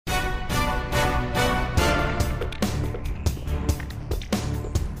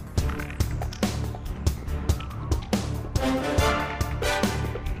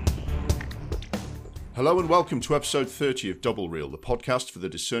Hello and welcome to episode 30 of Double Reel, the podcast for the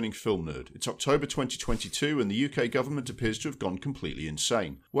discerning film nerd. It's October 2022 and the UK government appears to have gone completely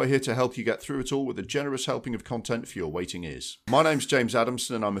insane. We're here to help you get through it all with a generous helping of content for your waiting ears. My name's James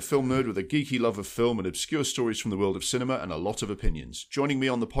Adamson and I'm a film nerd with a geeky love of film and obscure stories from the world of cinema and a lot of opinions. Joining me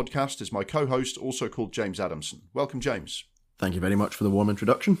on the podcast is my co-host, also called James Adamson. Welcome, James. Thank you very much for the warm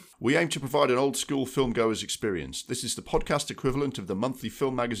introduction. We aim to provide an old-school film-goer's experience. This is the podcast equivalent of the monthly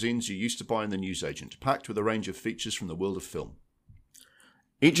film magazines you used to buy in the newsagent, packed with a range of features from the world of film.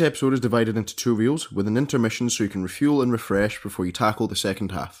 Each episode is divided into 2 reels, with an intermission so you can refuel and refresh before you tackle the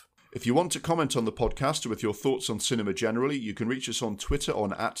second half. If you want to comment on the podcast or with your thoughts on cinema generally, you can reach us on Twitter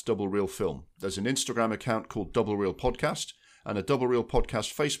on @DoubleReelFilm. There's an Instagram account called Double Reel Podcast, and a Double Reel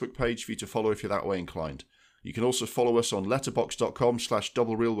Podcast Facebook page for you to follow if you're that way inclined. You can also follow us on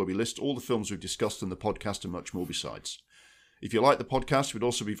letterboxd.com/doublereel where we list all the films we've discussed in the podcast and much more besides. If you like the podcast, we'd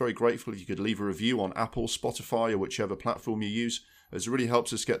also be very grateful if you could leave a review on Apple, Spotify or whichever platform you use, as it really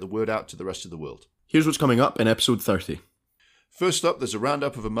helps us get the word out to the rest of the world. Here's what's coming up in episode 30. First up, there's a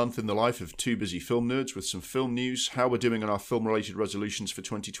roundup of a month in the life of two busy film nerds with some film news, how we're doing on our film-related resolutions for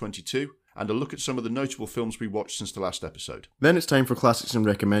 2022, and a look at some of the notable films we watched since the last episode. Then it's time for Classics and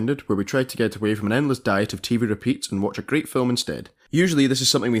Recommended, where we try to get away from an endless diet of TV repeats and watch a great film instead. Usually this is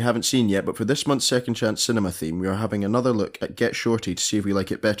something we haven't seen yet, but for this month's Second Chance Cinema theme, we are having another look at Get Shorty to see if we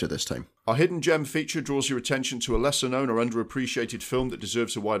like it better this time. Our Hidden Gem feature draws your attention to a lesser-known or underappreciated film that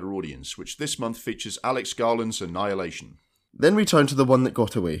deserves a wider audience, which this month features Alex Garland's Annihilation. Then we turn to The One That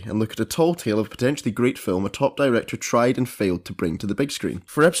Got Away and look at a tall tale of a potentially great film a top director tried and failed to bring to the big screen.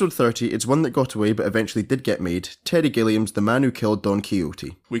 For episode 30, it's one that got away but eventually did get made, Terry Gilliam's The Man Who Killed Don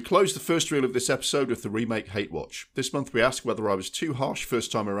Quixote. We close the first reel of this episode with the remake Hate Watch. This month we ask whether I was too harsh first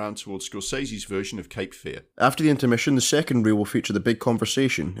time around towards Scorsese's version of Cape Fear. After the intermission, the second reel will feature The Big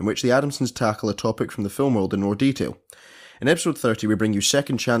Conversation, in which the Adamsons tackle a topic from the film world in more detail. In episode 30, we bring you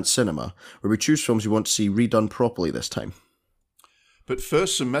Second Chance Cinema, where we choose films we want to see redone properly this time. But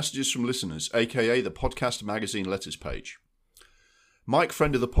first, some messages from listeners, aka the podcast magazine letters page. Mike,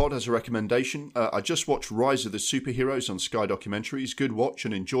 friend of the pod, has a recommendation. I just watched Rise of the Superheroes on Sky Documentaries. Good watch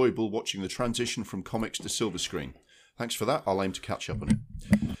and enjoyable watching the transition from comics to silver screen. Thanks for that. I'll aim to catch up on it.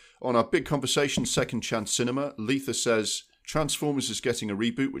 On our big conversation, Second Chance Cinema, Letha says, Transformers is getting a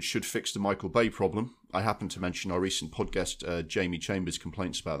reboot which should fix the Michael Bay problem. I happened to mention our recent podcast, Jamie Chambers'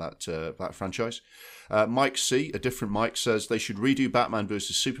 complaints about that franchise. Mike C., a different Mike, says they should redo Batman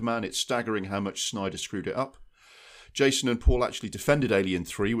vs Superman. It's staggering how much Snyder screwed it up. Jason and Paul actually defended Alien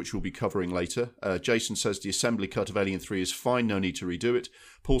 3, which we'll be covering later. Jason says the assembly cut of Alien 3 is fine, no need to redo it.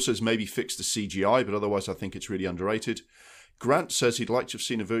 Paul says maybe fix the CGI, but otherwise I think it's really underrated. Grant says he'd like to have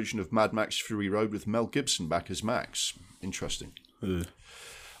seen a version of Mad Max Fury Road with Mel Gibson back as Max. Interesting.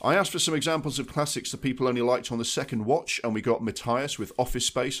 I asked for some examples of classics that people only liked on the second watch, and we got Matthias with Office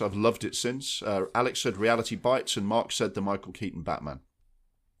Space. I've loved it since. Alex said Reality Bites, and Mark said the Michael Keaton Batman.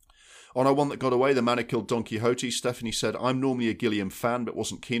 On our One That Got Away, The Man Who Killed Don Quixote, Stephanie said, I'm normally a Gilliam fan, but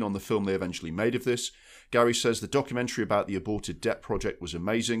wasn't keen on the film they eventually made of this. Gary says the documentary about the aborted Depp project was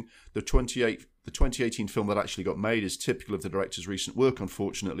amazing. The 2018 film that actually got made is typical of the director's recent work,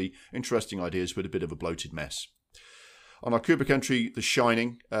 unfortunately. Interesting ideas, but a bit of a bloated mess. On our Kubrick entry, The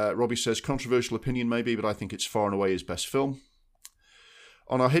Shining, Robbie says, controversial opinion maybe, but I think it's far and away his best film.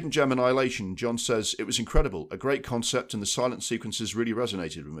 On our Hidden Gem Annihilation, John says, it was incredible, a great concept and the silent sequences really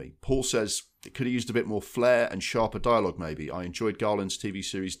resonated with me. Paul says, it could have used a bit more flair and sharper dialogue maybe. I enjoyed Garland's TV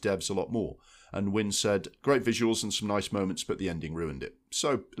series Devs a lot more. And Wynne said, great visuals and some nice moments, but the ending ruined it.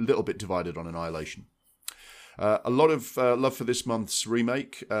 So, a little bit divided on Annihilation. A lot of love for this month's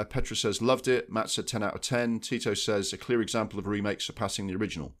remake. Petra says, loved it. Matt said 10 out of 10. Tito says, a clear example of a remake surpassing the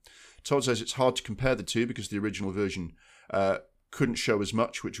original. Todd says it's hard to compare the two because the original version couldn't show as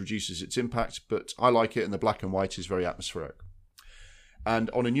much, which reduces its impact, but I like it and the black and white is very atmospheric. And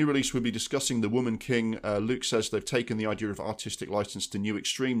on a new release, we'll be discussing The Woman King. Luke says they've taken the idea of artistic license to new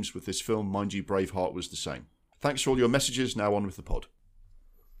extremes with this film. Mind you, Braveheart was the same. Thanks for all your messages. Now on with the pod.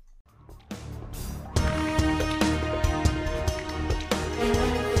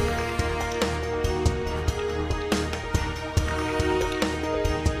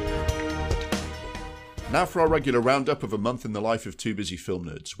 Now for our regular roundup of a month in the life of two busy film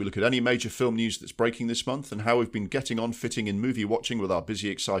nerds. We look at any major film news that's breaking this month and how we've been getting on fitting in movie watching with our busy,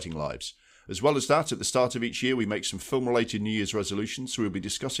 exciting lives. As well as that, at the start of each year, we make some film-related New Year's resolutions, so we'll be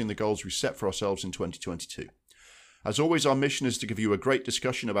discussing the goals we set for ourselves in 2022. As always, our mission is to give you a great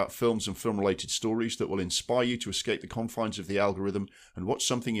discussion about films and film-related stories that will inspire you to escape the confines of the algorithm and watch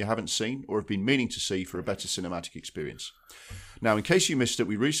something you haven't seen or have been meaning to see for a better cinematic experience. Now, in case you missed it,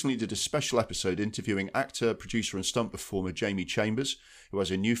 we recently did a special episode interviewing actor, producer and stunt performer Jamie Chambers, who has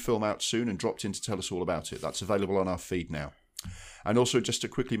a new film out soon and dropped in to tell us all about it. That's available on our feed now. And also, just to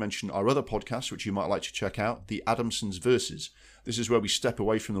quickly mention our other podcast, which you might like to check out, The Adamsons Versus. This is where we step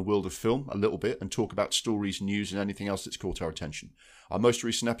away from the world of film a little bit and talk about stories, news, and anything else that's caught our attention. Our most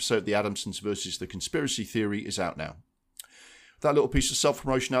recent episode, The Adamsons Versus The Conspiracy Theory, is out now. That little piece of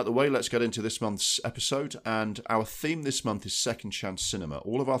self-promotion out the way, let's get into this month's episode. And our theme this month is Second Chance Cinema.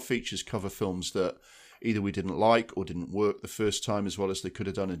 All of our features cover films that either we didn't like or didn't work the first time as well as they could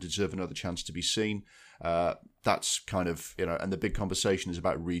have done and deserve another chance to be seen. That's kind of, and the big conversation is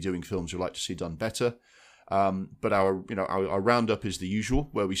about redoing films we like to see done better. But our roundup is the usual,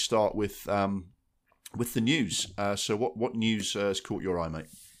 where we start with the news. So what news has caught your eye, mate?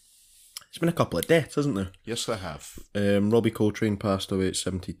 There's been a couple of deaths, hasn't there? Yes, there have. Robbie Coltrane passed away at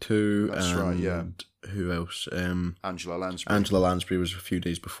 72. That's right, yeah. Who else? Angela Lansbury. Angela Lansbury was a few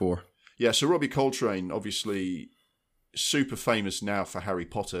days before. Yeah, so Robbie Coltrane, obviously super famous now for Harry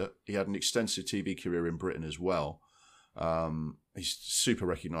Potter. He had an extensive TV career in Britain as well. He's super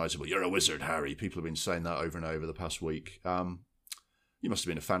recognisable. You're a wizard, Harry. People have been saying that over and over the past week. You must have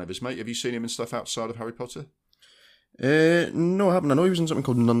been a fan of his, mate. Have you seen him in stuff outside of Harry Potter? No, I haven't. I know he was in something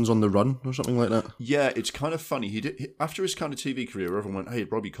called Nuns on the Run or something like that. Yeah, it's kind of funny. After his kind of TV career, everyone went, hey,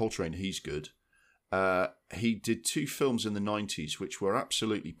 Robbie Coltrane, he's good. He did 2 films in the 90s which were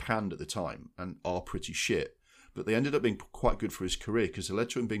absolutely panned at the time and are pretty shit. But they ended up being quite good for his career because they led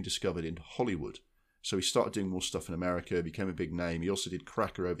to him being discovered in Hollywood. So he started doing more stuff in America, became a big name. He also did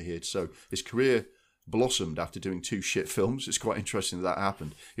Cracker over here. So his career blossomed after doing 2 shit films. It's quite interesting that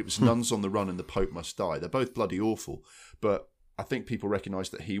happened. It was Nuns on the Run and The Pope Must Die. They're both bloody awful. But I think people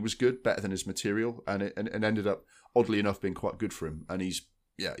recognised that he was good, better than his material, and ended up, oddly enough, being quite good for him. And he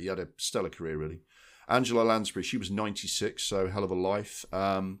had a stellar career, really. Angela Lansbury, she was 96, so hell of a life.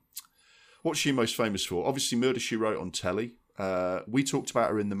 What's she most famous for? Obviously, Murder, She Wrote on telly. We talked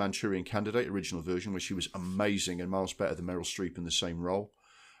about her in The Manchurian Candidate original version, where she was amazing and miles better than Meryl Streep in the same role.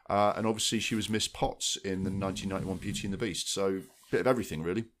 And obviously, she was Miss Potts in the 1991 Beauty and the Beast. So, bit of everything,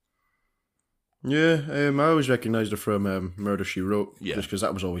 really. Yeah, I always recognised her from Murder, She Wrote, just because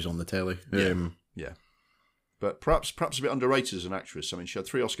that was always on the telly. Yeah. But perhaps a bit underrated as an actress. I mean, she had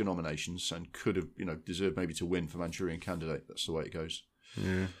 3 Oscar nominations and could have, deserved maybe to win for Manchurian Candidate. That's the way it goes.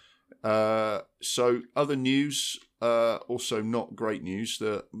 Yeah. So other news, also not great news.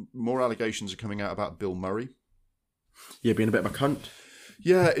 More allegations are coming out about Bill Murray. Yeah, being a bit of a cunt.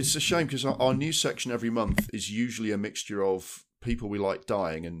 Yeah, it's a shame because our news section every month is usually a mixture of people we like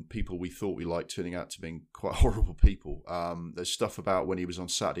dying and people we thought we liked turning out to being quite horrible people. There's stuff about when he was on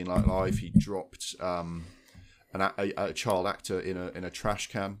Saturday Night Live, he dropped a child actor in a trash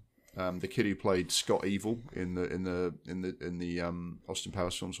can. The kid who played Scott Evil in the Austin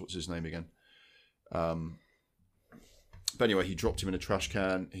Powers films. What's his name again? But anyway, he dropped him in a trash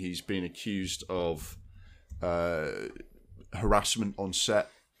can. He's been accused of harassment on set.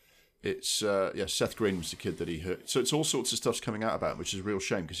 It's Seth Green was the kid that he hurt. So it's all sorts of stuff's coming out about him, which is a real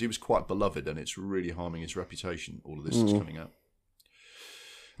shame because he was quite beloved, and it's really harming his reputation. All of this is coming out.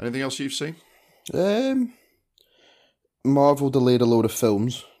 Anything else you've seen? Marvel delayed a load of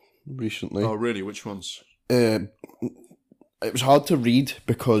films recently. Oh, really? Which ones? It was hard to read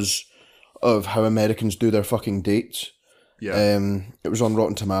because of how Americans do their fucking dates. Yeah. It was on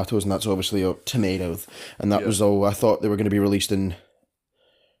Rotten Tomatoes, and that's obviously tomatoes, and that was all. I thought they were going to be released in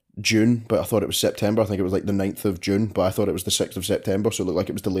June, but I thought it was September. I think it was like the 9th of June, but I thought it was the 6th of September, so it looked like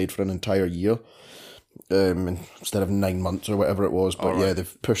it was delayed for an entire year. Instead of 9 months or whatever it was. But yeah,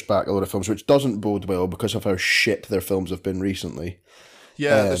 they've pushed back a lot of films, which doesn't bode well because of how shit their films have been recently.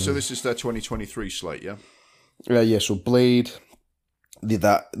 Yeah, so this is their 2023 slate, yeah? Yeah, so Blade,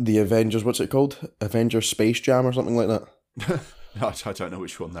 the Avengers, what's it called? Avengers Space Jam or something like that? I don't know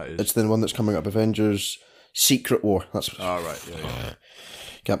which one that is. It's the one that's coming up, Avengers Secret War. That's right, yeah.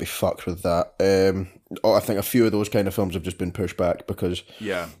 Can't be fucked with that. I think a few of those kind of films have just been pushed back because...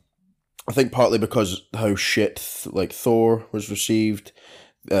 Yeah. I think partly because how shit Thor was received,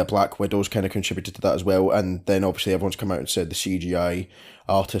 Black Widow's kind of contributed to that as well, and then obviously everyone's come out and said the CGI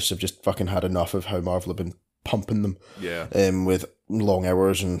artists have just fucking had enough of how Marvel have been pumping them, with long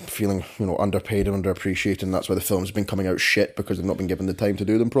hours and feeling underpaid and underappreciated, and that's why the films have been coming out shit because they've not been given the time to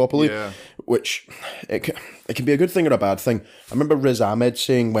do them properly. which it can be a good thing or a bad thing. I remember Riz Ahmed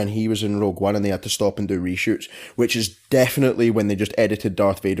saying when he was in Rogue One and they had to stop and do reshoots, which is definitely when they just edited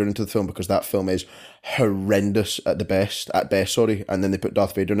Darth Vader into the film, because that film is horrendous at best, and then they put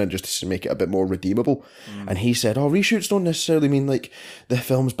Darth Vader in it just to make it a bit more redeemable. And he said, reshoots don't necessarily mean like the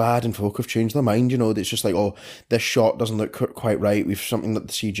film's bad and folk have changed their mind, it's just like, this shot doesn't look quite right, we've something that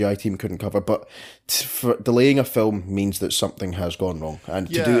the CGI team couldn't cover. But for delaying a film means that something has gone wrong, and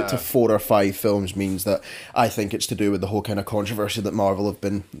to do it to 4 or 5 films means that I think it's to do with the whole kind of controversy that Marvel have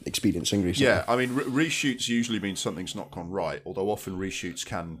been experiencing recently. Yeah, I mean, reshoots usually mean something's not gone right, although often reshoots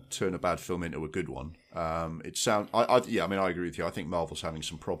can turn a bad film into a good one. I agree with you. I think Marvel's having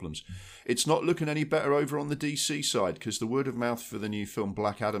some problems. It's not looking any better over on the DC side, because the word of mouth for the new film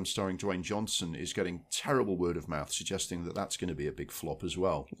Black Adam starring Dwayne Johnson is getting terrible word of mouth, suggesting that that's going to be a big flop as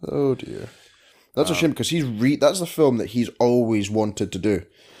well. Oh dear. That's a shame, because that's the film that he's always wanted to do.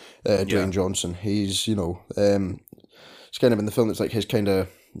 Dwayne Johnson. He's, it's kind of in the film that's like his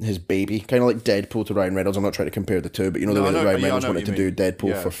baby. Kind of like Deadpool to Ryan Reynolds. I'm not trying to compare the two, but the way that Ryan Reynolds wanted to do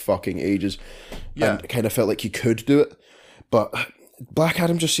Deadpool for fucking ages. Yeah. And kind of felt like he could do it. But Black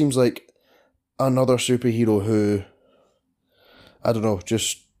Adam just seems like another superhero who, I don't know,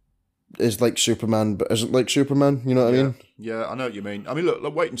 just is like Superman, but isn't like Superman. You know what I mean? Yeah, I know what you mean. I mean,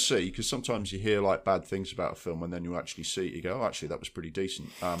 look, wait and see, because sometimes you hear like bad things about a film, and then you actually see it, you go, actually, that was pretty decent.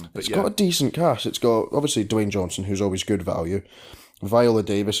 But it's got a decent cast. It's got, obviously, Dwayne Johnson, who's always good value. Viola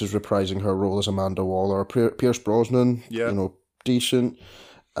Davis is reprising her role as Amanda Waller. Pierce Brosnan, decent.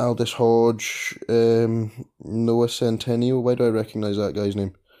 Aldous Hodge, Noah Centineo. Why do I recognise that guy's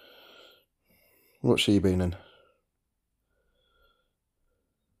name? What's he been in?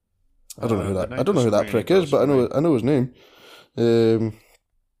 I don't know who that prick is, but I know his name.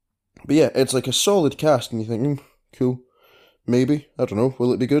 But yeah, it's like a solid cast, and you think, cool, maybe, I don't know,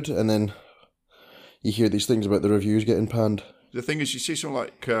 will it be good? And then you hear these things about the reviews getting panned. The thing is, you see someone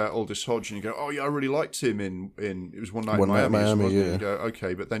like Aldous Hodge, and you go, "Oh yeah, I really liked him in it was One Night in Miami." Wasn't it? You go,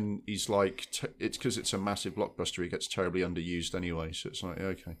 "Okay," but then he's like, it's because it's a massive blockbuster. He gets terribly underused anyway, so it's like,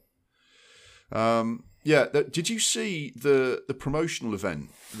 okay. Did you see the promotional event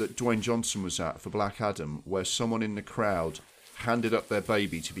that Dwayne Johnson was at for Black Adam, where someone in the crowd handed up their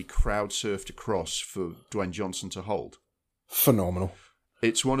baby to be crowd surfed across for Dwayne Johnson to hold? Phenomenal.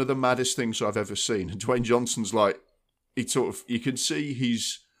 It's one of the maddest things I've ever seen. And Dwayne Johnson's like, you can see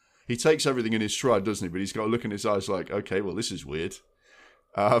he takes everything in his stride, doesn't he? But he's got a look in his eyes like, okay, well, this is weird.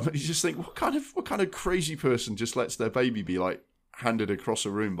 And you just think, what kind of crazy person just lets their baby be like handed across a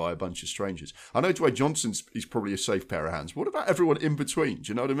room by a bunch of strangers? I know Dwayne Johnson's he's probably a safe pair of hands. What about everyone in between? Do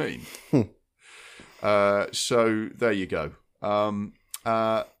you know what I mean? So there you go.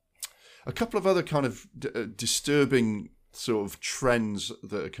 A couple of other kind of disturbing sort of trends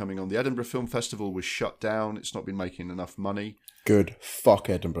that are coming on. The Edinburgh Film Festival was shut down. It's not been making enough money. Good. Fuck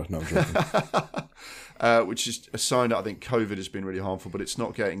Edinburgh. No, I'm joking. Which is a sign that I think COVID has been really harmful, but it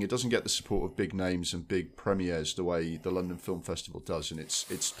doesn't get the support of big names and big premieres the way the London Film Festival does, and it's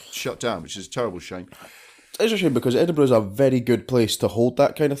shut down, which is a terrible shame. It's a shame, because Edinburgh is a very good place to hold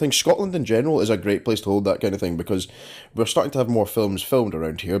that kind of thing. Scotland in general is a great place to hold that kind of thing, because we're starting to have more films filmed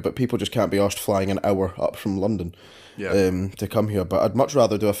around here, but people just can't be asked flying an hour up from London to come here. But I'd much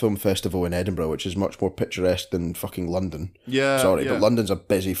rather do a film festival in Edinburgh, which is much more picturesque than fucking London. But London's a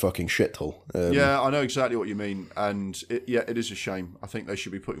busy fucking shithole. I know exactly what you mean, and it is a shame. I think they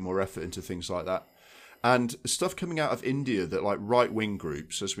should be putting more effort into things like that. And stuff coming out of India that, like, right-wing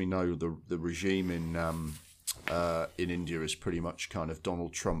groups, as we know, the regime in India is pretty much kind of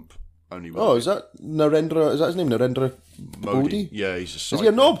Donald Trump. Is that Narendra? Is that his name? Narendra Modi? Yeah, he's a psycho. Is he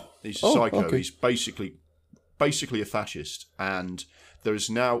a knob? He's a psycho. Okay. He's basically a fascist, and there is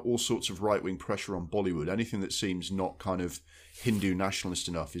now all sorts of right-wing pressure on Bollywood. Anything that seems not kind of Hindu nationalist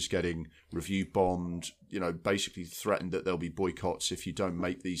enough is getting review bombed, basically threatened that there'll be boycotts if you don't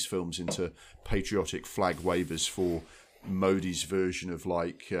make these films into patriotic flag wavers for Modi's version of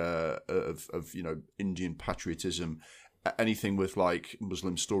Indian patriotism. Anything with like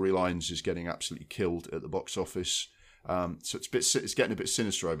Muslim storylines is getting absolutely killed at the box office. So it's getting a bit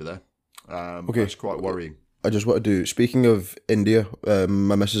sinister over there. It's quite worrying. I just want to do, speaking of India,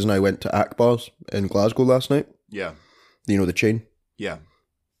 my missus and I went to Akbar's in Glasgow last night. Yeah. You know the chain? Yeah.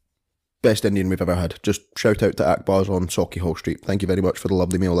 Best Indian we've ever had. Just shout out to Akbar's on Sauchiehall Street. Thank you very much for the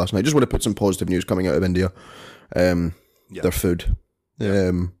lovely meal last night. Just want to put some positive news coming out of India. Their food.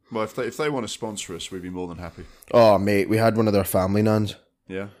 Yeah. Well, if they want to sponsor us, we'd be more than happy. Oh, mate, we had one of their family naans.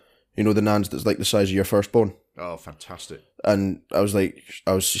 Yeah. You know the naans that's like the size of your firstborn? Oh, fantastic. And I was like,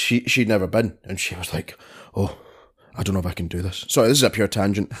 she'd never been, and she was like, oh, I don't know if I can do this. Sorry, this is a pure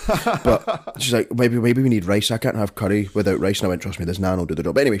tangent. But she's like, maybe we need rice. I can't have curry without rice. And I went, trust me, this nan will do the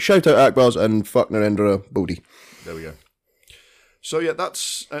job. But anyway, shout out Akbars and fuck Narendra Modi. There we go. So yeah,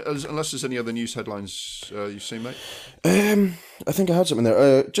 that's unless there's any other news headlines you've seen, mate. I think I had something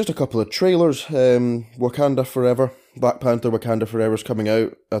there. Just a couple of trailers. Wakanda Forever, Black Panther, Wakanda Forever is coming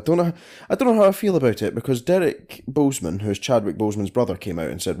out. I don't know how I feel about it because Derek Boseman, who's Chadwick Boseman's brother, came out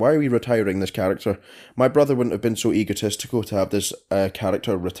and said, "Why are we retiring this character? My brother wouldn't have been so egotistical to have this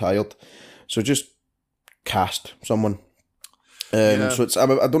character retired. So just cast someone." So it's I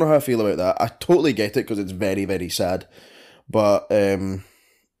don't know how I feel about that. I totally get it because it's very, very sad. But, don't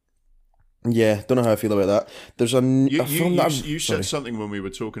know how I feel about that. There's a film that you said something when we were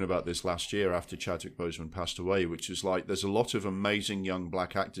talking about this last year after Chadwick Boseman passed away, which is like there's a lot of amazing young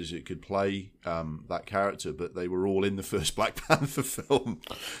black actors that could play that character, but they were all in the first Black Panther film.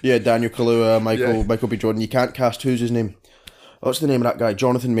 Yeah, Daniel Kaluuya, Michael B. Jordan. You can't cast, who's his name? What's the name of that guy?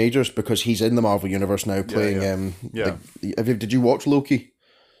 Jonathan Majors, because he's in the Marvel Universe now playing... Did you watch Loki?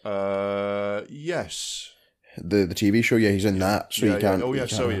 Yes. The TV show, he's in that, so you can't. Oh yeah,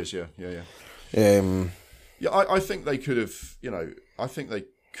 so he is, I think they could have, I think they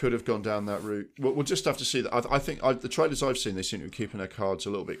could have gone down that route. We'll just have to see that. I think the trailers I've seen, they seem to be keeping their cards a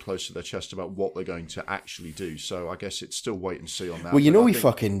little bit close to their chest about what they're going to actually do. So I guess it's still wait and see on that. Well, he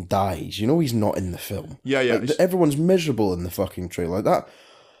fucking dies. He's not in the film. Yeah. Like, everyone's miserable in the fucking trailer. Like that.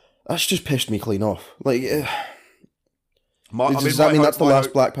 That's just pissed me clean off. Like. Does that mean that's the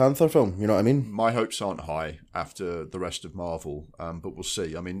last Black Panther film? You know what I mean? My hopes aren't high after the rest of Marvel, but we'll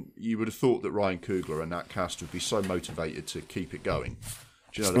see. I mean, you would have thought that Ryan Coogler and that cast would be so motivated to keep it going.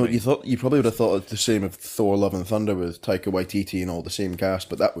 Do you know what I mean? You probably would have thought the same of Thor: Love and Thunder with Taika Waititi and all the same cast,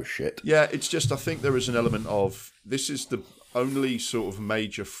 but that was shit. Yeah, it's just I think there is an element of this is the only sort of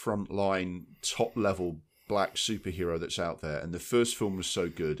major frontline top level black superhero that's out there, and the first film was so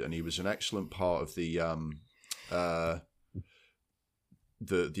good, and he was an excellent part of the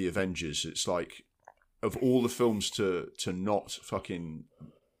Avengers. It's like of all the films to not fucking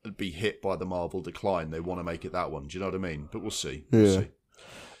be hit by the Marvel decline, they want to make it that one. Do you know what I mean? But we'll see. We'll see.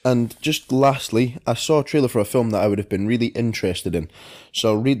 And just lastly, I saw a trailer for a film that I would have been really interested in. So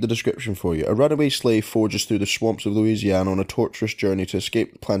I'll read the description for you. A runaway slave forges through the swamps of Louisiana on a torturous journey to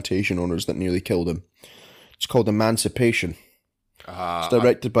escape the plantation owners that nearly killed him. It's called Emancipation. It's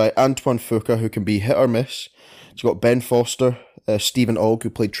directed by Antoine Fuqua, who can be hit or miss. It's got Ben Foster, Stephen Ogg, who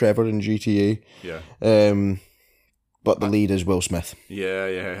played Trevor in GTA. Yeah. But the lead is Will Smith.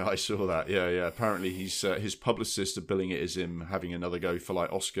 Yeah, I saw that. Yeah. Apparently, his publicists are billing it as him having another go for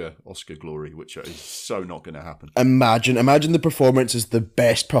like Oscar glory, which is so not going to happen. Imagine the performance is the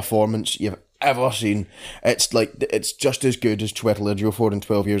best performance you've ever seen. It's like it's just as good as Chiwetel Ejiofor in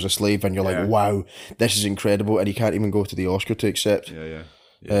 12 Years a Slave, and you're like, wow, this is incredible, and he can't even go to the Oscar to accept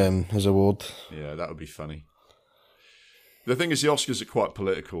his award. Yeah, that would be funny. The thing is, the Oscars are quite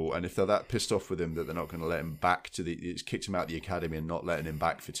political, and if they're that pissed off with him that they're not going to let him back it's kicked him out of the Academy and not letting him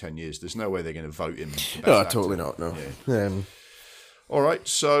back for 10 years, there's no way they're going to vote him. No, totally not, no. Yeah. All right,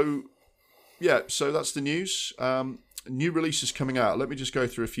 so that's the news. New releases coming out. Let me just go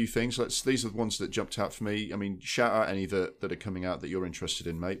through a few things. These are the ones that jumped out for me. I mean, shout out any that are coming out that you're interested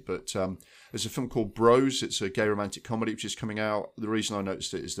in, mate. But there's a film called Bros. It's a gay romantic comedy which is coming out. The reason I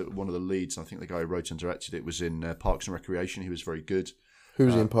noticed it is that one of the leads, I think the guy who wrote and directed it, was in Parks and Recreation. He was very good.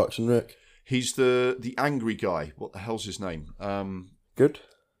 Who's in Parks and Rec? He's the angry guy. What the hell's his name? Good?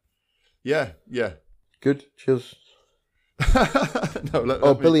 Yeah. Good. Cheers.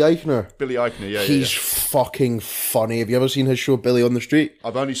 No, Billy Eichner. Billy Eichner, yeah. He's fucking funny. Have you ever seen his show Billy on the Street?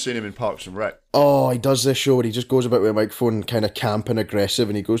 I've only seen him in Parks and Rec. Oh, he does this show where he just goes about with a microphone, kind of camp and aggressive,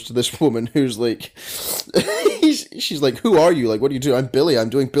 and he goes to this woman who's like, she's like, who are you? Like, what do you do? I'm Billy. I'm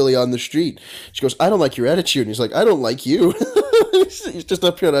doing Billy on the Street. She goes, I don't like your attitude. And he's like, I don't like you. He's just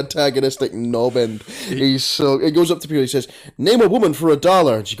a pure antagonistic knob, and he goes up to people. He says, name a woman for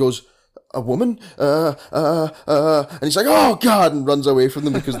 $1, and she goes, a woman? And he's like, oh God, and runs away from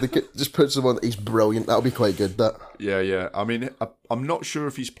them because the kid just puts him on. He's brilliant. That'll be quite good, that. Yeah. I mean, I'm not sure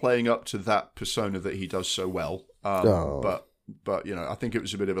if he's playing up to that persona that he does so well. But I think it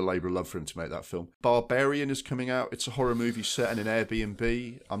was a bit of a labour of love for him to make that film. Barbarian is coming out. It's a horror movie set in an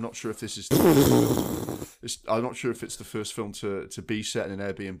Airbnb. I'm not sure if this is I'm not sure if it's the first film to be set in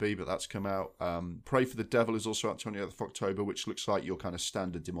an Airbnb, but that's come out. Pray for the Devil is also out 28th of October, which looks like your kind of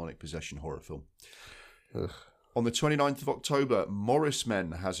standard demonic possession horror film. Ugh. On the 29th of October, Morris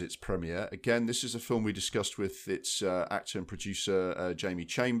Men has its premiere. Again, this is a film we discussed with its actor and producer, Jamie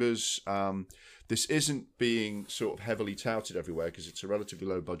Chambers. This isn't being sort of heavily touted everywhere because it's a relatively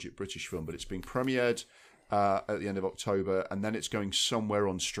low-budget British film, but it's being premiered at the end of October, and then it's going somewhere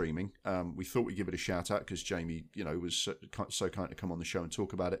on streaming. We thought we'd give it a shout out because Jamie, was so kind to come on the show and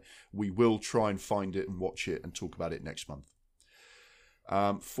talk about it. We will try and find it and watch it and talk about it next month.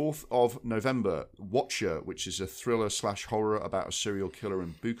 4th of November, Watcher, which is a thriller/horror about a serial killer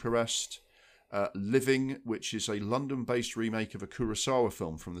in Bucharest. Living, which is a London-based remake of a Kurosawa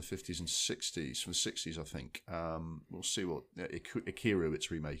film from the 50s and 60s, from the 60s, I think. We'll see what Ikiru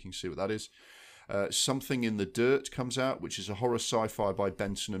it's remaking, see what that is. Something in the Dirt comes out, which is a horror sci-fi by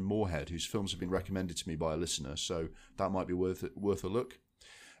Benson and Moorhead, whose films have been recommended to me by a listener, so that might be worth a look.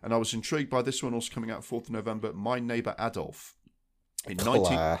 And I was intrigued by this one, also coming out 4th of November, My Neighbor Adolf. In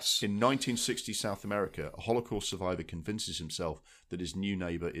 1960 South America, a Holocaust survivor convinces himself that his new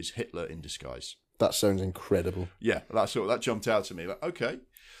neighbour is Hitler in disguise. That sounds incredible. Yeah, that jumped out to me. Like, okay.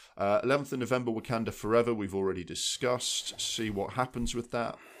 11th of November, Wakanda Forever, we've already discussed. See what happens with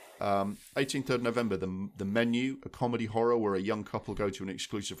that. 18th of November, The Menu, a comedy horror where a young couple go to an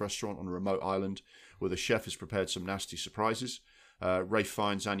exclusive restaurant on a remote island where the chef has prepared some nasty surprises. Ralph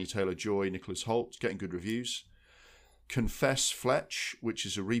Fiennes, Anya Taylor-Joy, Nicholas Hoult, getting good reviews. Confess Fletch, which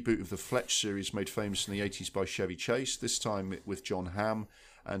is a reboot of the Fletch series made famous in the 80s by Chevy Chase, this time with John Hamm,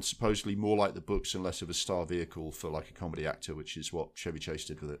 and supposedly more like the books and less of a star vehicle for like a comedy actor, which is what Chevy Chase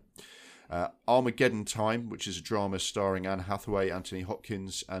did with it. Armageddon Time, which is a drama starring Anne Hathaway, Anthony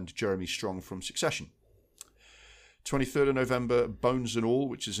Hopkins, and Jeremy Strong from Succession. 23rd of November, Bones and All,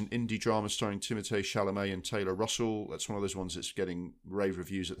 which is an indie drama starring Timothée Chalamet and Taylor Russell. That's one of those ones that's getting rave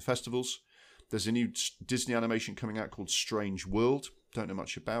reviews at the festivals. There's a new Disney animation coming out called Strange World. Don't know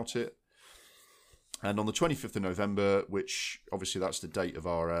much about it. And on the 25th of November, which obviously that's the date of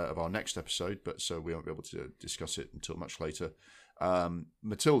our next episode, but so we won't be able to discuss it until much later.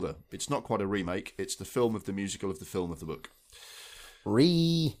 Matilda. It's not quite a remake. It's the film of the musical of the film of the book.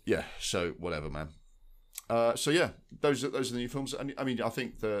 Yeah. So whatever, man. So yeah, those are the new films. And I mean, I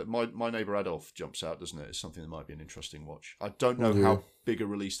think My Neighbor Adolf jumps out, doesn't it? It's something that might be an interesting watch. I don't know how big a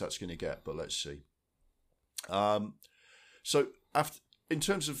release that's going to get, but let's see. So in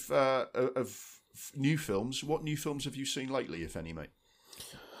terms of new films, what new films have you seen lately, if any, mate?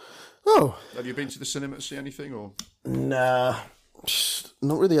 Oh, have you been to the cinema to see anything, or? Nah, just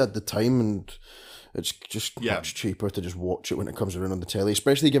not really had the time, and it's just much cheaper to just watch it when it comes around on the telly,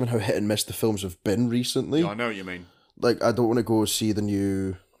 especially given how hit and miss the films have been recently. Yeah, I know what you mean. Like, I don't want to go see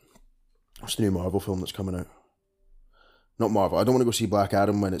what's the new Marvel film that's coming out? Not Marvel. I don't want to go see Black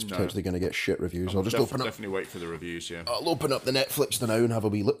Adam when it's potentially going to get shit reviews. I'll just definitely wait for the reviews, yeah. I'll open up the Netflix now and have a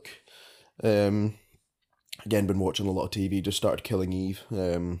wee look. Again, been watching a lot of TV, just started Killing Eve.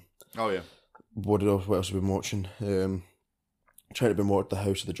 Oh, yeah. What else have I been watching? Trying to been watching The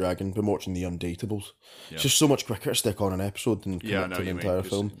House of the Dragon, been watching The Undateables. Yeah. It's just so much quicker to stick on an episode than commit to the entire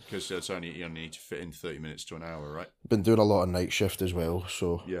film. Because you only need to fit in 30 minutes to an hour, right? Been doing a lot of night shift as well,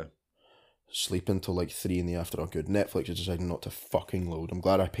 so yeah, sleeping till like 3 in the afternoon. Good. Netflix is deciding not to fucking load. I'm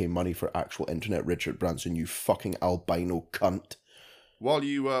glad I pay money for actual internet. Richard Branson, you fucking albino cunt. While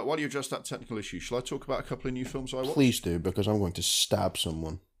you address that technical issue, shall I talk about a couple of new films I watched? Please do, because I'm going to stab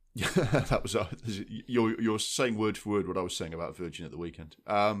someone. Yeah, that was you're saying word for word what I was saying about Virgin at the weekend.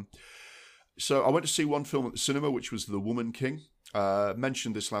 So I went to see one film at the cinema, which was The Woman King.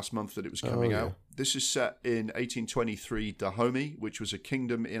 Mentioned this last month that it was coming out. This is set in 1823 Dahomey, which was a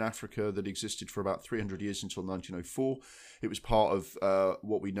kingdom in Africa that existed for about 300 years until 1904. It was part of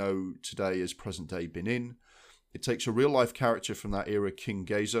what we know today as present-day Benin. It takes a real-life character from that era, King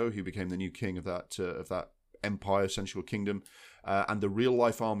Gezo, who became the new king of that empire, central kingdom, and the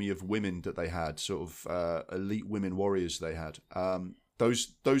real-life army of women that they had, sort of elite women warriors they had.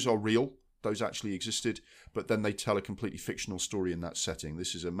 Those are real. Those actually existed, but then they tell a completely fictional story in that setting.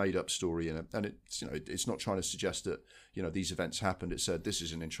 This is a made-up story, and it's it's not trying to suggest that these events happened. It said this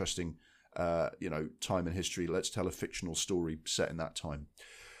is an interesting time in history. Let's tell a fictional story set in that time.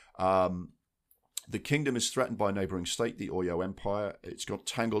 The kingdom is threatened by a neighbouring state, the Oyo Empire. It's got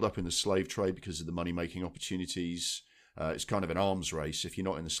tangled up in the slave trade because of the money-making opportunities. It's kind of an arms race. If you're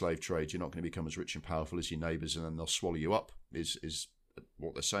not in the slave trade, you're not going to become as rich and powerful as your neighbours, and then they'll swallow you up, is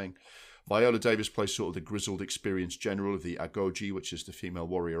what they're saying. Viola Davis plays sort of the grizzled, experienced general of the Agoji, which is the female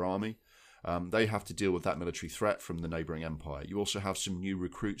warrior army. They have to deal with that military threat from the neighbouring empire. You also have some new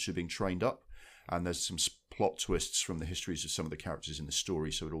recruits who are being trained up, and there's some plot twists from the histories of some of the characters in the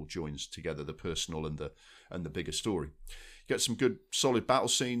story, so it all joins together, the personal and the bigger story. You get some good, solid battle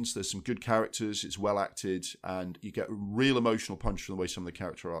scenes. There's some good characters. It's well acted, and you get a real emotional punch from the way some of the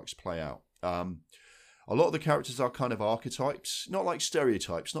character arcs play out. A lot of the characters are kind of archetypes, not like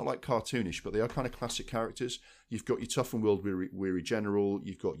stereotypes, not like cartoonish, but they are kind of classic characters. You've got your tough and world-weary general.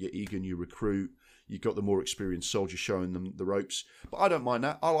 You've got your eager new recruit. you've got the more experienced soldier showing them the ropes. But I don't mind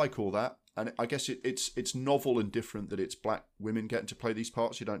that. I like all that. And I guess it's novel and different that it's black women getting to play these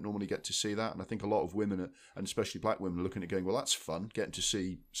parts. You don't normally get to see that. And I think a lot of women, and especially black women, are looking at it going, well, that's fun, getting to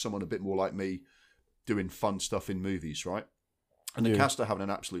see someone a bit more like me doing fun stuff in movies, right? And the cast are having an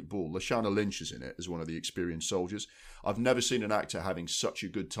absolute ball. Lashana Lynch is in it as one of the experienced soldiers. I've never seen an actor having such a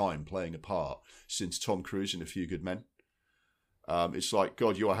good time playing a part since Tom Cruise in A Few Good Men. It's like,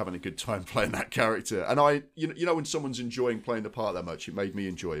 God, you are having a good time playing that character. And you know, when someone's enjoying playing the part that much, it made me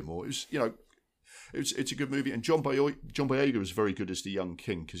enjoy it more. It was, you know, it's a good movie. And John Boyega is very good as the young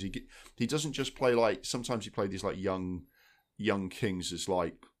king, because he doesn't just play like, sometimes he played these like young kings as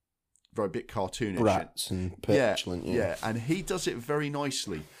like very bit cartoonish. Brats and petulant. Yeah, and he does it very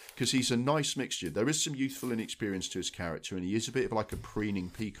nicely, because he's a nice mixture. There is some youthful inexperience to his character, and he is a bit of like a preening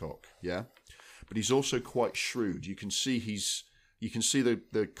peacock, yeah? But he's also quite shrewd. You can see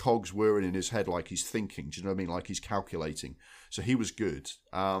the cogs whirring in his head, like he's thinking. Do you know what I mean? Like he's calculating. So he was good.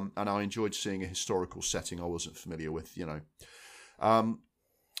 And I enjoyed seeing a historical setting I wasn't familiar with, you know.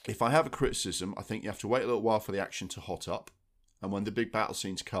 If I have a criticism, I think you have to wait a little while for the action to hot up. And when the big battle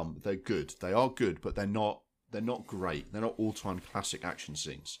scenes come, they're good. They are good, but they're not great. They're not all-time classic action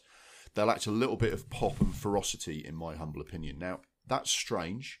scenes. They lacked a little bit of pop and ferocity, in my humble opinion. Now, that's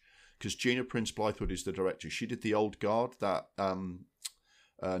strange, because Gina Prince Bythewood is the director. She did The Old Guard, that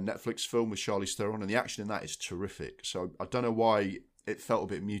Netflix film with Charlize Theron, and the action in that is terrific. So I don't know why it felt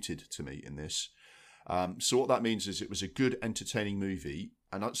a bit muted to me in this. So what that means is it was a good, entertaining movie,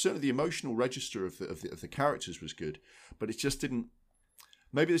 and certainly the emotional register of the characters was good, but it just didn't.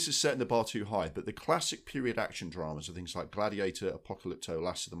 Maybe this is setting the bar too high, but the classic period action dramas are things like Gladiator, Apocalypto,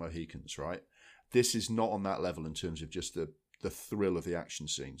 Last of the Mohicans, right? This is not on that level in terms of just the thrill of the action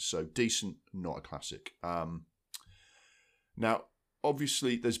scenes. So decent, not a classic. Now,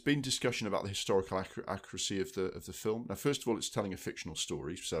 obviously, there's been discussion about the historical accuracy of the film. Now, first of all, it's telling a fictional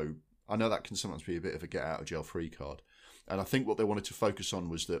story, so I know that can sometimes be a bit of a get-out-of-jail-free card. And I think what they wanted to focus on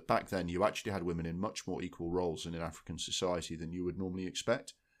was that back then you actually had women in much more equal roles in African society than you would normally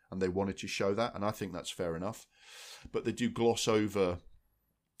expect. And they wanted to show that, and I think that's fair enough. But they do gloss over,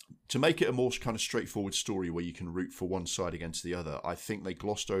 to make it a more kind of straightforward story where you can root for one side against the other, I think they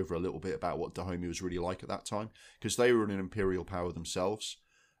glossed over a little bit about what Dahomey was really like at that time, because they were an imperial power themselves.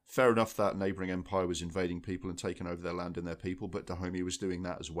 Fair enough that neighbouring empire was invading people and taking over their land and their people, but Dahomey was doing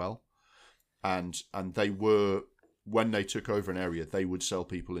that as well. And they were, when they took over an area, they would sell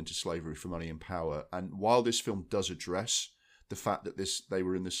people into slavery for money and power. And while this film does address the fact that they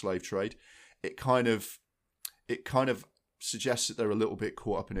were in the slave trade, it kind of suggests that they're a little bit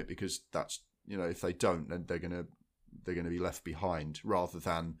caught up in it, because that's, you know, if they don't, then they're gonna be left behind, rather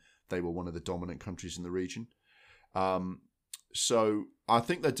than they were one of the dominant countries in the region. So I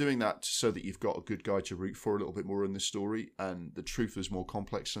think they're doing that so that you've got a good guy to root for a little bit more in this story, and the truth is more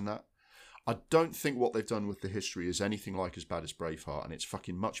complex than that. I don't think what they've done with the history is anything like as bad as Braveheart, and it's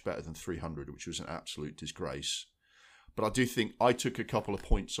fucking much better than 300, which was an absolute disgrace. But I do think I took a couple of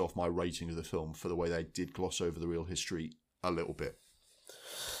points off my rating of the film for the way they did gloss over the real history a little bit.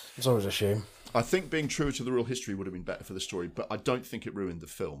 It's always a shame. I think being true to the real history would have been better for the story, but I don't think it ruined the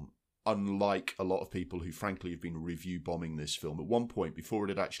film, unlike a lot of people who frankly have been review bombing this film. At one point, before it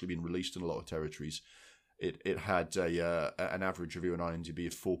had actually been released in a lot of territories, it had an average review on IMDb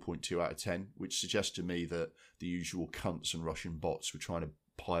of 4.2 out of 10, which suggests to me that the usual cunts and Russian bots were trying to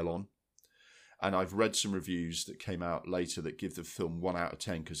pile on. And I've read some reviews that came out later that give the film 1 out of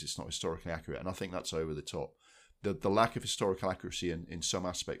 10 because it's not historically accurate, and I think that's over the top. The lack of historical accuracy in some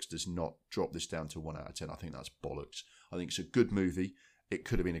aspects does not drop this down to 1 out of 10. I think that's bollocks. I think it's a good movie. It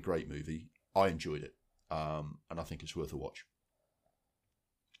could have been a great movie. I enjoyed it, and I think it's worth a watch.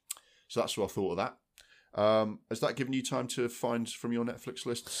 So that's what I thought of that. Has that given you time to find from your Netflix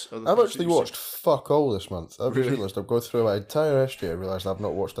lists? I've actually watched fuck all this month. I've Really? realised I've gone through my entire history. I realised I've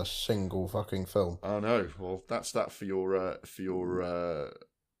not watched a single fucking film. Oh no! Well, that's that for your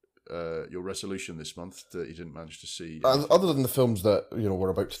resolution this month that you didn't manage to see. Other than the films that we're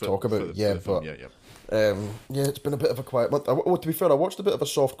about to talk about, it's been a bit of a quiet month. To be fair, I watched a bit of a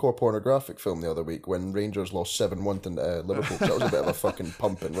softcore pornographic film the other week when Rangers lost 7-1 to Liverpool. That was a bit of a fucking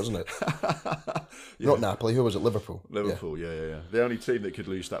pumping, wasn't it? Yeah. Not Napoli. Who was it? Liverpool. Liverpool, yeah. The only team that could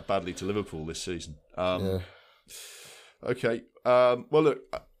lose that badly to Liverpool this season. Okay. Well, look,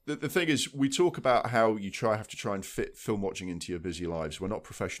 The thing is, we talk about how you have to try and fit film watching into your busy lives. We're not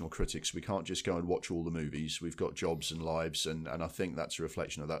professional critics. We can't just go and watch all the movies. We've got jobs and lives, and I think that's a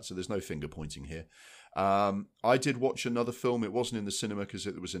reflection of that. So there's no finger pointing here. I did watch another film. It wasn't in the cinema because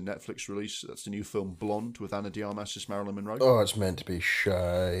it was a Netflix release. That's the new film Blonde with Ana de Armas as Marilyn Monroe. Oh, it's meant to be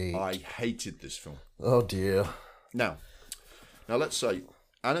shy. I hated this film. Oh, dear. Now let's say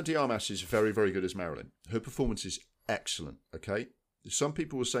Ana de Armas is very, very good as Marilyn. Her performance is excellent, okay? Some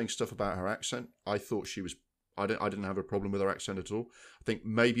people were saying stuff about her accent. I thought she was... I didn't have a problem with her accent at all. I think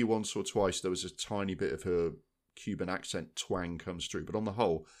maybe once or twice there was a tiny bit of her Cuban accent twang comes through. But on the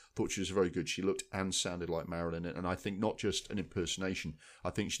whole, I thought she was very good. She looked and sounded like Marilyn. And I think not just an impersonation.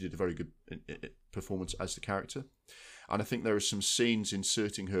 I think she did a very good performance as the character. And I think there are some scenes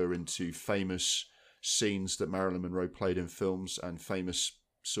inserting her into famous scenes that Marilyn Monroe played in films and famous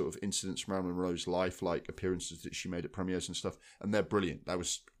sort of incidents from Marilyn Monroe's life, like appearances that she made at premieres and stuff, and they're brilliant. That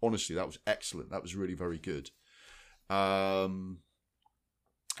was excellent. That was really very good. And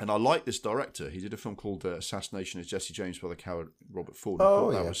I like this director. He did a film called Assassination of Jesse James by the Coward Robert Ford. I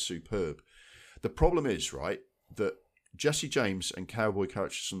thought that was superb. The problem is, right, that Jesse James and cowboy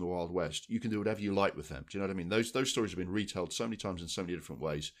characters from the Wild West, you can do whatever you like with them. Do you know what I mean? Those stories have been retold so many times in so many different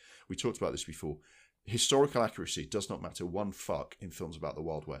ways. We talked about this before. Historical accuracy does not matter one fuck in films about the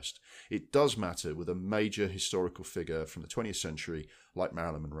Wild West. It does matter with a major historical figure from the 20th century like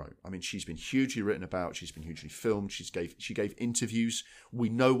Marilyn Monroe. I mean, she's been hugely written about. She's been hugely filmed. She gave interviews. We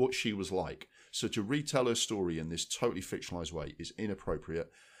know what she was like. So to retell her story in this totally fictionalized way is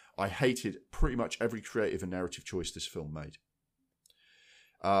inappropriate. I hated pretty much every creative and narrative choice this film made.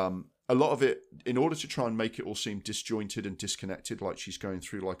 A lot of it, in order to try and make it all seem disjointed and disconnected, like she's going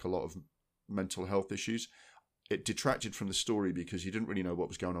through like a lot of mental health issues, it detracted from the story because you didn't really know what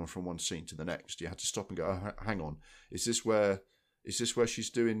was going on from one scene to the next. You had to stop and go, oh, hang on, is this where she's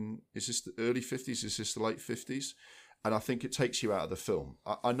doing, is this the early 50s, is this the late 50s? And I think it takes you out of the film.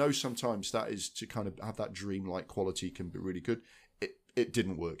 I know sometimes that is to kind of have that dreamlike quality can be really good. It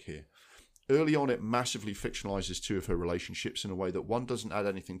didn't work here. Early on, it massively fictionalizes two of her relationships in a way that, one, doesn't add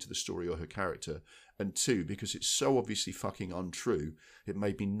anything to the story or her character, and two, because it's so obviously fucking untrue, it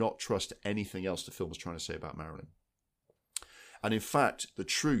made me not trust anything else the film was trying to say about Marilyn. And in fact, the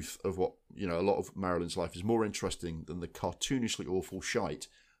truth of what, a lot of Marilyn's life is more interesting than the cartoonishly awful shite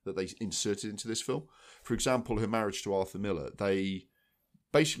that they inserted into this film. For example, her marriage to Arthur Miller, they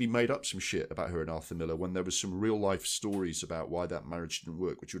basically made up some shit about her and Arthur Miller when there was some real life stories about why that marriage didn't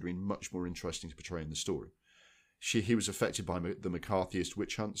work, which would have been much more interesting to portray in the story. He was affected by the McCarthyist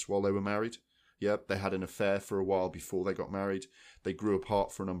witch hunts while they were married. Yeah, they had an affair for a while before they got married. They grew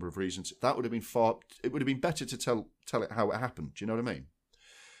apart for a number of reasons. That would have been it would have been better to tell it how it happened. Do you know what I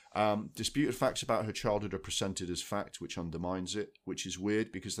mean? Disputed facts about her childhood are presented as fact, which undermines it, which is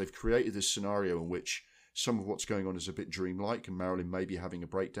weird because they've created this scenario in which some of what's going on is a bit dreamlike and Marilyn may be having a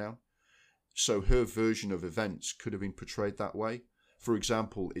breakdown. So her version of events could have been portrayed that way. For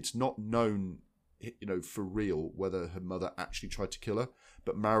example, it's not known, for real whether her mother actually tried to kill her,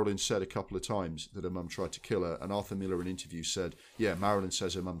 but Marilyn said a couple of times that her mum tried to kill her, and Arthur Miller in interviews said, yeah, Marilyn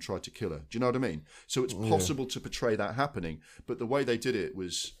says her mum tried to kill her. Do you know what I mean? So it's possible to portray that happening, but the way they did it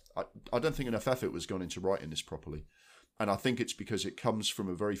was, I don't think enough effort was gone into writing this properly. And I think it's because it comes from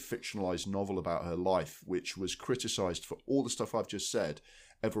a very fictionalized novel about her life, which was criticised for all the stuff I've just said.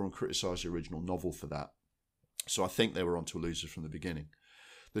 Everyone criticised the original novel for that. So I think they were onto a loser from the beginning.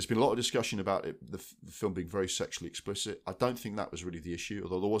 There's been a lot of discussion about the film being very sexually explicit. I don't think that was really the issue,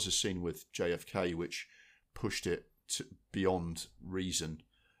 although there was a scene with JFK which pushed it beyond reason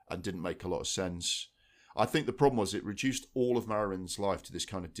and didn't make a lot of sense. I think the problem was it reduced all of Marilyn's life to this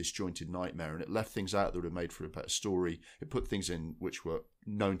kind of disjointed nightmare, and it left things out that would have made for a better story. It put things in which were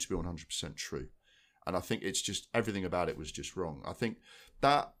known to be 100% true. And I think it's just, everything about it was just wrong. I think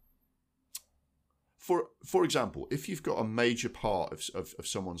that, for example, if you've got a major part of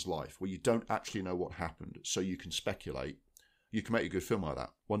someone's life where you don't actually know what happened, so you can speculate, you can make a good film like that.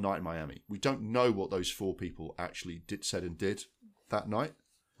 One Night in Miami. We don't know what those four people actually said and did that night.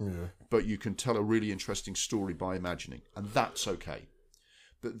 Yeah. But you can tell a really interesting story by imagining, and that's okay.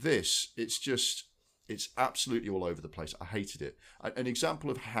 But this, it's absolutely all over the place. I hated it. An example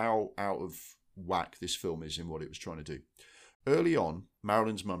of how out of whack this film is in what it was trying to do. Early on,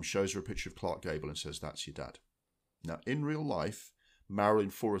 Marilyn's mum shows her a picture of Clark Gable and says, that's your dad. Now, in real life, Marilyn,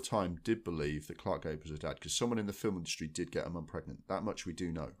 for a time, did believe that Clark Gable was her dad, because someone in the film industry did get her mum pregnant. That much we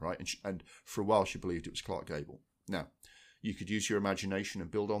do know, right? And for a while, she believed it was Clark Gable. Now, you could use your imagination and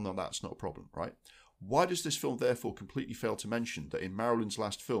build on that. That's not a problem, right? Why does this film therefore completely fail to mention that in Marilyn's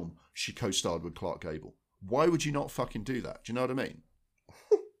last film, she co-starred with Clark Gable? Why would you not fucking do that? Do you know what I mean?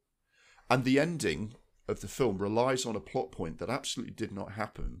 And the ending of the film relies on a plot point that absolutely did not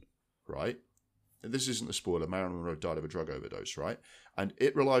happen, right? And this isn't a spoiler. Marilyn Monroe died of a drug overdose, right? And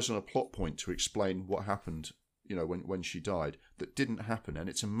it relies on a plot point to explain what happened, when she died, that didn't happen. And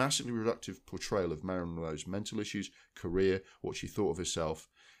it's a massively reductive portrayal of Marilyn Monroe's mental issues, career, what she thought of herself,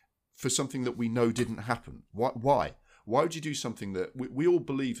 for something that we know didn't happen. Why? Why would you do something that we all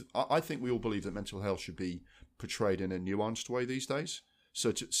believe? I think we all believe that mental health should be portrayed in a nuanced way these days.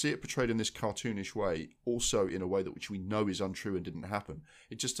 So to see it portrayed in this cartoonish way, also in a way that which we know is untrue and didn't happen,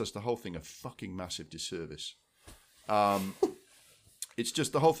 it just does the whole thing a fucking massive disservice. It's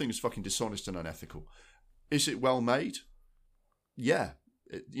just, the whole thing is fucking dishonest and unethical. Is it well made? Yeah.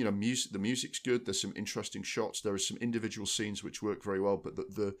 The music's good. There's some interesting shots. There are some individual scenes which work very well, but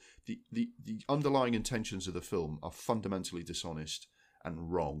the underlying intentions of the film are fundamentally dishonest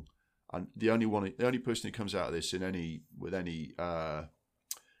and wrong. And the only person who comes out of this with any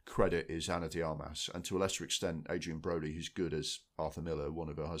credit is Ana de Armas, and to a lesser extent Adrian Brody, who's good as Arthur Miller, one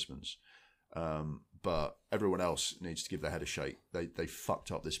of her husbands. But everyone else needs to give their head a shake. They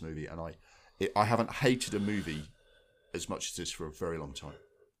fucked up this movie, and I haven't hated a movie as much as this for a very long time.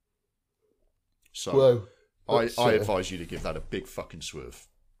 So I advise you to give that a big fucking swerve.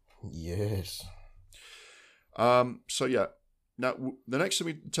 Yes. So yeah. Now, the next thing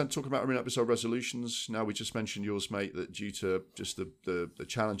we tend to talk about in episode resolutions. Now, we just mentioned yours, mate, that due to just the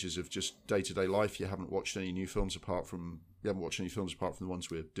challenges of just day-to-day life, you haven't watched any films apart from the ones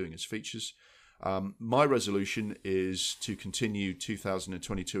we're doing as features. My resolution is to continue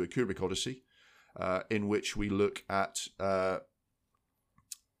 2022 A Kubrick Odyssey, in which we look at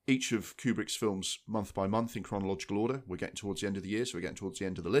each of Kubrick's films month by month in chronological order. We're getting towards the end of the year, so we're getting towards the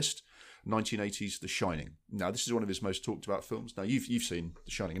end of the list. 1980s The Shining. Now, this is one of his most talked about films. Now, you've seen The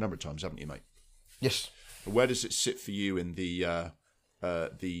Shining a number of times, haven't you, mate? Yes. Where does it sit for you in the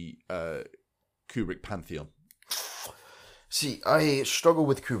Kubrick pantheon? See, I struggle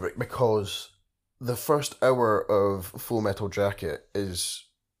with Kubrick because the first hour of Full Metal Jacket is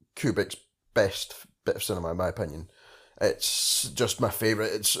Kubrick's best bit of cinema, in my opinion. It's just my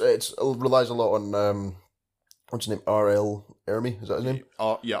favourite. It relies a lot on what's his name? R.L. Ermey, is that his name?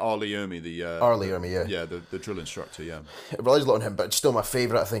 R. Lee Ermey, R. Lee Ermey, yeah. Yeah, the drill instructor, yeah. It relies a lot on him, but it's still my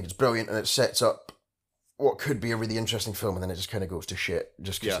favourite. I think it's brilliant, and it sets up what could be a really interesting film, and then it just kind of goes to shit.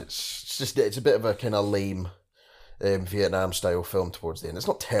 Just because it's a bit of a kind of lame Vietnam-style film towards the end. It's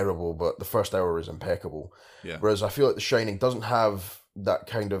not terrible, but the first hour is impeccable. Yeah. Whereas I feel like The Shining doesn't have that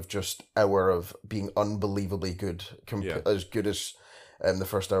kind of just hour of being unbelievably good, as good as the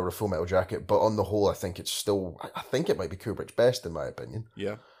first hour of Full Metal Jacket. But on the whole, I think it might be Kubrick's best, in my opinion.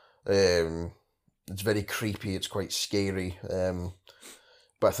 Yeah. It's very creepy. It's quite scary.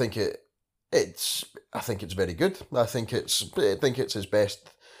 But I think it's very good. I think it's his best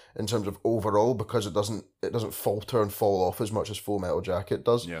in terms of overall, because it doesn't falter and fall off as much as Full Metal Jacket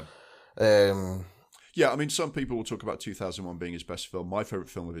does. Yeah. I mean, some people will talk about 2001 being his best film. My favourite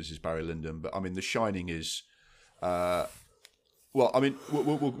film of his is Barry Lyndon, but I mean, The Shining is, we'll come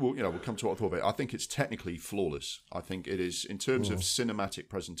to what I thought of it. I think it's technically flawless. I think it is, in terms of cinematic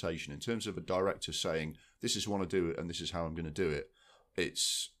presentation, in terms of a director saying, this is what I do it and this is how I'm going to do it.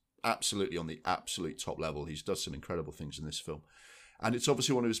 It's absolutely on the absolute top level. He does some incredible things in this film. And it's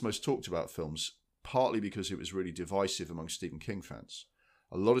obviously one of his most talked about films, partly because it was really divisive among Stephen King fans.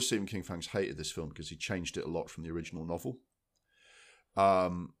 A lot of Stephen King fans hated this film because he changed it a lot from the original novel.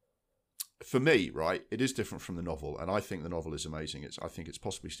 For me, right, it is different from the novel, and I think the novel is amazing. I think it's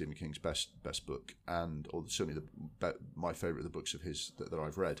possibly Stephen King's best book, or certainly my favourite of the books of his that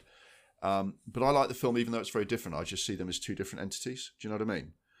I've read. But I like the film, even though it's very different. I just see them as two different entities. Do you know what I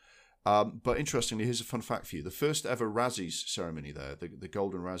mean? But interestingly, here's a fun fact for you. The first ever Razzies ceremony there, the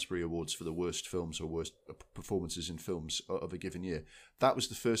Golden Raspberry Awards for the worst films or worst performances in films of a given year, that was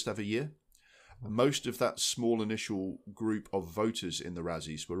the first ever year. Most of that small initial group of voters in the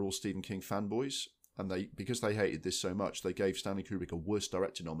Razzies were all Stephen King fanboys, and because they hated this so much, they gave Stanley Kubrick a Worst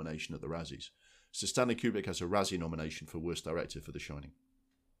Director nomination at the Razzies. So Stanley Kubrick has a Razzie nomination for Worst Director for The Shining.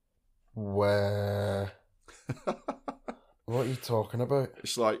 Where... What are you talking about?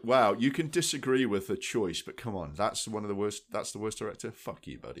 It's like, wow, you can disagree with the choice, but come on, that's the worst director? Fuck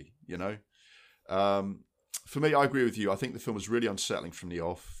you, buddy, you know? For me, I agree with you. I think the film was really unsettling from the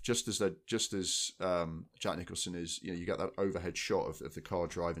off, just as Jack Nicholson is, you get that overhead shot of the car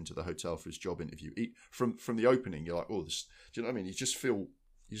driving to the hotel for his job interview. From the opening, you're like, oh, this, do you know what I mean? You just feel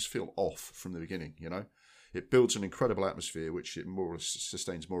off from the beginning, you know? It builds an incredible atmosphere, which it more or less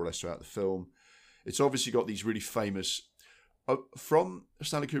sustains more or less throughout the film. It's obviously got these really famous From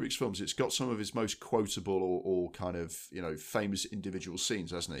Stanley Kubrick's films, it's got some of his most quotable or kind of, famous individual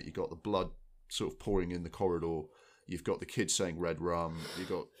scenes, hasn't it? You've got the blood sort of pouring in the corridor. You've got the kid saying red rum. You've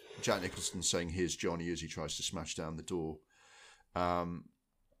got Jack Nicholson saying here's Johnny as he tries to smash down the door.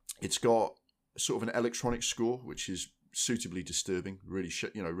 It's got sort of an electronic score, which is suitably disturbing, really,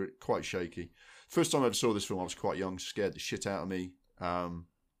 quite shaky. First time I ever saw this film, I was quite young, scared the shit out of me.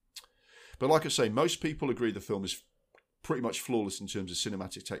 But like I say, most people agree the film is pretty much flawless in terms of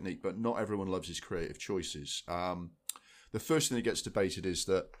cinematic technique, but not everyone loves his creative choices. The first thing that gets debated is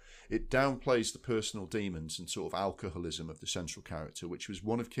that it downplays the personal demons and sort of alcoholism of the central character, which was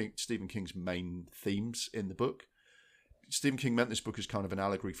one of Stephen King's main themes in the book. Stephen King meant this book as kind of an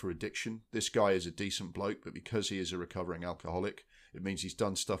allegory for addiction. This guy is a decent bloke, but because he is a recovering alcoholic, it means he's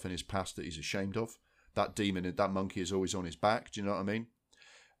done stuff in his past that he's ashamed of. That demon, that monkey is always on his back. Do you know what I mean?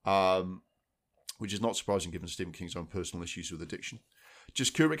 Which is not surprising given Stephen King's own personal issues with addiction.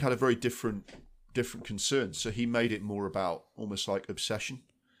 Just Kubrick had a very different concerns, so he made it more about almost like obsession.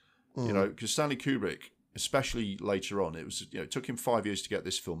 Because Stanley Kubrick, especially later on, it took him 5 years to get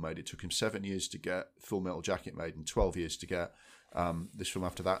this film made. It took him 7 years to get Full Metal Jacket made, and 12 years to get this film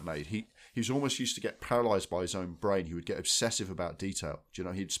after that made. He was almost used to get paralyzed by his own brain. He would get obsessive about detail.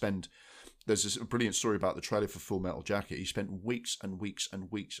 He'd spend. There's this brilliant story about the trailer for Full Metal Jacket. He spent weeks and weeks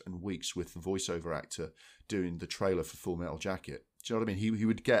and weeks and weeks with the voiceover actor doing the trailer for Full Metal Jacket. Do you know what I mean? He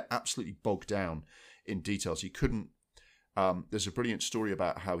would get absolutely bogged down in details. He couldn't. There's a brilliant story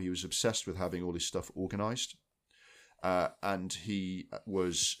about how he was obsessed with having all his stuff organised, and he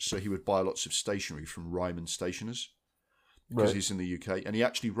would buy lots of stationery from Ryman Stationers because he's in the UK, and he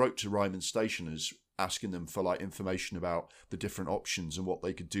actually wrote to Ryman Stationers asking them for like information about the different options and what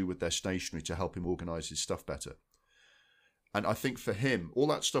they could do with their stationery to help him organise his stuff better. And I think for him, all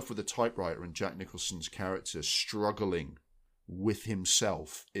that stuff with the typewriter and Jack Nicholson's character struggling with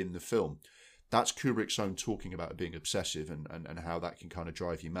himself in the film, that's Kubrick's own talking about being obsessive and how that can kind of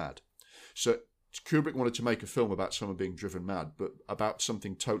drive you mad. So Kubrick wanted to make a film about someone being driven mad, but about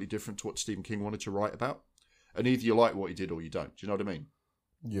something totally different to what Stephen King wanted to write about. And either you like what he did or you don't. Do you know what I mean?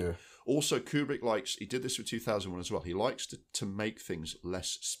 Yeah. Also, Kubrick he did this with 2001 as well. He likes to make things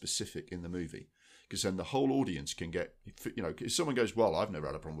less specific in the movie, because then the whole audience can get, if someone goes, well, I've never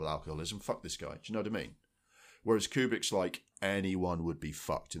had a problem with alcoholism, fuck this guy. Do you know what I mean? Whereas Kubrick's like, anyone would be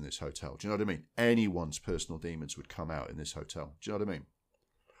fucked in this hotel. Do you know what I mean? Anyone's personal demons would come out in this hotel. Do you know what I mean?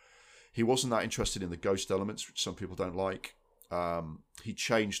 He wasn't that interested in the ghost elements, which some people don't like. He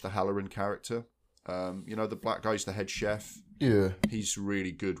changed the Halloran character. The black guy's the head chef. Yeah. He's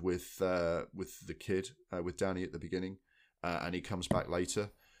really good with the kid, with Danny at the beginning, and he comes back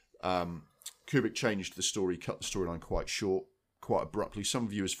later. Kubrick changed the story, cut the storyline quite short, quite abruptly. Some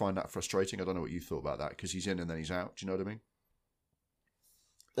viewers find that frustrating. I don't know what you thought about that, because he's in and then he's out. Do you know what I mean?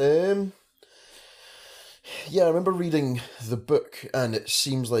 Yeah, I remember reading the book, and it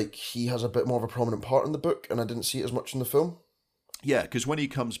seems like he has a bit more of a prominent part in the book, and I didn't see it as much in the film. Yeah, because when he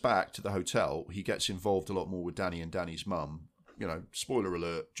comes back to the hotel, he gets involved a lot more with Danny and Danny's mum. Spoiler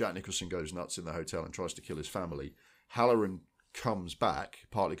alert, Jack Nicholson goes nuts in the hotel and tries to kill his family. Halloran comes back,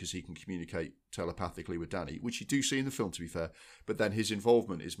 partly because he can communicate telepathically with Danny, which you do see in the film, to be fair, but then his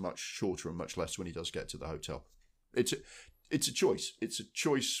involvement is much shorter and much less when he does get to the hotel. It's a choice. It's a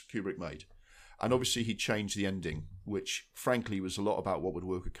choice Kubrick made. And obviously he changed the ending, which frankly was a lot about what would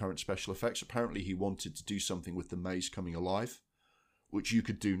work with current special effects. Apparently he wanted to do something with the maze coming alive, which you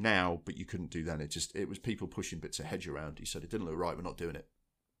could do now, but you couldn't do then. It was people pushing bits of hedge around. He said, it didn't look right, we're not doing it.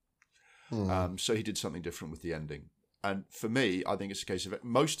 So he did something different with the ending. And for me, I think it's a case of it.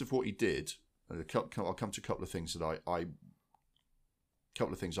 Most of what he did, I'll come to a couple of things that I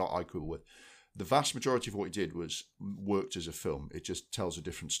quibble with. The vast majority of what he did worked as a film. It just tells a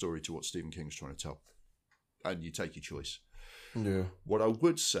different story to what Stephen King's trying to tell. And you take your choice. Yeah. What I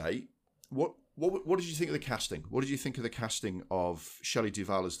would say, what did you think of the casting? What did you think of the casting of Shelley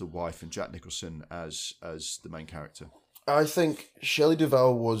Duvall as the wife and Jack Nicholson as the main character? I think Shelley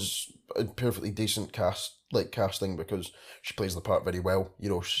Duvall was a perfectly decent casting, because she plays the part very well.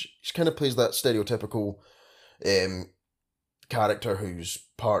 She kind of plays that stereotypical character whose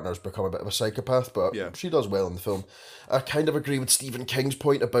partner's become a bit of a psychopath, but she does well in the film. I kind of agree with Stephen King's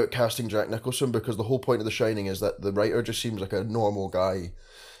point about casting Jack Nicholson, because the whole point of The Shining is that the writer just seems like a normal guy,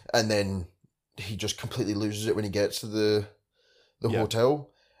 and then he just completely loses it when he gets to the hotel.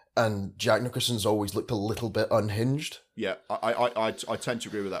 And Jack Nicholson's always looked a little bit unhinged. Yeah, I tend to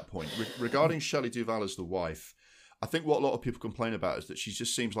agree with that point. Regarding Shelley Duvall as the wife, I think what a lot of people complain about is that she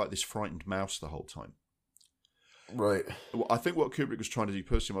just seems like this frightened mouse the whole time. Right. I think what Kubrick was trying to do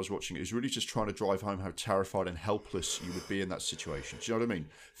personally when I was watching it is really just trying to drive home how terrified and helpless you would be in that situation. Do you know what I mean?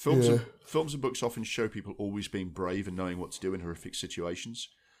 Films and books often show people always being brave and knowing what to do in horrific situations.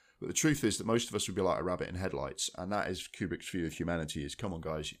 But the truth is that most of us would be like a rabbit in headlights, and that is Kubrick's view of humanity is, come on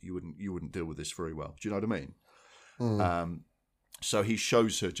guys, you wouldn't deal with this very well. Do you know what I mean? So he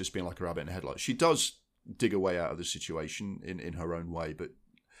shows her just being like a rabbit in headlights. She does dig a way out of the situation in her own way, but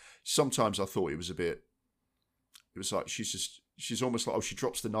sometimes I thought it was like she's almost like, oh, she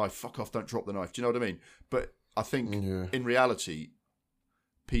drops the knife, fuck off, don't drop the knife. Do you know what I mean? But I think in reality,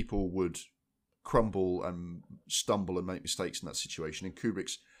 people would crumble and stumble and make mistakes in that situation. And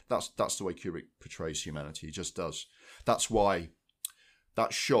Kubrick's, that's the way Kubrick portrays humanity. He just does. That's why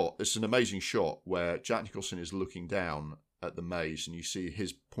that shot, it's an amazing shot where Jack Nicholson is looking down at the maze and you see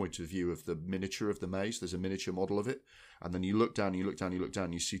his point of view of the miniature of the maze. There's a miniature model of it. And then you look down, you look down, you look down,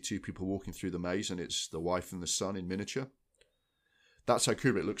 and you see two people walking through the maze, and it's the wife and the son in miniature. That's how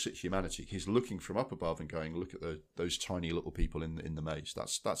Kubrick looks at humanity. He's looking from up above and going, look at those tiny little people in the maze.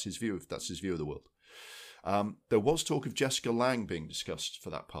 That's his view of the world. There was talk of Jessica Lange being discussed for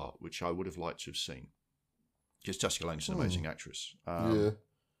that part, which I would have liked to have seen, because Jessica Lange's an amazing actress.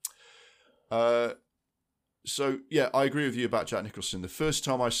 So, yeah, I agree with you about Jack Nicholson. The first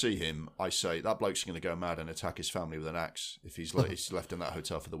time I see him, I say, that bloke's going to go mad and attack his family with an axe if he's left in that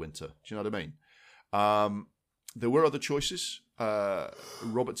hotel for the winter. Do you know what I mean? There were other choices.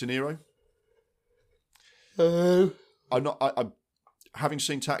 Robert De Niro. I'm having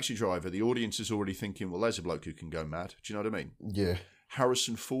seen Taxi Driver, the audience is already thinking, well, there's a bloke who can go mad. Do you know what I mean? Yeah.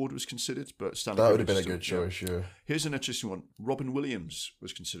 Harrison Ford was considered, but that would have been a good choice, yeah. Here's an interesting one. Robin Williams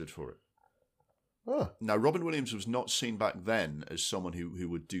was considered for it. Oh. Now, Robin Williams was not seen back then as someone who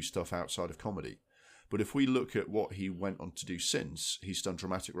would do stuff outside of comedy. But if we look at what he went on to do since, he's done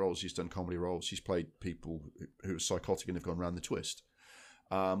dramatic roles, he's done comedy roles, he's played people who are psychotic and have gone round the twist.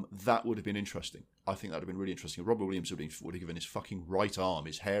 That would have been interesting. I think that would have been really interesting. Robin Williams would have given his fucking right arm,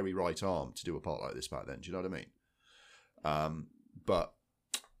 his hairy right arm, to do a part like this back then. Do you know what I mean? But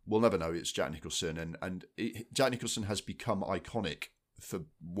we'll never know. It's Jack Nicholson, and Jack Nicholson has become iconic for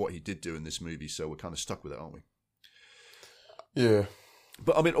what he did do in this movie, so we're kind of stuck with it, aren't we? Yeah.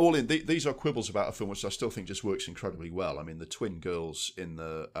 But I mean, all in, these are quibbles about a film which I still think just works incredibly well. I mean, the twin girls in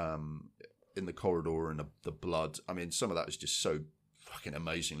the corridor and the blood. I mean, some of that is just so fucking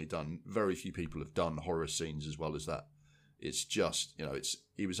amazingly done. Very few people have done horror scenes as well as that. It's just,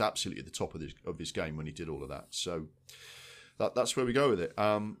 he was absolutely at the top of his game when he did all of that. So that's where we go with it.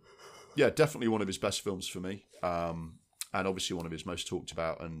 Yeah, definitely one of his best films for me. And obviously one of his most talked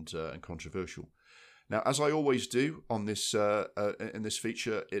about and controversial. Now, as I always do on this in this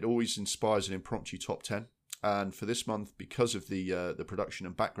feature, it always inspires an impromptu top 10. And for this month, because of the production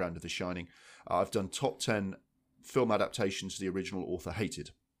and background of The Shining, I've done top 10 film adaptations the original author hated,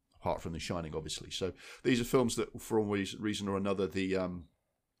 apart from The Shining, obviously. So these are films that, for one reason or another, the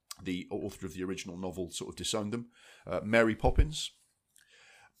author of the original novel sort of disowned them. Mary Poppins,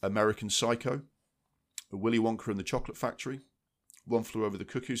 American Psycho, Willy Wonka and the Chocolate Factory, One Flew Over the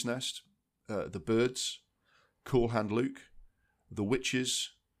Cuckoo's Nest, The Birds, Cool Hand Luke, The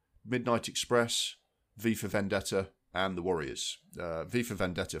Witches, Midnight Express, V for Vendetta, and The Warriors. V for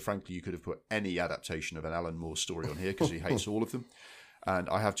Vendetta, frankly, you could have put any adaptation of an Alan Moore story on here because he hates all of them. And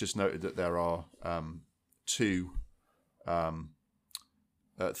I have just noted that there are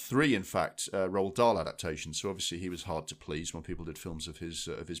three, in fact, Roald Dahl adaptations. So obviously he was hard to please when people did films of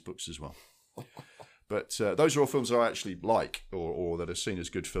his books as well. But those are all films that I actually like, or that are seen as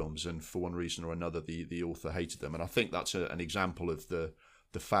good films, and for one reason or another, the author hated them. And I think that's an example of the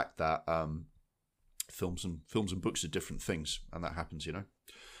fact that films and books are different things, and that happens.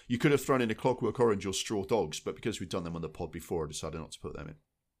 You could have thrown in A Clockwork Orange or Straw Dogs, but because we've done them on the pod before, I decided not to put them in.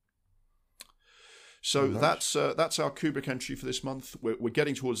 So nice. That's our Kubrick entry for this month. We're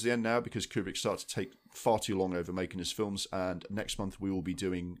getting towards the end now because Kubrick started to take far too long over making his films, and next month we will be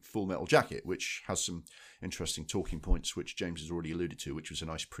doing Full Metal Jacket, which has some interesting talking points, which James has already alluded to, which was a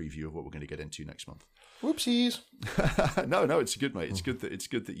nice preview of what we're going to get into next month. Whoopsies! No, it's good, mate. It's good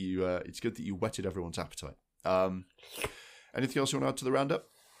that you whetted everyone's appetite. Anything else you want to add to the roundup?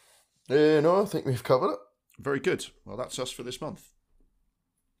 No, I think we've covered it. Very good. Well, that's us for this month.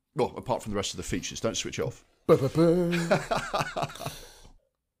 Well, apart from the rest of the features, don't switch off.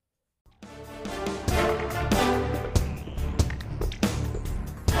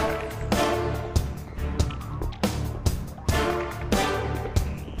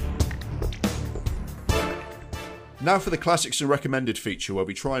 Now for the classics and recommended feature, where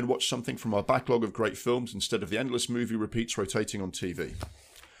we try and watch something from our backlog of great films instead of the endless movie repeats rotating on TV.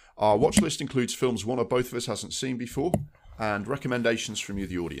 Our watch list includes films one or both of us hasn't seen before, and recommendations from you,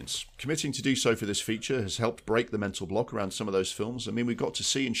 the audience. Committing to do so for this feature has helped break the mental block around some of those films. I mean, we got to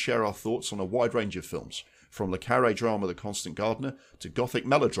see and share our thoughts on a wide range of films, from Le Carré drama The Constant Gardener to gothic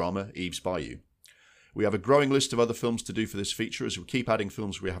melodrama Eve's Bayou. We have a growing list of other films to do for this feature as we keep adding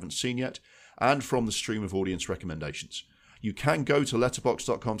films we haven't seen yet, and from the stream of audience recommendations. You can go to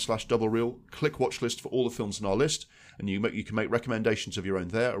letterboxd.com/doublereel, click watch list for all the films on our list, and you can make recommendations of your own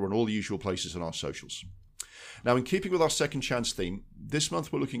there or on all the usual places on our socials. Now, in keeping with our second chance theme, this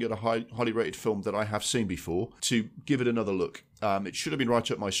month we're looking at a highly rated film that I have seen before to give it another look. It should have been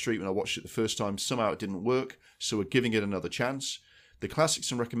right up my street when I watched it the first time. Somehow it didn't work, so we're giving it another chance. The classics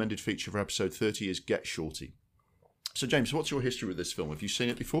and recommended feature for episode 30 is Get Shorty. So, James, what's your history with this film? Have you seen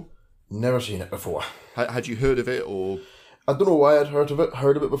it before? Never seen it before. Had you heard of it, or...? I don't know why I'd heard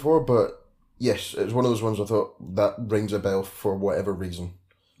of it before, but yes, it's one of those ones I thought that rings a bell for whatever reason.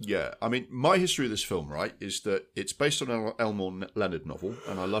 Yeah, I mean, my history of this film, right, is that it's based on an Elmore Leonard novel,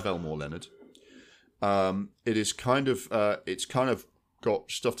 and I love Elmore Leonard. It is it's kind of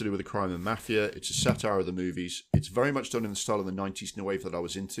got stuff to do with the crime and mafia. It's a satire of the movies. It's very much done in the style of the 90s new wave that I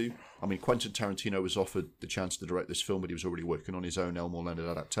was into. I mean, Quentin Tarantino was offered the chance to direct this film, but he was already working on his own Elmore Leonard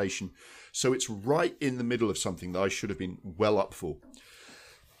adaptation. So it's right in the middle of something that I should have been well up for.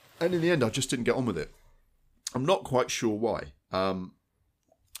 And in the end, I just didn't get on with it. I'm not quite sure why.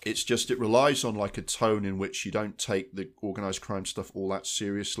 It's just, it relies on like a tone in which you don't take the organised crime stuff all that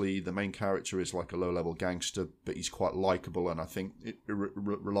seriously. The main character is like a low-level gangster, but he's quite likeable, and I think it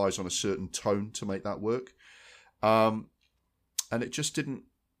relies on a certain tone to make that work. And it just didn't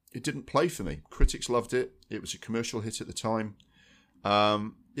play for me. Critics loved it. It was a commercial hit at the time.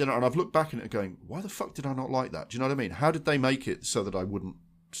 And I've looked back at it going, why the fuck did I not like that? Do you know what I mean? How did they make it so that I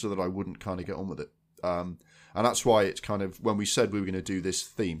wouldn't kind of get on with it? And that's why it's kind of, when we said we were going to do this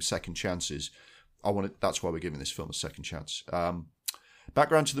theme, second chances, that's why we're giving this film a second chance.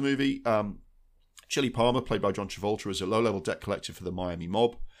 Background to the movie, Chili Palmer, played by John Travolta, is a low-level debt collector for the Miami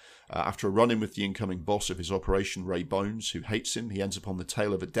mob. After a run-in with the incoming boss of his operation, Ray Bones, who hates him, he ends up on the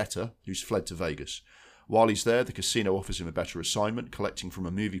tail of a debtor who's fled to Vegas. While he's there, the casino offers him a better assignment, collecting from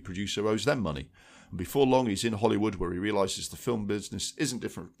a movie producer who owes them money. And before long, he's in Hollywood, where he realises the film business isn't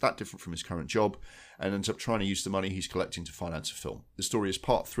that different from his current job, and ends up trying to use the money he's collecting to finance a film. The story is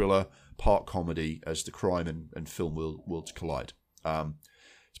part thriller, part comedy, as the crime and film worlds collide.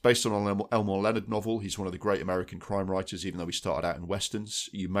 It's based on an Elmore Leonard novel. He's one of the great American crime writers, even though he started out in westerns.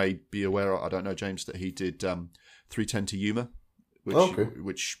 You may be aware, I don't know, James, that he did 3:10 to Yuma,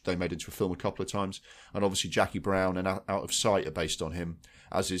 which they made into a film a couple of times. And obviously Jackie Brown and Out of Sight are based on him,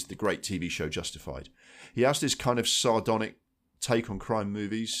 as is the great TV show Justified. He has this kind of sardonic take on crime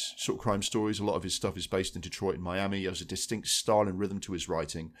movies, sort of crime stories. A lot of his stuff is based in Detroit and Miami. He has a distinct style and rhythm to his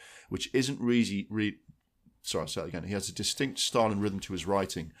writing, which isn't Sorry, I'll say it again. He has a distinct style and rhythm to his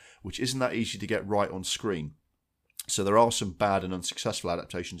writing, which isn't that easy to get right on screen. So there are some bad and unsuccessful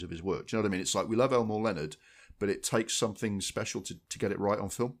adaptations of his work. Do you know what I mean? It's like, we love Elmore Leonard, but it takes something special to get it right on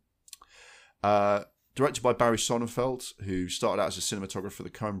film. Directed by Barry Sonnenfeld, who started out as a cinematographer for the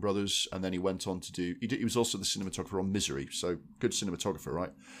Coen brothers, and then he went on to do... He was also the cinematographer on Misery, so good cinematographer,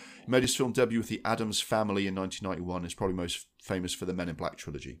 right? He made his film debut with The Addams Family in 1991. He's probably most famous for the Men in Black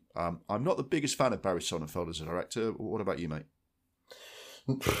trilogy. I'm not the biggest fan of Barry Sonnenfeld as a director. What about you, mate?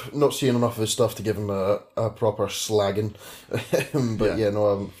 Not seeing enough of his stuff to give him a proper slagging. But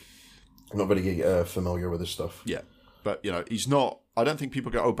I'm not very familiar with his stuff. Yeah, but, he's not... I don't think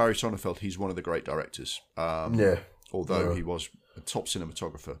people go, oh, Barry Sonnenfeld, he's one of the great directors. Although he was a top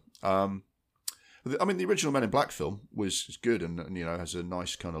cinematographer. I mean, the original Men in Black film was good and has a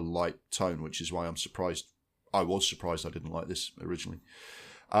nice kind of light tone, which is why I'm surprised. I was surprised I didn't like this originally.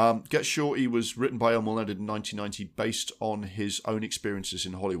 Get Shorty was written by Elmore Leonard in 1990 based on his own experiences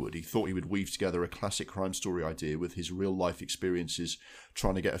in Hollywood. He thought he would weave together a classic crime story idea with his real-life experiences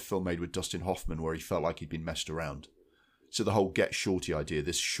trying to get a film made with Dustin Hoffman where he felt like he'd been messed around. So the whole Get Shorty idea,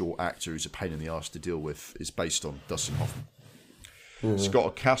 this short actor who's a pain in the arse to deal with, is based on Dustin Hoffman. It's got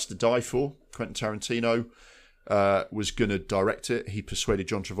a cast to die for. Quentin Tarantino was going to direct it. He persuaded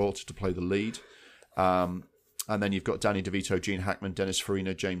John Travolta to play the lead. And then you've got Danny DeVito, Gene Hackman, Dennis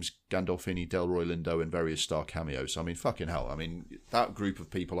Farina, James Gandolfini, Delroy Lindo, and various star cameos. I mean, fucking hell. I mean, that group of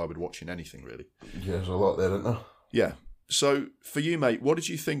people I would watch in anything, really. Yeah, there's a lot there, isn't there? Yeah. So, for you, mate, what did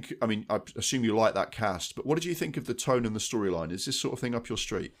you think? I mean, I assume you like that cast, but what did you think of the tone and the storyline? Is this sort of thing up your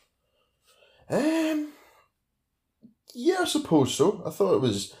street? Yeah, I suppose so. I thought it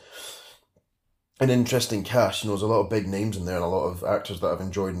was an interesting cast. There's a lot of big names in there and a lot of actors that I've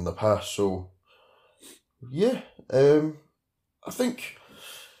enjoyed in the past. So, yeah, I think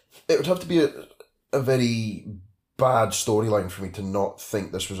it would have to be a very bad storyline for me to not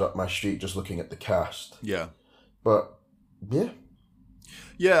think this was up my street just looking at the cast. Yeah. But, yeah.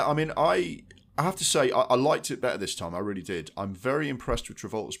 Yeah, I mean, I have to say, I liked it better this time. I really did. I'm very impressed with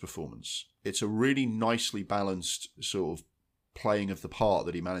Travolta's performance. It's a really nicely balanced sort of playing of the part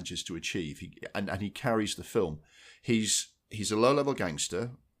that he manages to achieve. And he carries the film. He's a low-level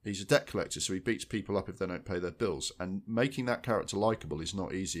gangster. He's a debt collector, so he beats people up if they don't pay their bills. And making that character likeable is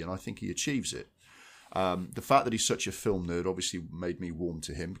not easy, and I think he achieves it. The fact that he's such a film nerd obviously made me warm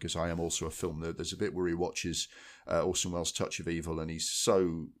to him, because I am also a film nerd. There's a bit where he watches Orson Welles' Touch of Evil, and he's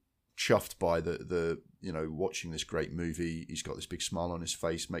so chuffed by the watching this great movie. He's got this big smile on his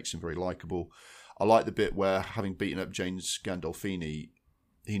face, makes him very likable. I like the bit where, having beaten up James Gandolfini,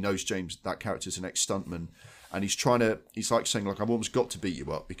 he knows that character's an ex-stuntman, and he's like saying, like, I've almost got to beat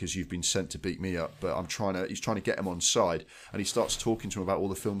you up because you've been sent to beat me up, but he's trying to get him on side, and he starts talking to him about all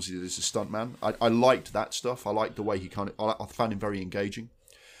the films he did as a stuntman. I liked that stuff. I liked the way I found him very engaging.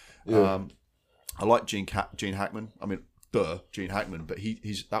 Yeah. I like Gene Hackman. I mean, Gene Hackman, but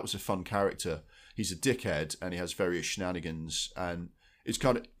that was a fun character. He's a dickhead, and he has various shenanigans, and it's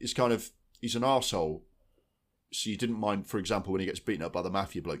kind of he's an arsehole. So you didn't mind, for example, when he gets beaten up by the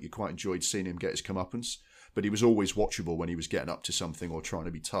mafia bloke, you quite enjoyed seeing him get his comeuppance. But he was always watchable when he was getting up to something or trying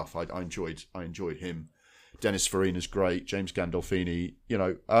to be tough. I enjoyed him. Dennis Farina's great. James Gandolfini,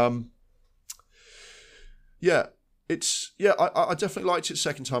 I definitely liked it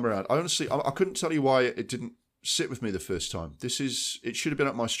second time around. I honestly, I couldn't tell you why it didn't sit with me the first time. It should have been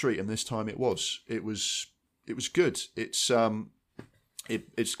up my street, and this time it was. It was good. It's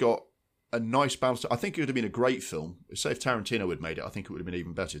got a nice balance. I think it would have been a great film. Say if Tarantino had made it, I think it would have been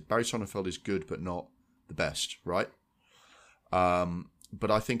even better. Barry Sonnenfeld is good, but not the best, right? But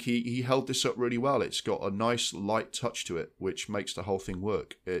I think he held this up really well. It's got a nice light touch to it, which makes the whole thing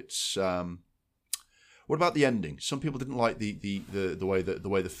work. It's what about the ending? Some people didn't like the way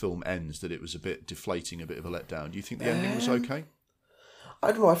the film ends. That it was a bit deflating, a bit of a letdown. Do you think the ending was okay?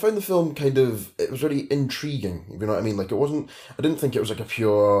 I don't know. I found the film it was really intriguing. You know what I mean? Like, it wasn't. I didn't think it was like a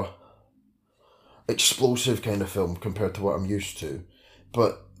pure explosive kind of film compared to what I'm used to.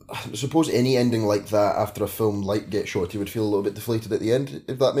 But I suppose any ending like that after a film like Get Shorty would feel a little bit deflated at the end,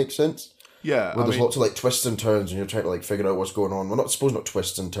 if that makes sense. Yeah, where there's lots of like twists and turns, and you're trying to like figure out what's going on. Well, not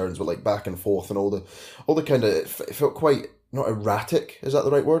twists and turns, but like back and forth and all the kind of. It felt quite not erratic. Is that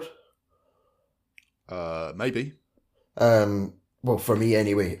the right word? Maybe. Well, for me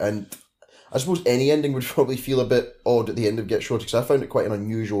anyway, and I suppose any ending would probably feel a bit odd at the end of Get Shorty, because I found it quite an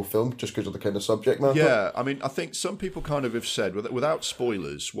unusual film just because of the kind of subject matter. Yeah, I mean, I think some people kind of have said, without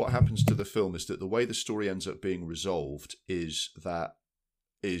spoilers, what happens to the film is that the way the story ends up being resolved is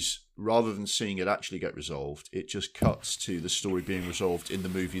rather than seeing it actually get resolved, it just cuts to the story being resolved in the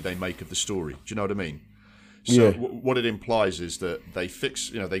movie they make of the story. Do you know what I mean? So yeah. What it implies is that they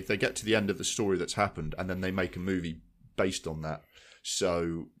they get to the end of the story that's happened, and then they make a movie based on that.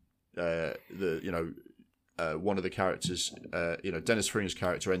 So one of the characters, Dennis Farina's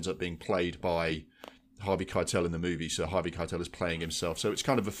character ends up being played by Harvey Keitel in the movie. So Harvey Keitel is playing himself. So it's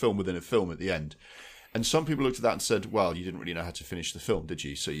kind of a film within a film at the end. And some people looked at that and said, well, you didn't really know how to finish the film, did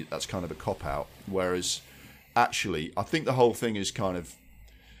you? So that's kind of a cop-out. Whereas, actually, I think the whole thing is kind of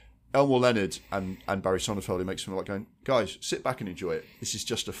Elmore Leonard and Barry Sonnenfeld, who makes me like going, guys, sit back and enjoy it. This is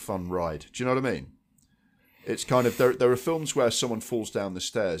just a fun ride. Do you know what I mean? It's kind of, there are films where someone falls down the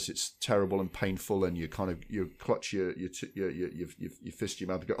stairs. It's terrible and painful, and you clutch your fist to your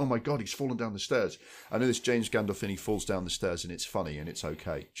mouth and go, oh my God, he's fallen down the stairs. I know this James Gandolfini falls down the stairs, and it's funny and it's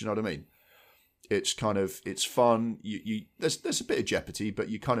okay. Do you know what I mean? It's kind of, it's fun. There's a bit of jeopardy, but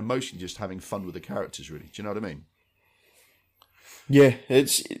you're kind of mostly just having fun with the characters, really. Do you know what I mean? Yeah,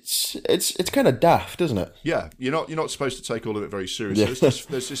 it's kind of daft, isn't it? Yeah, you're not supposed to take all of it very seriously. Yeah.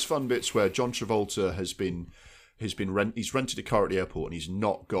 There's this fun bits where John Travolta he's rented a car at the airport, and he's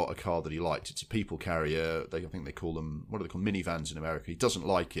not got a car that he liked. It's a people carrier. I think they call them, what do they call minivans in America? He doesn't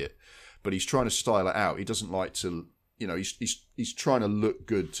like it, but he's trying to style it out. He doesn't like to. He's trying to look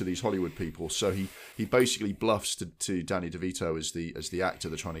good to these Hollywood people, so he basically bluffs to Danny DeVito as the actor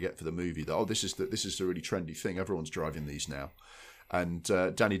they're trying to get for the movie that this is the really trendy thing. Everyone's driving these now, and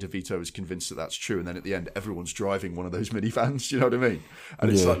Danny DeVito is convinced that that's true. And then at the end, everyone's driving one of those minivans. Do you know what I mean?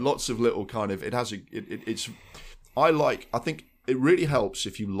 And it's like lots of little kind of. It has I think it really helps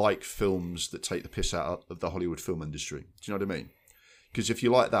if you like films that take the piss out of the Hollywood film industry. Do you know what I mean? Because if you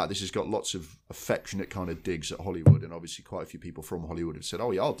like that, this has got lots of affectionate kind of digs at Hollywood, and obviously quite a few people from Hollywood have said,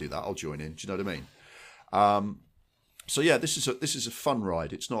 "Oh yeah, I'll do that. I'll join in." Do you know what I mean? So yeah, this is a fun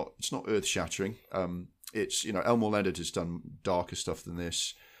ride. It's not earth shattering. It's Elmore Leonard has done darker stuff than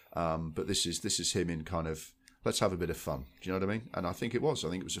this. But this is him in kind of, let's have a bit of fun. Do you know what I mean? And I think it was. I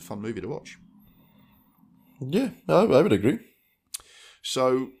think it was a fun movie to watch. Yeah, I would agree.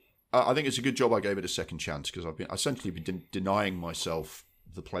 So I think it's a good job I gave it a second chance, because I've been essentially denying myself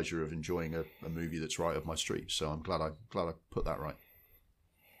the pleasure of enjoying a movie that's right up my street. So I'm glad I put that right.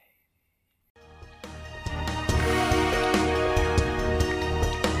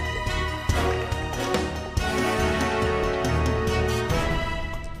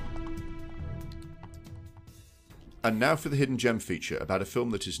 And now for the Hidden Gem feature, about a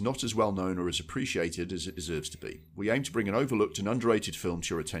film that is not as well known or as appreciated as it deserves to be. We aim to bring an overlooked and underrated film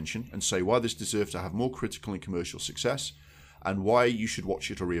to your attention and say why this deserves to have more critical and commercial success, and why you should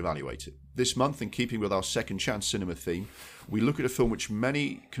watch it or reevaluate it. This month, in keeping with our second chance cinema theme, we look at a film which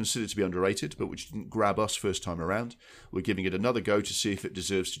many consider to be underrated, but which didn't grab us first time around. We're giving it another go to see if it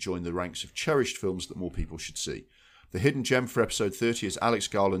deserves to join the ranks of cherished films that more people should see. The Hidden Gem for episode 30 is Alex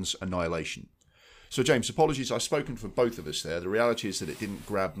Garland's Annihilation. So, James, apologies, I've spoken for both of us there. The reality is that it didn't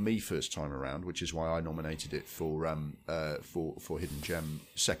grab me first time around, which is why I nominated it for Hidden Gem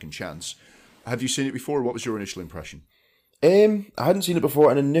Second Chance. Have you seen it before, or what was your initial impression? I hadn't seen it before,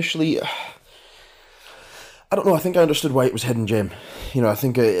 and initially, I don't know, I think I understood why it was Hidden Gem. You know, I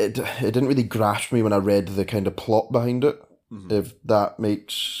think it didn't really grasp me when I read the kind of plot behind it, if that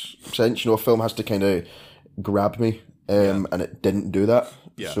makes sense. You know, a film has to kind of grab me, and it didn't do that.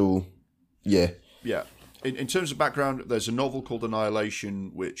 Yeah. So, yeah. Yeah. In terms of background, there's a novel called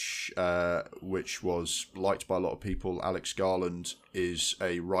Annihilation, which was liked by a lot of people. Alex Garland is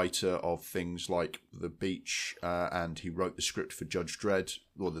a writer of things like The Beach, and he wrote the script for Judge Dredd,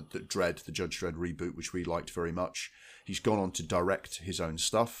 or the Judge Dredd reboot, which we liked very much. He's gone on to direct his own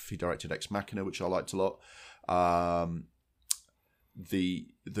stuff. He directed Ex Machina, which I liked a lot.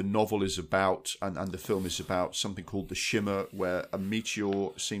 The novel is about, and the film is about, something called the Shimmer, where a meteor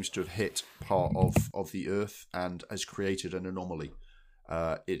seems to have hit part of the Earth and has created an anomaly.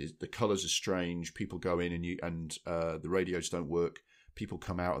 The colours are strange. People go in and the radios don't work. People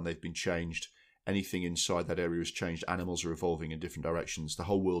come out and they've been changed. Anything inside that area has changed. Animals are evolving in different directions. The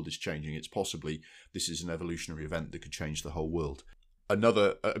whole world is changing. This is an evolutionary event that could change the whole world.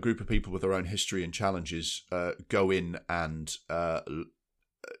 A group of people with their own history and challenges go in and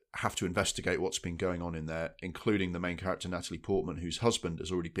have to investigate what's been going on in there, including the main character, Natalie Portman, whose husband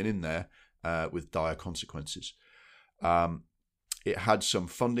has already been in there with dire consequences. It had some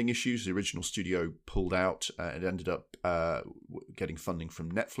funding issues. The original studio pulled out. It ended up getting funding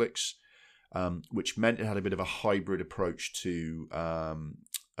from Netflix, which meant it had a bit of a hybrid approach to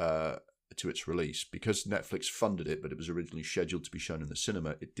its release. Because Netflix funded it, but it was originally scheduled to be shown in the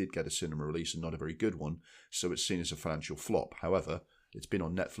cinema, it did get a cinema release, and not a very good one, so it's seen as a financial flop. However, it's been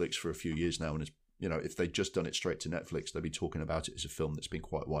on Netflix for a few years now, and if they'd just done it straight to Netflix, they'd be talking about it as a film that's been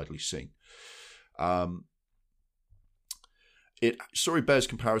quite widely seen. Story bears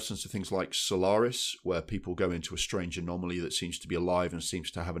comparisons to things like Solaris, where people go into a strange anomaly that seems to be alive and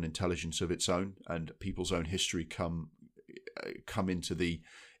seems to have an intelligence of its own, and people's own history come into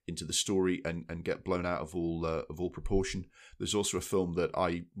the story and get blown out of all proportion. There's also a film that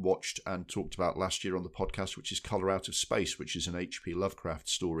I watched and talked about last year on the podcast, which is Color Out of Space, which is an H.P. Lovecraft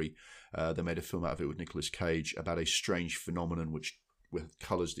story. They made a film out of it with Nicolas Cage about a strange phenomenon with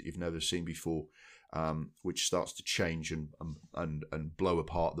colours that you've never seen before, which starts to change and blow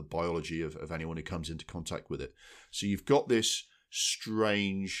apart the biology of anyone who comes into contact with it. So you've got this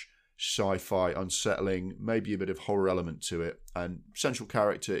strange sci-fi, unsettling, maybe a bit of horror element to it. And central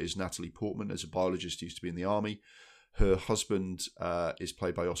character is Natalie Portman, as a biologist, used to be in the army. Her husband is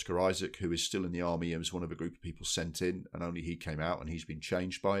played by Oscar Isaac, who is still in the army and was one of a group of people sent in, and only he came out, and he's been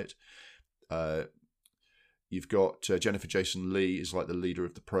changed by it. You've got Jennifer Jason Leigh is like the leader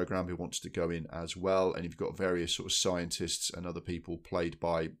of the program, who wants to go in as well, and you've got various sort of scientists and other people played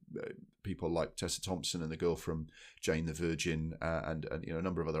by people like Tessa Thompson and the girl from Jane the Virgin, and a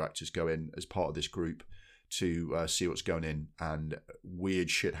number of other actors go in as part of this group to see what's going in, and weird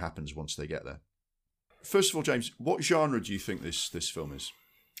shit happens once they get there. First of all, James, what genre do you think this film is?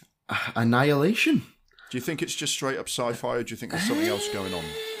 Annihilation. Do you think it's just straight up sci-fi, or do you think there's something else going on?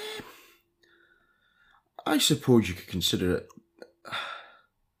 I suppose you could consider it.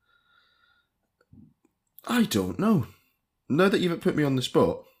 I don't know. Now that you've put me on the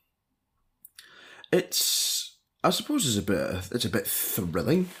spot, I suppose it's a bit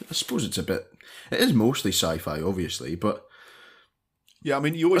thrilling. I suppose it is mostly sci-fi, obviously, but Yeah, I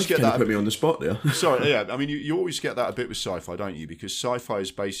mean, you always That's get kind of that. put me on the spot there. Sorry, yeah. I mean, you always get that a bit with sci-fi, don't you? Because sci-fi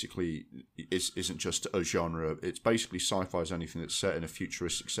is basically isn't just a genre. It's basically sci-fi is anything that's set in a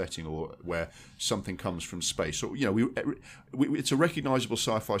futuristic setting or where something comes from space. So it's a recognizable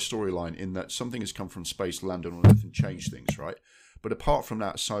sci-fi storyline in that something has come from space, landed on Earth, and changed things, right? But apart from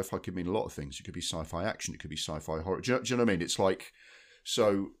that, sci-fi could mean a lot of things. It could be sci-fi action. It could be sci-fi horror. Do you know what I mean? It's like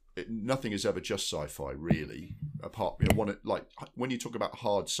nothing is ever just sci-fi, really. Apart, when you talk about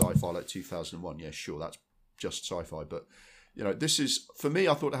hard sci-fi like 2001, yeah, sure, that's just sci-fi. But this is, for me,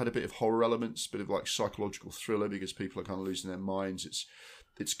 I thought it had a bit of horror elements, a bit of like psychological thriller because people are kind of losing their minds.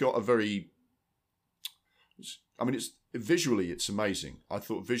 It's got a very, visually it's amazing. I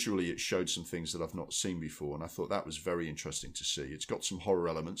thought visually it showed some things that I've not seen before, and I thought that was very interesting to see. It's got some horror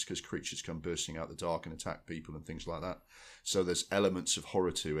elements because creatures come bursting out the dark and attack people and things like that. So there's elements of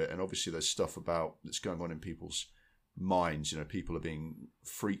horror to it, and obviously there's stuff that's going on in people's minds. People are being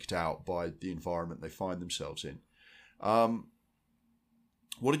freaked out by the environment they find themselves in.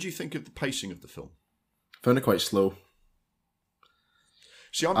 What did you think of the pacing of the film? Found it quite slow.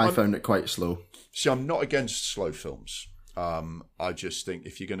 See, I found it quite slow. See, I'm not against slow films. I just think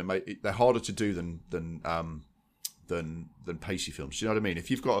if you're going to make it, they're harder to do than pacey films. Do you know what I mean?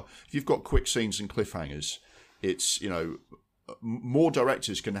 If you've got quick scenes and cliffhangers, it's more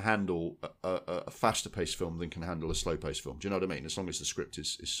directors can handle a faster paced film than can handle a slow paced film. Do you know what I mean? As long as the script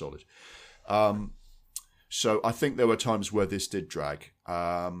is solid. So I think there were times where this did drag.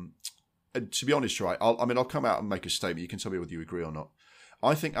 And to be honest, right, I'll come out and make a statement. You can tell me whether you agree or not.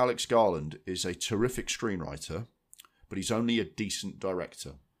 I think Alex Garland is a terrific screenwriter, but he's only a decent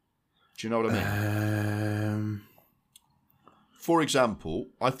director. Do you know what I mean? For example,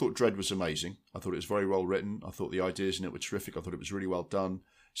 I thought Dredd was amazing. I thought it was very well written. I thought the ideas in it were terrific. I thought it was really well done.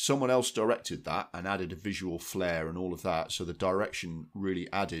 Someone else directed that and added a visual flair and all of that. So the direction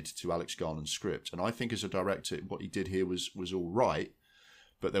really added to Alex Garland's script. And I think as a director, what he did here was all right.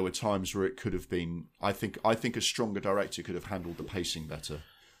 But there were times where it could have been. I think a stronger director could have handled the pacing better.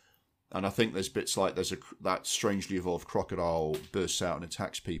 And I think there's bits like that strangely evolved crocodile bursts out and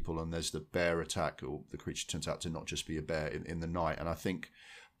attacks people, and there's the bear attack, or the creature turns out to not just be a bear in the night. And I think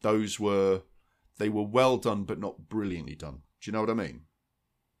those were well done, but not brilliantly done. Do you know what I mean?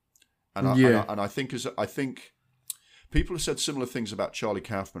 And I think people have said similar things about Charlie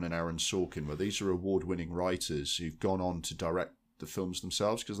Kaufman and Aaron Sorkin, where these are award-winning writers who've gone on to direct the films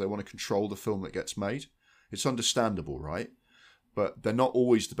themselves because they want to control the film that gets made. It's understandable, right? But they're not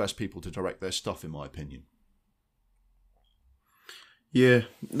always the best people to direct their stuff, in my opinion. Yeah.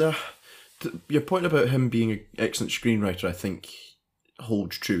 Your point about him being an excellent screenwriter, I think,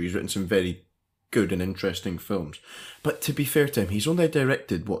 holds true. He's written some very good and interesting films. But to be fair to him, he's only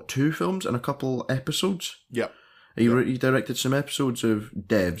directed, 2 films and a couple episodes? Yeah. He directed some episodes of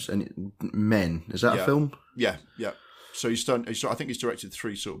Devs and Men. Is that a film? Yeah. So he's done. I think he's directed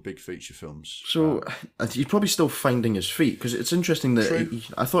 3 sort of big feature films. So he's probably still finding his feet, because it's interesting that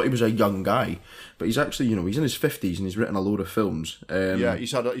I thought he was a young guy, but he's actually, he's in his 50s and he's written a load of films.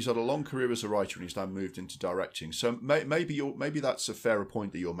 He's had a long career as a writer, and he's now moved into directing. So maybe that's a fairer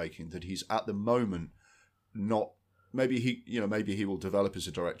point that you're making, that he's at the moment not. Maybe he will develop as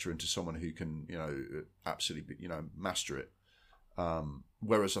a director into someone who can absolutely master it.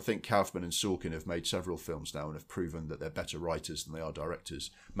 Whereas I think Kaufman and Sorkin have made several films now and have proven that they're better writers than they are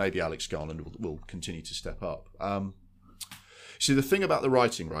directors. Maybe Alex Garland will continue to step up. See, the thing about the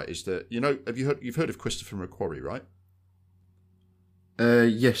writing, right, is that you've heard of Christopher McQuarrie, right?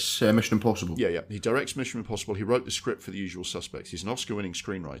 Yes, Mission Impossible. Yeah. He directs Mission Impossible. He wrote the script for The Usual Suspects. He's an Oscar-winning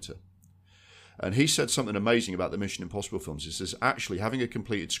screenwriter. And he said something amazing about the Mission Impossible films. He says, actually, having a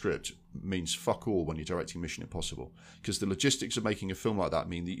completed script means fuck all when you're directing Mission Impossible. Because the logistics of making a film like that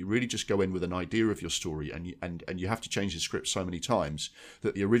mean that you really just go in with an idea of your story, and you have to change the script so many times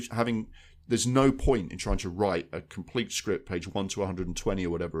that there's no point in trying to write a complete script, page 1 to 120 or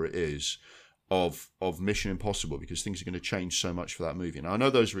whatever it is, of Mission Impossible, because things are going to change so much for that movie. Now, I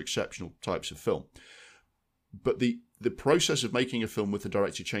know those are exceptional types of film, but the process of making a film with the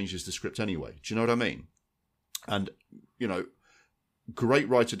director changes the script anyway. Do you know what I mean? And, great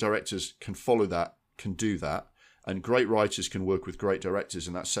writer-directors can follow that, can do that, and great writers can work with great directors,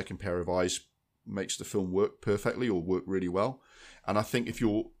 and that second pair of eyes makes the film work perfectly or work really well. And I think if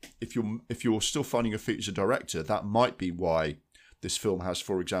you're still finding your feet as a director, that might be why this film has,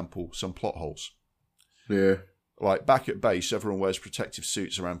 for example, some plot holes. Yeah. Like, back at base, everyone wears protective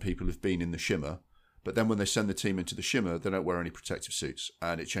suits around people who've been in the Shimmer. But then when they send the team into the Shimmer, they don't wear any protective suits.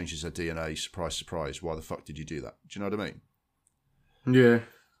 And it changes their DNA. Surprise, surprise. Why the fuck did you do that? Do you know what I mean? Yeah.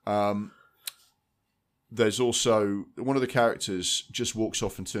 there's also one of the characters just walks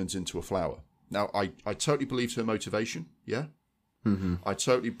off and turns into a flower. Now, I totally believed her motivation, yeah? Mm-hmm. I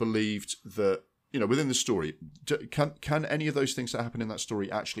totally believed that, within the story, can any of those things that happen in that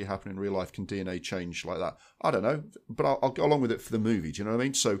story actually happen in real life? Can DNA change like that? I don't know, but I'll go along with it for the movie, do you know what I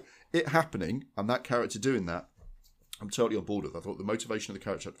mean? So it happening and that character doing that, I'm totally on board with. I thought the motivation of the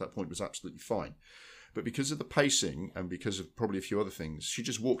character at that point was absolutely fine. But because of the pacing and because of probably a few other things, she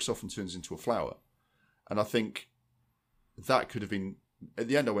just walks off and turns into a flower. And I think that could have been, at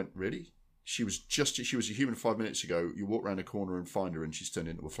the end I went, really? She was a human 5 minutes ago. You walk around a corner and find her and she's turned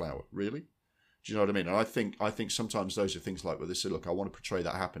into a flower. Really? Do you know what I mean? And I think sometimes those are things like where they say, look, I want to portray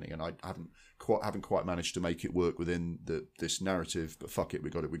that happening, and I haven't quite managed to make it work within this narrative, but fuck it, we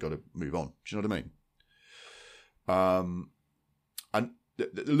got to move on. Do you know what I mean? And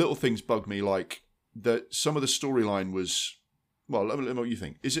the little things bug me, like that some of the storyline was, well, let me know what you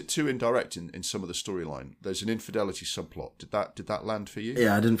think. Is it too indirect in some of the storyline? There's an infidelity subplot. Did that land for you?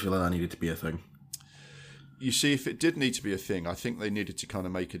 Yeah, I didn't feel that needed to be a thing. You see, if it did need to be a thing, I think they needed to kind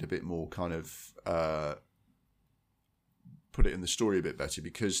of make it a bit more kind of put it in the story a bit better,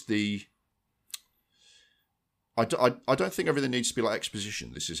 because I don't think everything needs to be like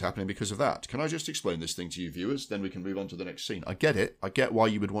exposition. This is happening because of that. Can I just explain this thing to you viewers? Then we can move on to the next scene. I get it. I get why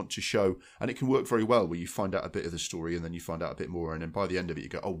you would want to show, and it can work very well where you find out a bit of the story and then you find out a bit more, and then by the end of it you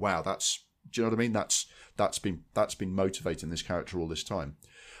go, oh wow, do you know what I mean? That's been motivating this character all this time.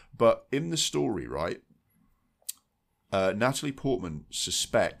 But in the story, right, Natalie Portman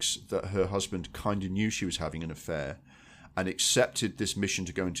suspects that her husband kind of knew she was having an affair and accepted this mission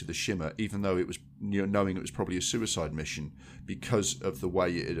to go into the Shimmer, even though it was, knowing it was probably a suicide mission, because of the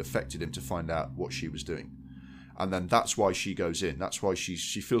way it affected him to find out what she was doing. And then that's why she goes in. That's why she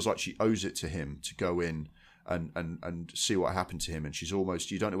feels like she owes it to him to go in and see what happened to him. And she's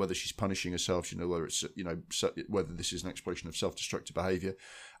almost, you don't know whether she's punishing herself, whether it's, whether this is an exploration of self-destructive behaviour.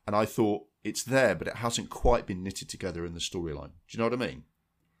 And I thought, it's there, but it hasn't quite been knitted together in the storyline. Do you know what I mean?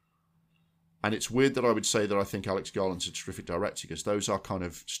 And it's weird that I would say that I think Alex Garland's a terrific director, because those are kind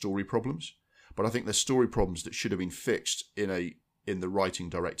of story problems. But I think they're story problems that should have been fixed in the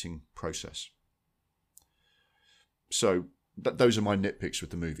writing, directing process. So those are my nitpicks with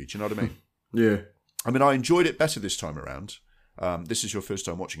the movie. Do you know what I mean? Yeah. I mean, I enjoyed it better this time around. This is your first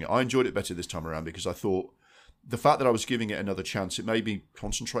time watching it. I enjoyed it better this time around because I thought the fact that I was giving it another chance, it made me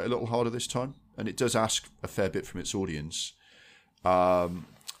concentrate a little harder this time. And it does ask a fair bit from its audience.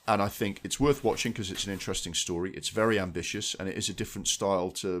 And I think it's worth watching because it's an interesting story. It's very ambitious, and it is a different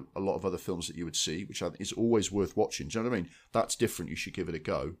style to a lot of other films that you would see, which I think is always worth watching. Do you know what I mean? That's different. You should give it a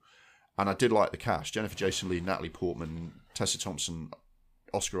go. And I did like the cast. Jennifer Jason Leigh, Natalie Portman, Tessa Thompson,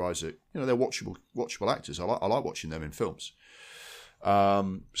 Oscar Isaac. They're watchable actors. I like watching them in films.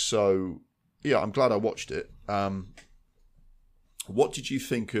 So, yeah, I'm glad I watched it. What did you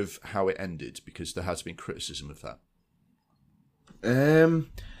think of how it ended? Because there has been criticism of that.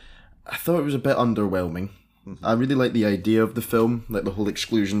 I thought it was a bit underwhelming. Mm-hmm. I really liked the idea of the film, like the whole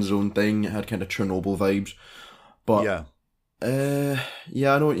exclusion zone thing. It had kind of Chernobyl vibes. But yeah,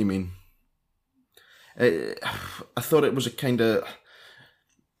 I know what you mean. I thought it was a kind of,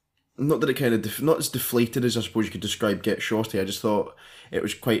 not that it kind of not as deflated as I suppose you could describe Get Shorty. I just thought it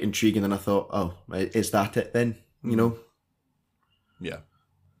was quite intriguing, and I thought, oh, is that it then? You know? Yeah.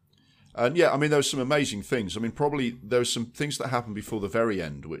 And yeah, I mean, there were some amazing things. I mean, probably there were some things that happened before the very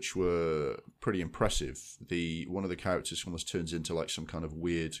end which were pretty impressive. One of the characters almost turns into like some kind of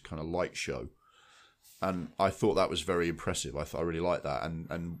weird kind of light show, and I thought that was very impressive. I really liked that.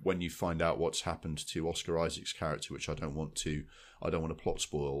 And when you find out what's happened to Oscar Isaac's character, which I don't want to plot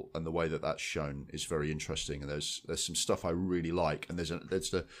spoil, and the way that that's shown is very interesting. And there's some stuff I really like, and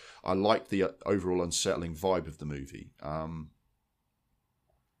I like the overall unsettling vibe of the movie.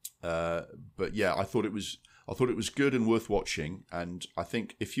 But yeah, I thought it was good and worth watching. And I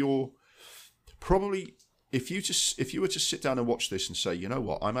think if you were to sit down and watch this and say, you know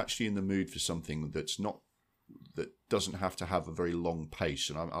what, I'm actually in the mood for something that doesn't have to have a very long pace,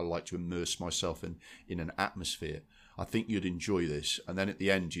 and I like to immerse myself in an atmosphere, I think you'd enjoy this. And then at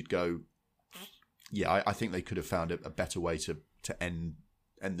the end, you'd go, yeah, I think they could have found a better way to end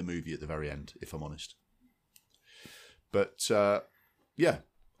the movie at the very end, if I'm honest. But yeah.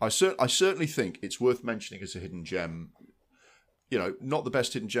 I certainly think it's worth mentioning as a hidden gem. Not the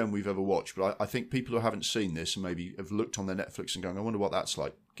best hidden gem we've ever watched, but I think people who haven't seen this and maybe have looked on their Netflix and going, I wonder what that's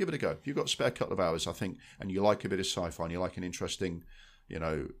like, give it a go. If you've got a spare couple of hours, I think, and you like a bit of sci-fi and you like an interesting,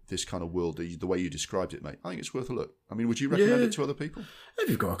 this kind of world, the way you described it, mate, I think it's worth a look. I mean, would you recommend it to other people? If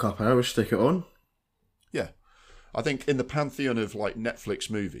you've got a couple of hours, stick it on. Yeah. I think in the pantheon of like Netflix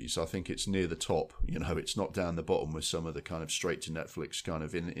movies, I think it's near the top. You know, it's not down the bottom with some of the kind of straight to Netflix kind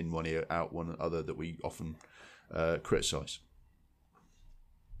of in one ear out one other that we often criticise.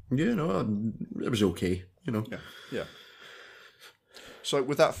 Yeah, no, it was okay. You know. Yeah. So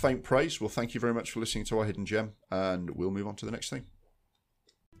with that faint praise, well, thank you very much for listening to Our Hidden Gem, and we'll move on to the next thing.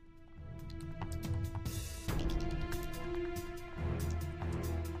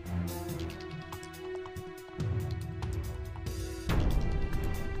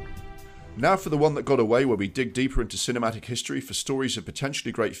 Now for the one that got away, where we dig deeper into cinematic history for stories of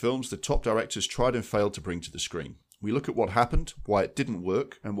potentially great films the top directors tried and failed to bring to the screen. We look at what happened, why it didn't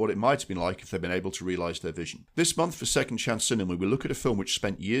work, and what it might have been like if they'd been able to realise their vision. This month for Second Chance Cinema, we look at a film which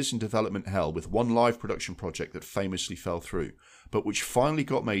spent years in development hell with one live production project that famously fell through, but which finally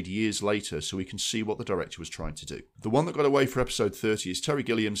got made years later so we can see what the director was trying to do. The one that got away for episode 30 is Terry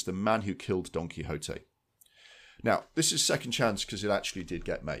Gilliam's The Man Who Killed Don Quixote. Now, this is second chance because it actually did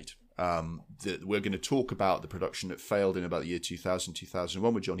get made. We're going to talk about the production that failed in about the year 2000,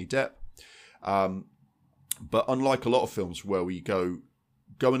 2001 with Johnny Depp. But unlike a lot of films where we go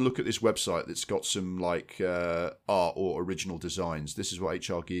and look at this website that's got some like art or original designs. This is what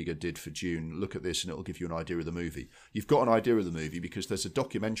H.R. Giger did for Dune. Look at this and it'll give you an idea of the movie. You've got an idea of the movie because there's a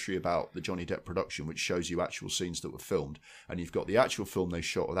documentary about the Johnny Depp production which shows you actual scenes that were filmed. And you've got the actual film they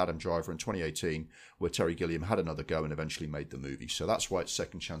shot with Adam Driver in 2018 where Terry Gilliam had another go and eventually made the movie. So that's why it's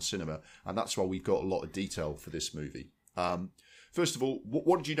Second Chance Cinema. And that's why we've got a lot of detail for this movie. First of all,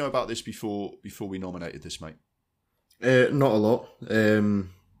 what did you know about this before we nominated this, mate? Not a lot.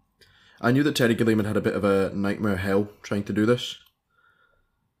 I knew that Terry Gilliam had a bit of a nightmare hell trying to do this.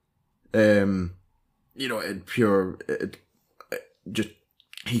 Just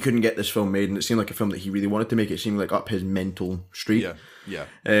he couldn't get this film made, and it seemed like a film that he really wanted to make. It seemed like up his mental street. Yeah.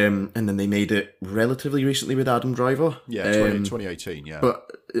 And then they made it relatively recently with Adam Driver. Yeah, 2018. Yeah. But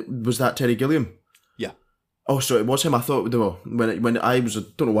was that Terry Gilliam? Yeah. Oh, so it was him. I thought when I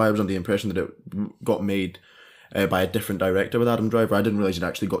don't know why I was under the impression that it got made by a different director with Adam Driver. I didn't realise he'd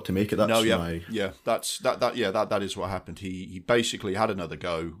actually got to make it. That is what happened. He basically had another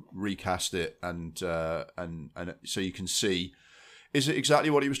go, recast it, and so you can see, is it exactly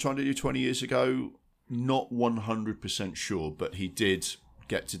what he was trying to do 20 years ago? Not 100% sure, but he did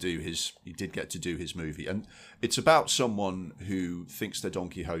get to do his movie, and it's about someone who thinks they're Don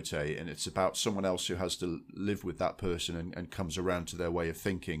Quixote, and it's about someone else who has to live with that person and comes around to their way of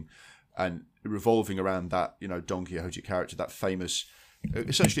thinking. And revolving around that, Don Quixote character, that famous,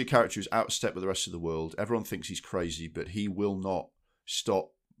 essentially a character who's out of step with the rest of the world. Everyone thinks he's crazy, but he will not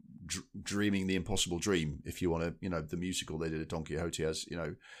stop dreaming the impossible dream. If you want to, the musical they did at Don Quixote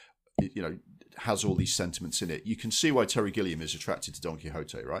has all these sentiments in it. You can see why Terry Gilliam is attracted to Don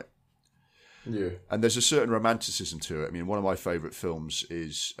Quixote, right? Yeah. And there's a certain romanticism to it. I mean, one of my favourite films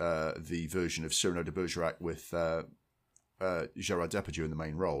is the version of Cyrano de Bergerac with Gerard Depardieu in the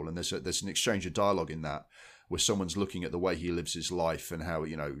main role, and there's an exchange of dialogue in that where someone's looking at the way he lives his life and how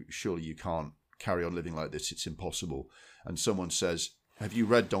surely you can't carry on living like this, it's impossible. And someone says, have you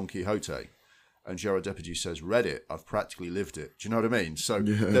read Don Quixote? And Gerard Depardieu says, read it, I've practically lived it. Do you know what I mean? So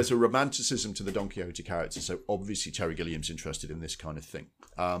There's a romanticism to the Don Quixote character, so obviously Terry Gilliam's interested in this kind of thing.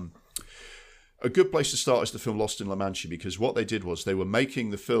 A good place to start is the film Lost in La Mancha, because what they did was they were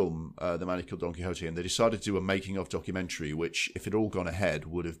making the film The Man Who Killed Don Quixote, and they decided to do a making of documentary, which, if it all gone ahead,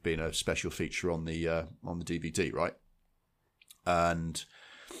 would have been a special feature on the DVD, right? And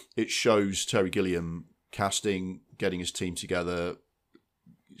it shows Terry Gilliam casting, getting his team together,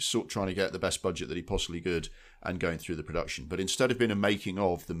 trying to get the best budget that he possibly could, and going through the production. But instead of being a making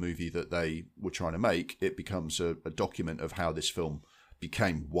of the movie that they were trying to make, it becomes a document of how this film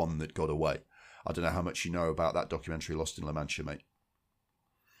became one that got away. I don't know how much you know about that documentary, Lost in La Mancha, mate.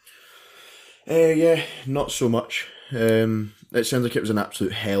 Yeah, not so much. It sounds like it was an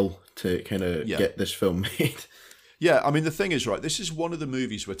absolute hell to kind of get this film made. Yeah, I mean, the thing is, right, this is one of the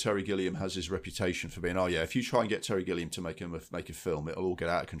movies where Terry Gilliam has his reputation for being, if you try and get Terry Gilliam to make a film, it'll all get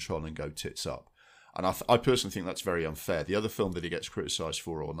out of control and go tits up. And I personally think that's very unfair. The other film that he gets criticised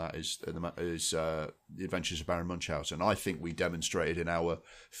for on that is The Adventures of Baron Munchausen. I think we demonstrated in our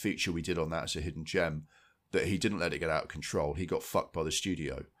feature we did on that as a hidden gem that he didn't let it get out of control. He got fucked by the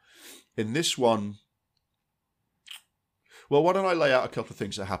studio. In this one, well, why don't I lay out a couple of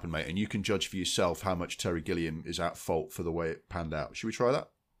things that happened, mate, and you can judge for yourself how much Terry Gilliam is at fault for the way it panned out. Should we try that?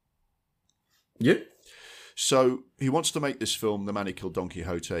 Yeah. So he wants to make this film, The Man Who Killed Don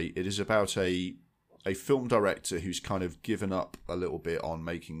Quixote. It is about a film director who's kind of given up a little bit on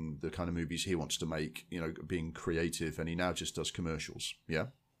making the kind of movies he wants to make, being creative, and he now just does commercials. Yeah?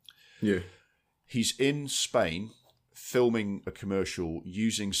 Yeah. He's in Spain filming a commercial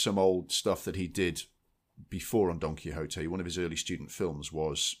using some old stuff that he did before on Don Quixote. One of his early student films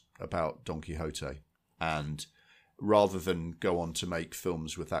was about Don Quixote, and rather than go on to make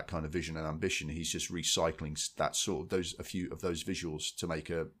films with that kind of vision and ambition, he's just recycling that sort of a few of those visuals to make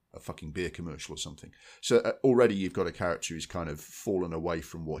a fucking beer commercial or something. So already you've got a character who's kind of fallen away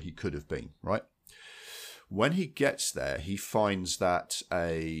from what he could have been, right? When he gets there, he finds that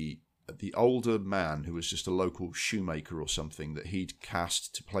the older man who was just a local shoemaker or something that he'd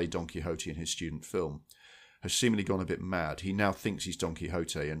cast to play Don Quixote in his student film has seemingly gone a bit mad. He now thinks he's Don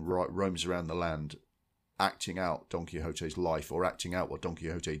Quixote and roams around the land acting out Don Quixote's life, or acting out what Don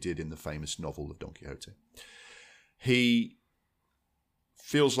Quixote did in the famous novel of Don Quixote. He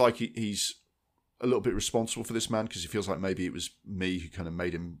feels like he's a little bit responsible for this man, because he feels like maybe it was me who kind of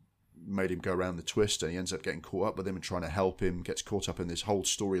made him go around the twist, and he ends up getting caught up with him and trying to help him, gets caught up in this whole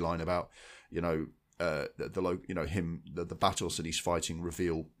storyline about, the battles that he's fighting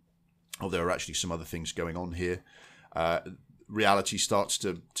reveal, there are actually some other things going on here. Reality starts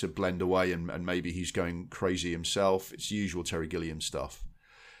to blend away, and maybe he's going crazy himself. It's usual Terry Gilliam stuff.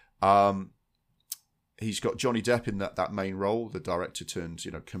 He's got Johnny Depp in that main role, the director turned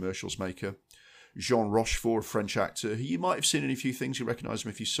commercials maker. Jean Rochefort, a French actor, who you might have seen in a few things. You recognise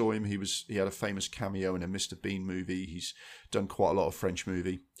him if you saw him. He had a famous cameo in a Mr. Bean movie. He's done quite a lot of French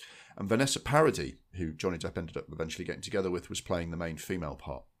movie. And Vanessa Paradis, who Johnny Depp ended up eventually getting together with, was playing the main female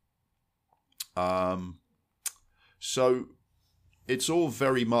part. So it's all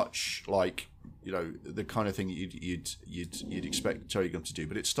very much like the kind of thing you'd expect Terry Gilliam to do,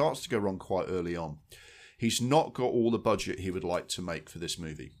 but it starts to go wrong quite early on. He's not got all the budget he would like to make for this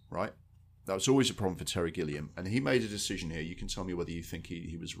movie, right? That was always a problem for Terry Gilliam, and he made a decision here. You can tell me whether you think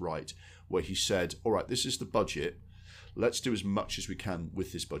he was right, where he said, all right, this is the budget. Let's do as much as we can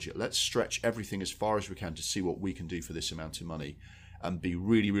with this budget. Let's stretch everything as far as we can to see what we can do for this amount of money, and be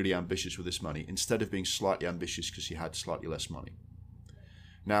really, really ambitious with this money, instead of being slightly ambitious because he had slightly less money.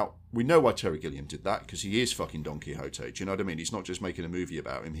 Now, we know why Terry Gilliam did that, because he is fucking Don Quixote. Do you know what I mean? He's not just making a movie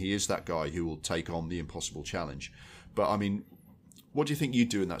about him. He is that guy who will take on the impossible challenge. But, I mean, what do you think you'd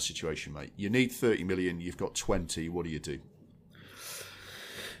do in that situation, mate? You need 30 million, you've got 20, what do you do?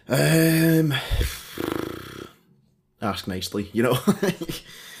 Ask nicely,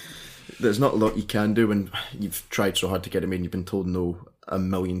 There's not a lot you can do when you've tried so hard to get him in. You've been told no a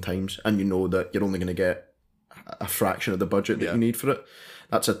million times, and you know that you're only going to get a fraction of the budget that you need for it.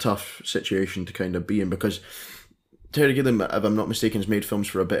 That's a tough situation to kind of be in, because Terry Gilliam, if I'm not mistaken, has made films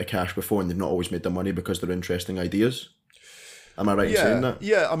for a bit of cash before, and they've not always made the money because they're interesting ideas. Am I right in saying that?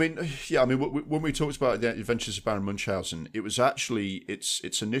 Yeah, I mean, when we talked about The Adventures of Baron Munchausen, it was actually,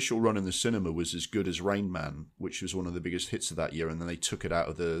 its initial run in the cinema was as good as Rain Man, which was one of the biggest hits of that year, and then they took it out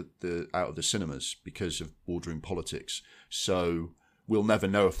of the cinemas because of boardroom politics. So we'll never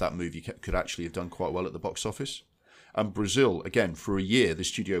know if that movie could actually have done quite well at the box office. And Brazil, again, for a year, the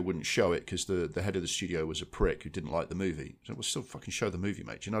studio wouldn't show it because the head of the studio was a prick who didn't like the movie. So we'll still fucking show the movie,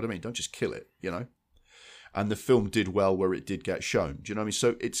 mate. Do you know what I mean? Don't just kill it, And the film did well where it did get shown. Do you know what I mean?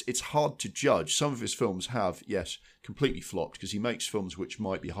 So it's hard to judge. Some of his films have, yes, completely flopped, because he makes films which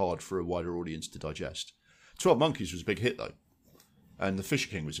might be hard for a wider audience to digest. 12 Monkeys was a big hit, though. And The Fisher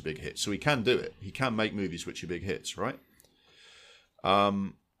King was a big hit. So he can do it. He can make movies which are big hits, right?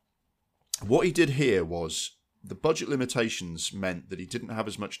 What he did here was, the budget limitations meant that he didn't have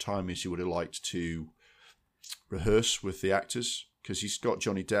as much time as he would have liked to rehearse with the actors, because he's got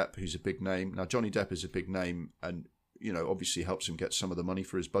Johnny Depp, who's a big name. Now, Johnny Depp is a big name and, obviously helps him get some of the money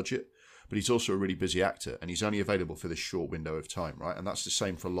for his budget, but he's also a really busy actor, and he's only available for this short window of time, right? And that's the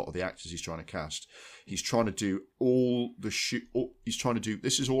same for a lot of the actors he's trying to cast. He's trying to do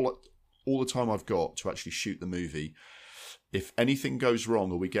this is all the time I've got to actually shoot the movie. If anything goes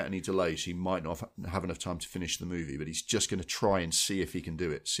wrong or we get any delays, he might not have enough time to finish the movie, but he's just going to try and see if he can do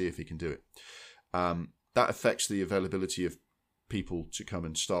it. That affects the availability of people to come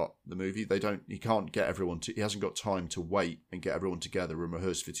and start the movie. He can't get everyone he hasn't got time to wait and get everyone together and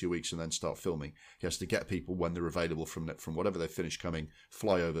rehearse for 2 weeks and then start filming. He has to get people when they're available from whatever they finish coming,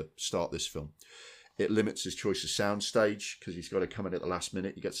 fly over, start this film. It limits his choice of sound stage, because he's got to come in at the last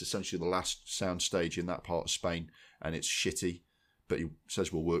minute. He gets essentially the last sound stage in that part of Spain, and it's shitty, but he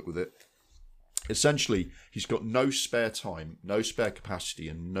says we'll work with it. Essentially, he's got no spare time, no spare capacity,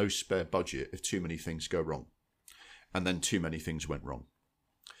 and no spare budget if too many things go wrong. And then too many things went wrong.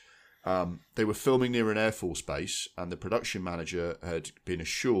 They were filming near an Air Force base, and the production manager had been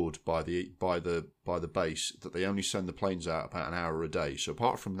assured by the base that they only send the planes out about an hour a day. So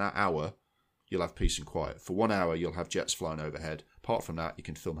apart from that hour, you'll have peace and quiet. For 1 hour, you'll have jets flying overhead. Apart from that, you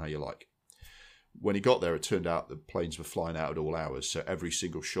can film how you like. When he got there, it turned out the planes were flying out at all hours, so every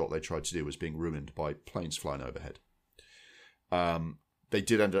single shot they tried to do was being ruined by planes flying overhead. They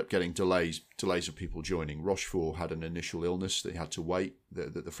did end up getting delays of people joining. Rochefort had an initial illness that he had to wait.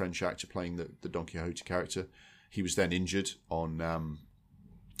 The French actor playing the Don Quixote character, he was then injured on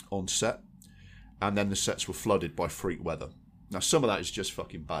set, and then the sets were flooded by freak weather. Now, some of that is just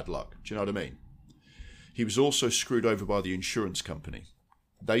fucking bad luck. Do you know what I mean? He was also screwed over by the insurance company.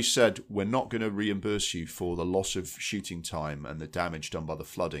 They said, we're not going to reimburse you for the loss of shooting time and the damage done by the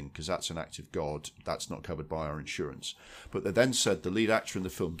flooding, because that's an act of God. That's not covered by our insurance. But they then said the lead actor in the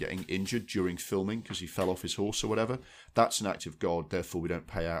film getting injured during filming because he fell off his horse or whatever, that's an act of God, therefore we don't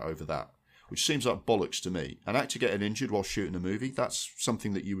pay out over that. Which seems like bollocks to me. An actor getting injured while shooting a movie, that's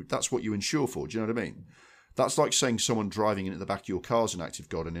something that's what you insure for. Do you know what I mean? That's like saying someone driving into the back of your car is an act of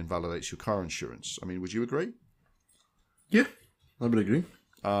God and invalidates your car insurance. I mean, would you agree? Yeah, I would agree.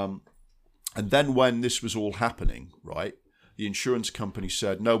 And then when this was all happening, right, the insurance company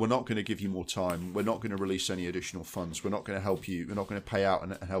said, no, we're not going to give you more time. We're not going to release any additional funds. We're not going to help you. We're not going to pay out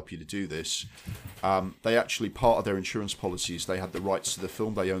and help you to do this. They actually, part of their insurance policies, they had the rights to the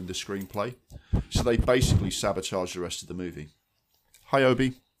film. They owned the screenplay. So they basically sabotaged the rest of the movie. Hi,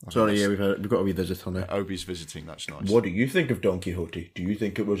 Obi. Sorry, yeah, we've got a wee visit on it. Obi's visiting, that's nice. What do you think of Don Quixote? Do you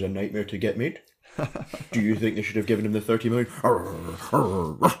think it was a nightmare to get made? Do you think they should have given him the 30 million?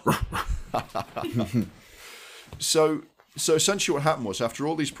 So essentially what happened was, after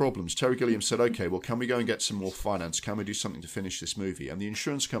all these problems, Terry Gilliam said, okay, well, can we go and get some more finance? Can we do something to finish this movie? And the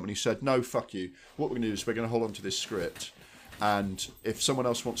insurance company said, no, fuck you. What we're going to do is we're going to hold on to this script, and if someone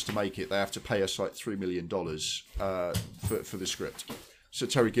else wants to make it, they have to pay us like $3 million for the script. So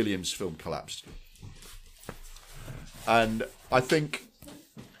Terry Gilliam's film collapsed. And I think,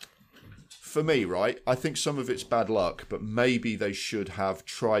 for me, right, I think some of it's bad luck, but maybe they should have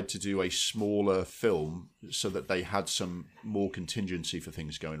tried to do a smaller film so that they had some more contingency for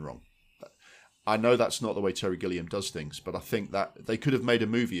things going wrong. I know that's not the way Terry Gilliam does things, but I think that they could have made a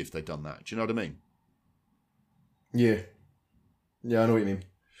movie if they'd done that. Do you know what I mean? Yeah. Yeah, I know what you mean.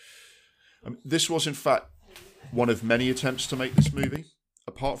 This was, in fact, one of many attempts to make this movie.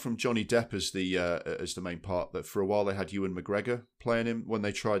 Apart from Johnny Depp as the main part, that for a while they had Ewan McGregor playing him. When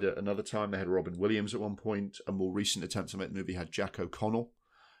they tried it another time, they had Robin Williams at one point. A more recent attempt to make the movie had Jack O'Connell.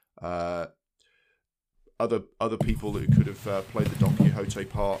 Other people who could have played the Don Quixote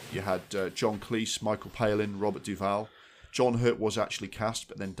part, you had John Cleese, Michael Palin, Robert Duvall. John Hurt was actually cast,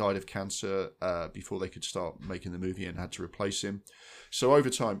 but then died of cancer before they could start making the movie and had to replace him. So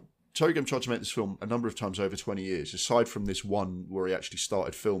over time, Terry Gilliam tried to make this film a number of times over 20 years. Aside from this one where he actually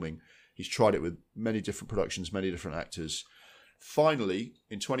started filming, he's tried it with many different productions, many different actors. Finally,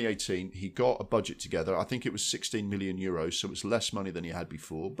 in 2018, he got a budget together. I think it was 16 million euros, so it was less money than he had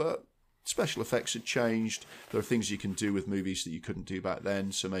before, but special effects had changed. There are things you can do with movies that you couldn't do back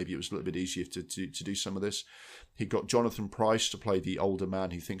then, so maybe it was a little bit easier to do some of this. He got Jonathan Pryce to play the older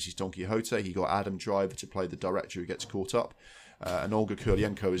man who thinks he's Don Quixote. He got Adam Driver to play the director who gets caught up. And Olga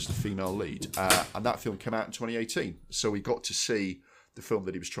Kurylenko is the female lead. And that film came out in 2018. So we got to see the film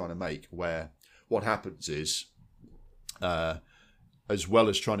that he was trying to make, where what happens is, as well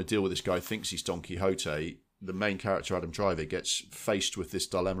as trying to deal with this guy who thinks he's Don Quixote, the main character, Adam Driver, gets faced with this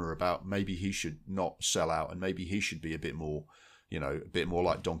dilemma about maybe he should not sell out and maybe he should be a bit more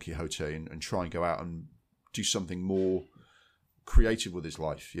like Don Quixote and try and go out and do something more creative with his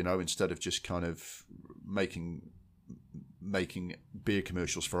life, instead of just kind of making beer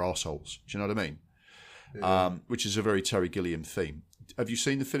commercials for arseholes. Do you know what I mean? Yeah. Which is a very Terry Gilliam theme. Have you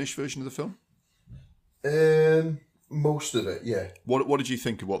seen the finished version of the film? Most of it, yeah. What did you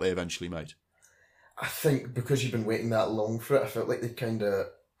think of what they eventually made? I think because you've been waiting that long for it, I felt like they kind of,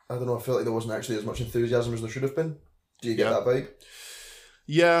 I don't know, I felt like there wasn't actually as much enthusiasm as there should have been. Do you get that vibe?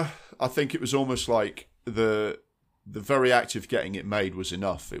 Yeah, I think it was almost like the very act of getting it made was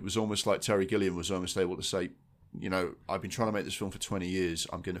enough. It was almost like Terry Gilliam was almost able to say, I've been trying to make this film for 20 years.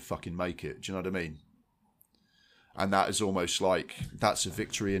 I'm going to fucking make it. Do you know what I mean? And that is almost like, that's a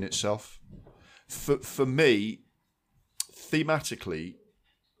victory in itself. For me, thematically,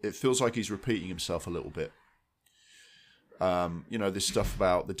 it feels like he's repeating himself a little bit. This stuff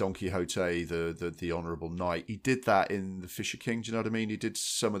about the Don Quixote, the Honourable Knight. He did that in The Fisher King. Do you know what I mean? He did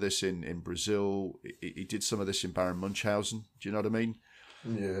some of this in Brazil. He did some of this in Baron Munchausen. Do you know what I mean?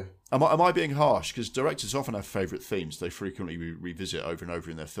 Yeah. Am I being harsh? Because directors often have favourite themes they frequently revisit over and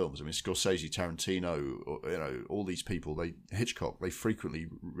over in their films. I mean, Scorsese, Tarantino, all these people, Hitchcock, they frequently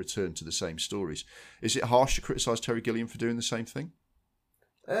return to the same stories. Is it harsh to criticise Terry Gilliam for doing the same thing?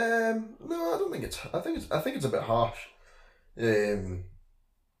 No, I don't think it's. I think it's a bit harsh.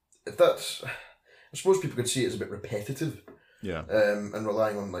 That's I suppose people could see it as a bit repetitive. Yeah. And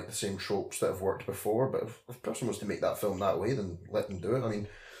relying on like the same tropes that have worked before. But if a person wants to make that film that way, then let them do it. I mean,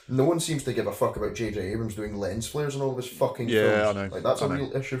 no one seems to give a fuck about J.J. Abrams doing lens flares and all of his fucking films. Yeah, I know. Like, that's a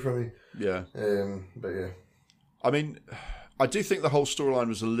real issue for me. Yeah. But yeah. I mean, I do think the whole storyline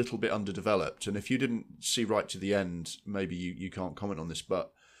was a little bit underdeveloped, and if you didn't see right to the end, maybe you can't comment on this,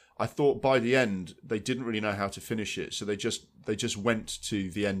 but I thought by the end they didn't really know how to finish it, so they just went to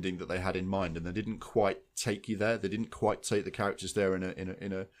the ending that they had in mind, and they didn't quite take you there. They didn't quite take the characters there in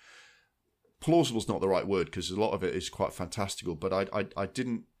a plausible's not the right word, because a lot of it is quite fantastical, but I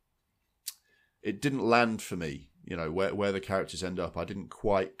didn't. It didn't land for me, you know, where the characters end up. I didn't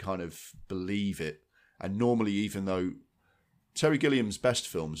quite kind of believe it. And normally, even though Terry Gilliam's best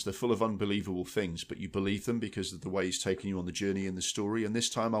films, they're full of unbelievable things, but you believe them because of the way he's taking you on the journey in the story. And this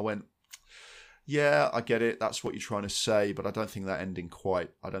time I went, yeah, I get it. That's what you're trying to say, but I don't think that ending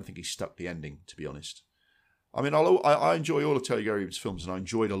I don't think he stuck the ending, to be honest. I mean, I enjoy all of Terry Gilliam's films, and I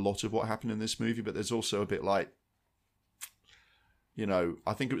enjoyed a lot of what happened in this movie, but there's also a bit like, you know,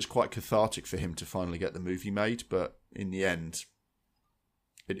 I think it was quite cathartic for him to finally get the movie made, but in the end,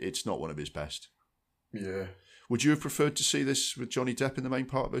 it's not one of his best. Yeah. Would you have preferred to see this with Johnny Depp in the main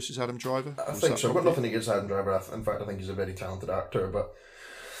part versus Adam Driver? I think so. I've got nothing against Adam Driver. In fact, I think he's a very talented actor, but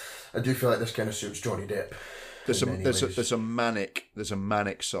I do feel like this kind of suits Johnny Depp. There's a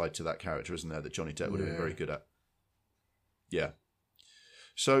manic side to that character, isn't there, that Johnny Depp would have been very good at. Yeah.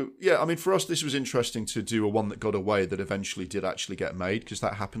 So, yeah, I mean, for us, this was interesting to do a one that got away that eventually did actually get made, because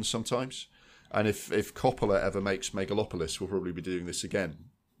that happens sometimes. And if Coppola ever makes Megalopolis, we'll probably be doing this again.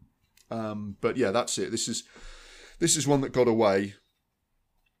 But yeah, that's it. This is one that got away.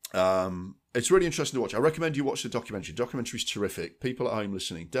 It's really interesting to watch. I recommend you watch the documentary. The documentary is terrific. People at home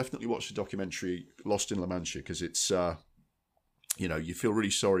listening, definitely watch the documentary Lost in La Mancha, because it's, you know, you feel really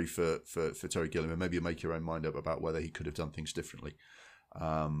sorry for Terry Gilliam, and maybe you make your own mind up about whether he could have done things differently.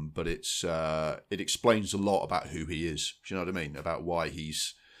 But it explains a lot about who he is. Do you know what I mean? About why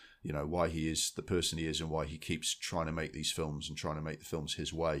he's, you know, why he is the person he is, and why he keeps trying to make these films and trying to make the films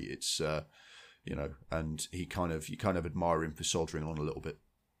his way. It's, you know, and you kind of admire him for soldiering on a little bit.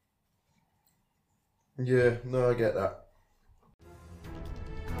 Yeah, no, I get that.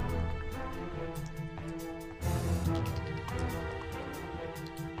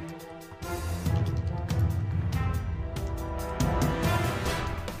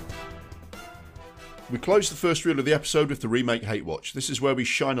 We close the first reel of the episode with the remake Hate Watch. This is where we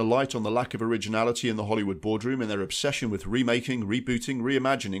shine a light on the lack of originality in the Hollywood boardroom and their obsession with remaking, rebooting,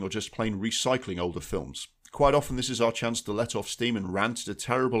 reimagining, or just plain recycling older films. Quite often this is our chance to let off steam and rant at a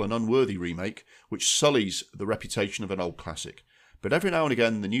terrible and unworthy remake, which sullies the reputation of an old classic. But every now and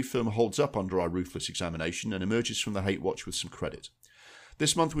again, the new film holds up under our ruthless examination and emerges from the Hate Watch with some credit.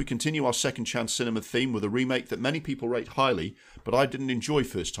 This month we continue our second chance cinema theme with a remake that many people rate highly, but I didn't enjoy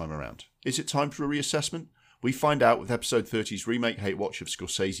first time around. Is it time for a reassessment? We find out with episode 30's remake Hate Watch of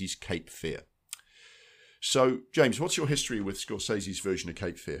Scorsese's Cape Fear. So, James, what's your history with Scorsese's version of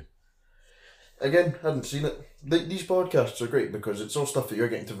Cape Fear? Again, hadn't seen it. These podcasts are great because it's all stuff that you're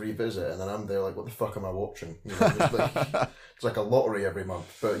getting to revisit, and then I'm there like, what the fuck am I watching? You know, it's like a lottery every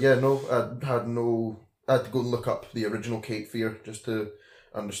month. But yeah, no, I had to go and look up the original Cape Fear just to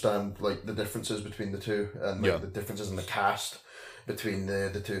understand like the differences between the two, and like the differences in the cast between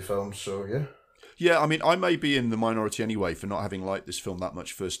the two films. So yeah. Yeah, I mean, I may be in the minority anyway for not having liked this film that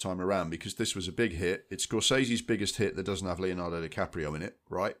much first time around, because this was a big hit. It's Scorsese's biggest hit that doesn't have Leonardo DiCaprio in it,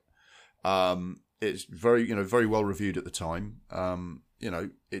 right? It's very well reviewed at the time.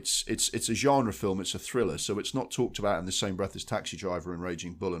 It's a genre film. It's a thriller, so it's not talked about in the same breath as Taxi Driver and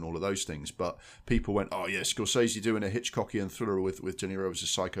Raging Bull and all of those things. But people went, "Oh yeah, Scorsese doing a Hitchcockian thriller with De Niro as a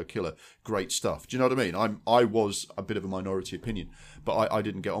psycho killer, great stuff." Do you know what I mean? I was a bit of a minority opinion, but I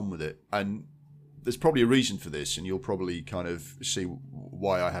didn't get on with it, and there's probably a reason for this, and you'll probably kind of see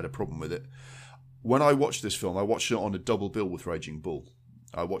why I had a problem with it. When I watched this film, I watched it on a double bill with Raging Bull.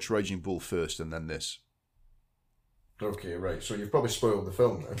 I watched Raging Bull first and then this. Okay, right. So you've probably spoiled the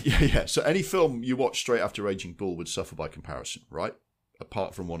film then. Yeah. So any film you watch straight after Raging Bull would suffer by comparison, right?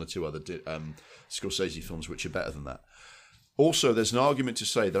 Apart from one or two other Scorsese films which are better than that. Also, there's an argument to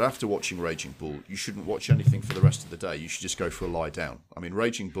say that after watching Raging Bull, you shouldn't watch anything for the rest of the day. You should just go for a lie down. I mean,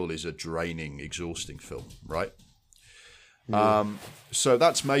 Raging Bull is a draining, exhausting film, right? Yeah. So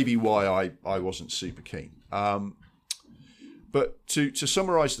that's maybe why I wasn't super keen. But to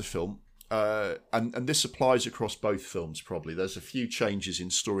summarise the film, and this applies across both films probably, there's a few changes in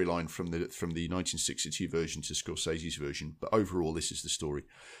storyline from the 1962 version to Scorsese's version, but overall this is the story.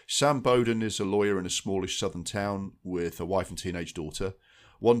 Sam Bowden is a lawyer in a smallish southern town with a wife and teenage daughter.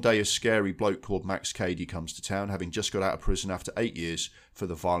 One day, a scary bloke called Max Cady comes to town, having just got out of prison after 8 years for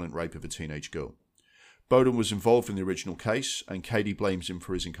the violent rape of a teenage girl. Bowden was involved in the original case, and Cady blames him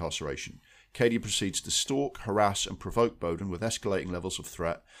for his incarceration. Cady proceeds to stalk, harass, and provoke Bowden with escalating levels of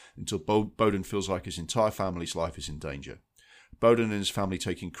threat until Bowden feels like his entire family's life is in danger. Bowden and his family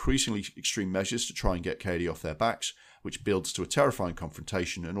take increasingly extreme measures to try and get Cady off their backs, which builds to a terrifying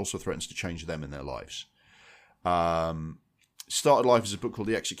confrontation and also threatens to change them and their lives. Started life as a book called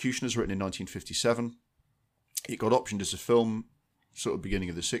The Executioners, written in 1957. It got optioned as a film, sort of beginning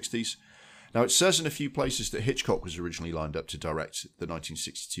of the 60s. Now, it says in a few places that Hitchcock was originally lined up to direct the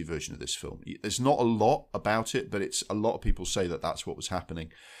 1962 version of this film. There's not a lot about it, but a lot of people say that that's what was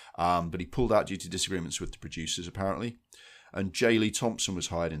happening. But he pulled out due to disagreements with the producers, apparently. And J. Lee Thompson was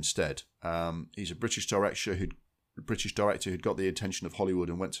hired instead. He's a British director who'd got the attention of Hollywood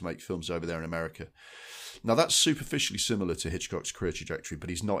and went to make films over there in America. Now, that's superficially similar to Hitchcock's career trajectory,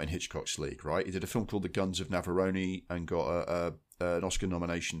 but he's not in Hitchcock's league, right? He did a film called The Guns of Navarone and got an Oscar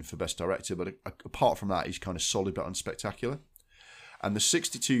nomination for Best Director, but apart from that, he's kind of solid but unspectacular. And the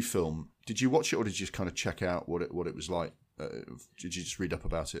 62 film, did you watch it or did you just kind of check out what it was like? Did you just read up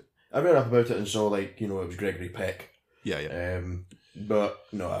about it? I read up about it and saw, it was Gregory Peck. Yeah. But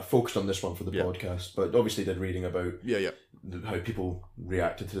no, I focused on this one for the podcast, but obviously did reading about how people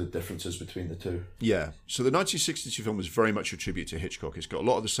reacted to the differences between the two. Yeah, so the 1962 film was very much a tribute to Hitchcock. It's got a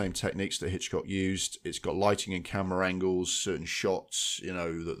lot of the same techniques that Hitchcock used. It's got lighting and camera angles, certain shots,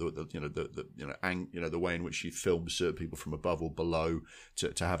 the way in which he filmed certain people from above or below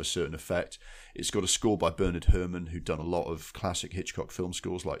to have a certain effect. It's got a score by Bernard Herrmann, who'd done a lot of classic Hitchcock film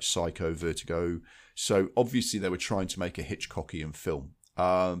scores like Psycho, Vertigo. So obviously they were trying to make a Hitchcockian film.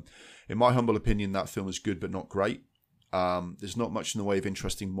 In my humble opinion, that film is good but not great. There's not much in the way of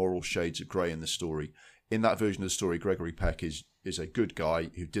interesting moral shades of grey in the story. In that version of the story, Gregory Peck is a good guy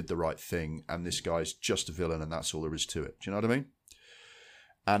who did the right thing, and this guy's just a villain, and that's all there is to it. Do you know what I mean?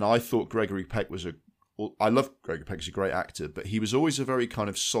 And I thought Gregory Peck I love Gregory Peck, he's a great actor, but he was always a very kind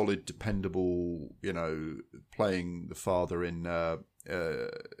of solid, dependable, playing the father in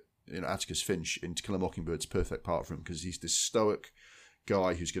Atticus Finch in To Kill a Mockingbird's perfect part for him, because he's this stoic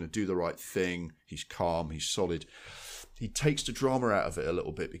guy who's going to do the right thing. He's calm, he's solid. He takes the drama out of it a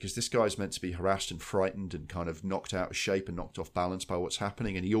little bit because this guy's meant to be harassed and frightened and kind of knocked out of shape and knocked off balance by what's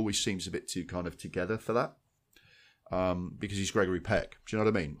happening, and he always seems a bit too kind of together for that. Because he's Gregory Peck. Do you know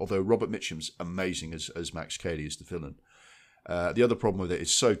what I mean? Although Robert Mitchum's amazing as Max Cady as the villain. The other problem with it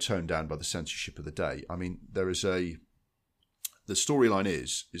is so toned down by the censorship of the day. I mean, the storyline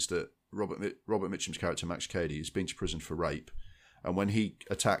is that Robert Mitchum's character Max Cady has been to prison for rape, and when he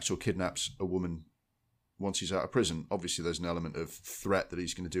attacks or kidnaps a woman once he's out of prison, obviously there's an element of threat that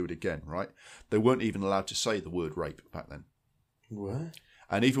he's going to do it again, right? They weren't even allowed to say the word rape back then. What?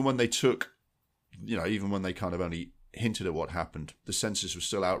 And even when they kind of only hinted at what happened, the censors were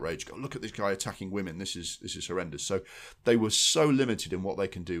still outraged. Go, look at this guy attacking women. This is horrendous. So they were so limited in what they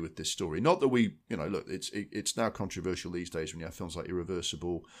can do with this story. Not that we, look, it's now controversial these days when you have films like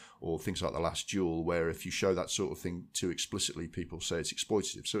Irreversible or things like The Last Duel, where if you show that sort of thing too explicitly, people say it's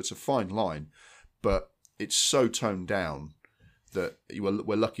exploitative. So it's a fine line, but it's so toned down that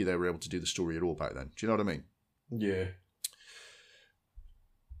we're lucky they were able to do the story at all back then. Do you know what I mean? Yeah.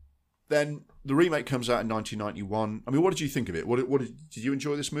 Then the remake comes out in 1991. I mean, what did you think of it? Did you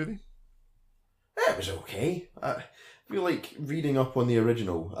enjoy this movie? It was okay. I feel like reading up on the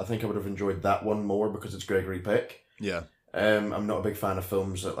original, I think I would have enjoyed that one more because it's Gregory Peck. Yeah. I'm not a big fan of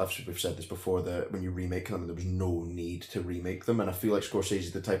films that we've said this before, that when you remake them, there was no need to remake them, and I feel like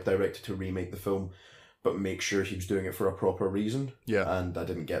Scorsese's the type of director to remake the film, but make sure he was doing it for a proper reason. Yeah. And I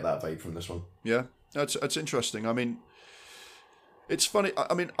didn't get that vibe from this one. Yeah, that's interesting. I mean, it's funny.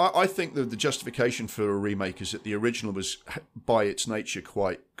 I mean, I think that the justification for a remake is that the original was, by its nature,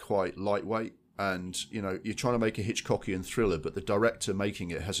 quite lightweight. And, you're trying to make a Hitchcockian thriller, but the director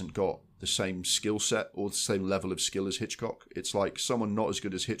making it hasn't got the same skill set or the same level of skill as Hitchcock. It's like someone not as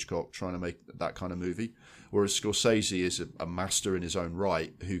good as Hitchcock trying to make that kind of movie. Whereas Scorsese is a master in his own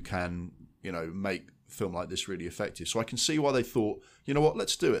right who can, make film like this really effective. So I can see why they thought, you know what,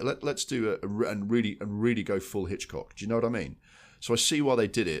 let's do it. Let's do it and really go full Hitchcock. Do you know what I mean? So I see why they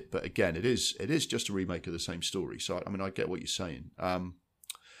did it, but again, it is just a remake of the same story. So I mean, I get what you're saying.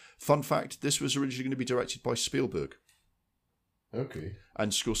 Fun fact: this was originally going to be directed by Spielberg. Okay.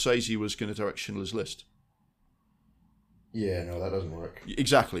 And Scorsese was going to direct Schindler's List. Yeah, no, that doesn't work.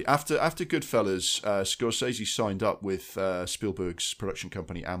 Exactly. After Goodfellas, Scorsese signed up with Spielberg's production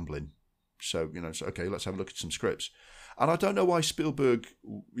company Amblin. So okay, let's have a look at some scripts. And I don't know why Spielberg,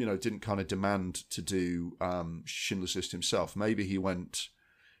 didn't kind of demand to do Schindler's List himself. Maybe he went,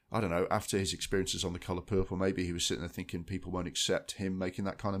 I don't know, after his experiences on The Colour Purple, maybe he was sitting there thinking people won't accept him making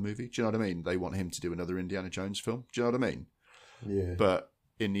that kind of movie. Do you know what I mean? They want him to do another Indiana Jones film. Do you know what I mean? Yeah. But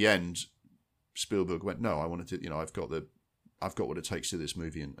in the end, Spielberg went, no, I want to do, I've got what it takes to do this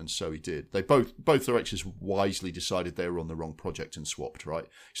movie, and so he did. They both directors wisely decided they were on the wrong project and swapped, right?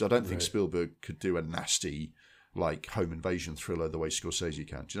 So I don't think Spielberg could do a nasty, like, home invasion thriller the way Scorsese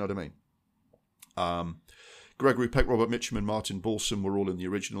can. Do you know what I mean? Gregory Peck, Robert Mitchum, and Martin Balsam were all in the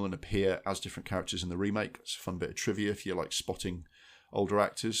original and appear as different characters in the remake. It's a fun bit of trivia if you like spotting older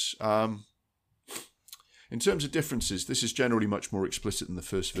actors. In terms of differences, this is generally much more explicit than the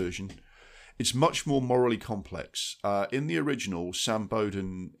first version. It's much more morally complex. In the original, Sam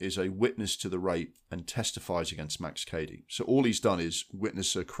Bowden is a witness to the rape and testifies against Max Cady. So all he's done is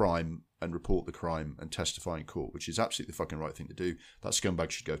witness a crime and report the crime and testify in court, which is absolutely the fucking right thing to do. That scumbag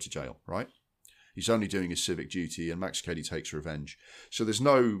should go to jail, right? He's only doing his civic duty, and Max Cady takes revenge. So there's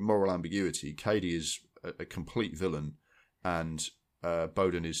no moral ambiguity. Cady is a complete villain, and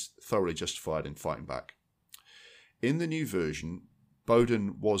Bowden is thoroughly justified in fighting back. In the new version,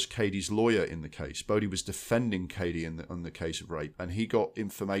 Bowden was Cady's lawyer in the case. Bowden was defending Cady on the case of rape, and he got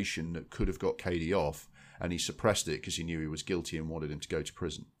information that could have got Cady off, and he suppressed it because he knew he was guilty and wanted him to go to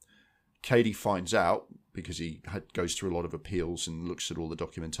prison. Cady finds out, because he goes through a lot of appeals and looks at all the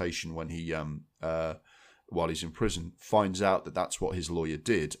documentation when he, while he's in prison, finds out that that's what his lawyer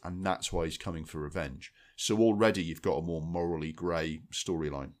did, and that's why he's coming for revenge. So already you've got a more morally grey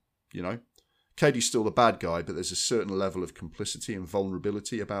storyline, you know? Cady's still the bad guy, but there's a certain level of complicity and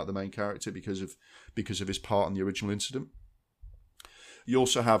vulnerability about the main character because of his part in the original incident. You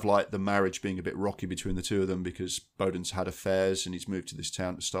also have like the marriage being a bit rocky between the two of them because Bowden's had affairs and he's moved to this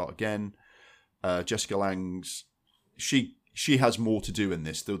town to start again. Jessica Lange's she has more to do in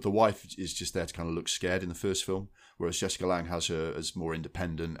this. The wife is just there to kind of look scared in the first film, whereas Jessica Lange has her as more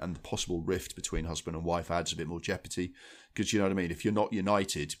independent, and the possible rift between husband and wife adds a bit more jeopardy because, you know what I mean, if you're not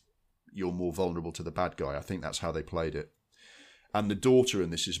united, you're more vulnerable to the bad guy. I think that's how they played it. And the daughter in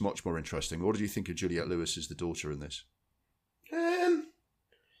this is much more interesting. What did you think of Juliette Lewis as the daughter in this?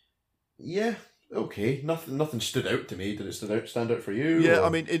 Yeah, okay. Nothing stood out to me. Did it stand out for you? Yeah, or? I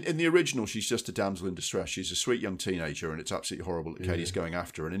mean, in the original, she's just a damsel in distress. She's a sweet young teenager, and it's absolutely horrible that Cady's going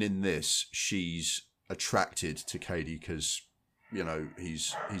after her. And in this, she's attracted to Cady because, you know,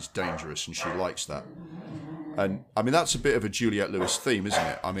 he's dangerous, and she likes that. And I mean, that's a bit of a Juliette Lewis theme, isn't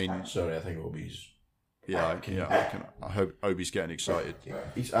it? I mean, sorry, I think Obi's. Yeah, I hope Obi's getting excited.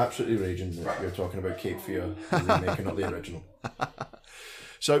 He's absolutely raging that you're talking about Cape Fear, the remake and not the original.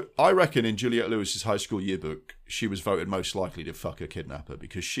 So I reckon in Juliette Lewis's high school yearbook, she was voted most likely to fuck a kidnapper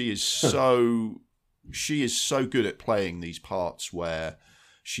because she is so good at playing these parts where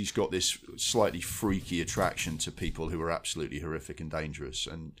she's got this slightly freaky attraction to people who are absolutely horrific and dangerous,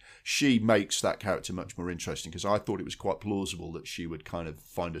 and she makes that character much more interesting because I thought it was quite plausible that she would kind of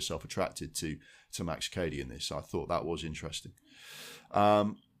find herself attracted to Max Cady in this. I thought that was interesting.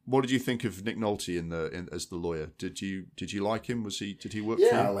 What did you think of Nick Nolte as the lawyer? Did you like him? Did he work for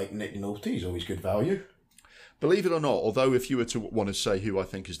you? Yeah, I like Nick Nolte. He's always good value. Believe it or not, although if you were to want to say who I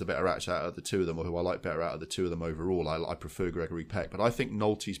think is the better actor out of the two of them, or who I like better out of the two of them overall, I prefer Gregory Peck. But I think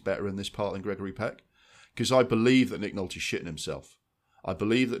Nolte's better in this part than Gregory Peck because I believe that Nick Nolte's shitting himself. I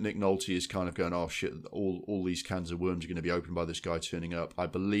believe that Nick Nolte is kind of going, oh shit, all these cans of worms are going to be opened by this guy turning up. I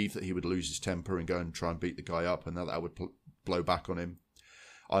believe that he would lose his temper and go and try and beat the guy up, and that would blow back on him.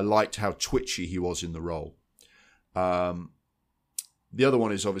 I liked how twitchy he was in the role. The other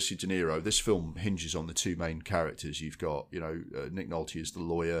one is obviously De Niro. This film hinges on the two main characters. You've got, Nick Nolte as the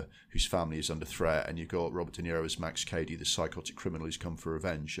lawyer whose family is under threat, and you've got Robert De Niro as Max Cady, the psychotic criminal who's come for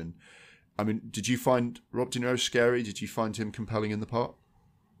revenge. And I mean, did you find Robert De Niro scary? Did you find him compelling in the part?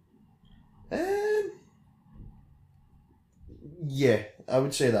 Yeah, I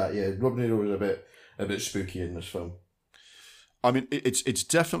would say that. Yeah, Robert De Niro was a bit spooky in this film. I mean, it's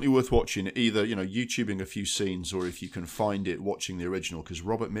definitely worth watching, either, YouTubing a few scenes, or if you can find it, watching the original, because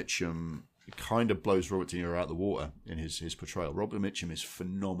Robert Mitchum kind of blows Robert De Niro out of the water in his portrayal. Robert Mitchum is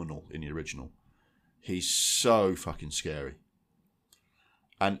phenomenal in the original. He's so fucking scary.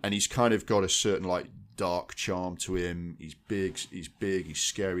 And he's kind of got a certain, like, dark charm to him. He's big, he's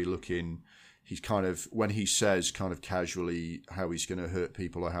scary looking. He's kind of, when he says kind of casually how he's going to hurt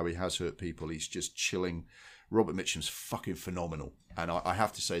people or how he has hurt people, he's just chilling. Robert Mitchum's fucking phenomenal, and I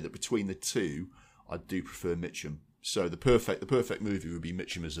have to say that between the two, I do prefer Mitchum. So the perfect movie would be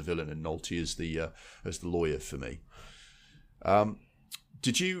Mitchum as the villain and Nolte as the lawyer for me. How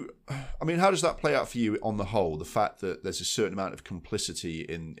does that play out for you on the whole? The fact that there's a certain amount of complicity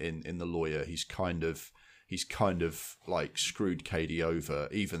in the lawyer. He's he's kind of like screwed Katie over,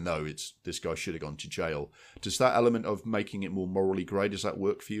 even though this guy should have gone to jail. Does that element of making it more morally grey, does that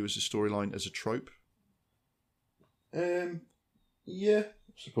work for you as a storyline, as a trope? Yeah,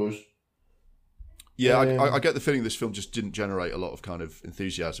 I suppose. Yeah, I get the feeling this film just didn't generate a lot of kind of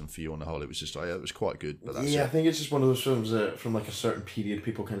enthusiasm for you on the whole. It was just, it was quite good, but that's it. I think it's just one of those films that from like a certain period,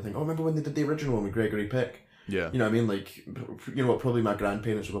 people kind of think, oh, remember when they did the original one with Gregory Peck? Yeah. You know what I mean? Like, you know what, probably my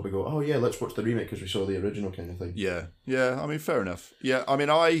grandparents would probably go, oh yeah, let's watch the remake because we saw the original kind of thing. Yeah, I mean, fair enough. Yeah, I mean,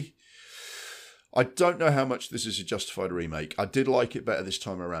 I don't know how much this is a justified remake. I did like it better this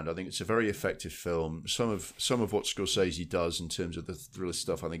time around. I think it's a very effective film. Some of what Scorsese does in terms of the thriller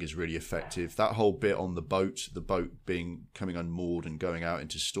stuff, I think, is really effective. That whole bit on the boat coming unmoored and going out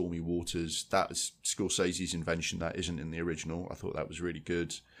into stormy waters, that is Scorsese's invention. That isn't in the original. I thought that was really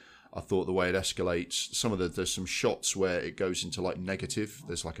good. I thought the way it escalates, there's some shots where it goes into like negative.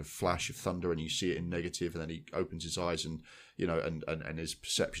 There's like a flash of thunder and you see it in negative, and then he opens his eyes and, you know, and his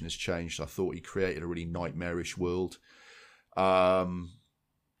perception has changed. I thought he created a really nightmarish world. But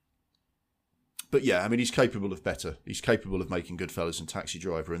yeah, I mean, he's capable of better. He's capable of making Goodfellas and Taxi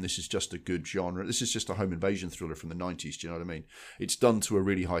Driver, and this is just a good genre. This is just a home invasion thriller from the 90s, do you know what I mean? It's done to a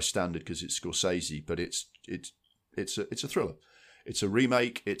really high standard because it's Scorsese, but it's a thriller. It's a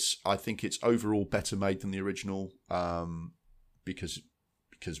remake. I think it's overall better made than the original, because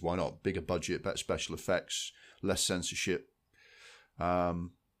why not? Bigger budget, better special effects, less censorship.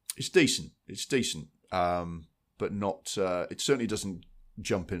 It's decent. But not. It certainly doesn't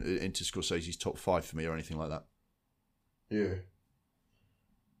jump into Scorsese's top 5 for me or anything like that. Yeah.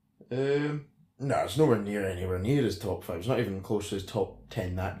 No, it's nowhere near his top 5. It's not even close to his top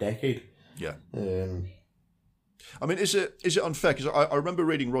 10 that decade. Yeah. I mean, is it unfair? Because I remember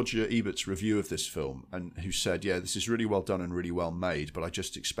reading Roger Ebert's review of this film, and who said, yeah, this is really well done and really well made, but I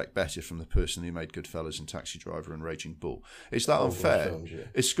just expect better from the person who made Goodfellas and Taxi Driver and Raging Bull. Is that unfair? Films, yeah.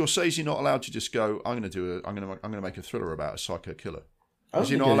 Is Scorsese not allowed to just go, I'm going to make a thriller about a psycho killer? Is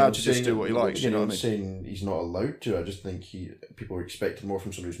he not allowed to just do what he likes? You know what I mean? Saying he's not allowed to. I just think people are expecting more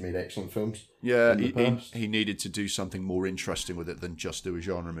from somebody who's made excellent films. Yeah, he needed to do something more interesting with it than just do a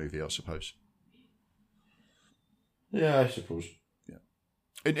genre movie, I suppose. Yeah, I suppose. Yeah.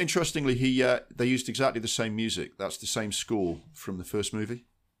 And interestingly, they used exactly the same music. That's the same score from the first movie.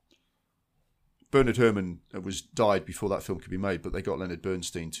 Bernard Herrmann died before that film could be made, but they got Leonard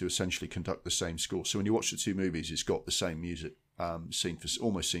Bernstein to essentially conduct the same score. So when you watch the two movies, it's got the same music,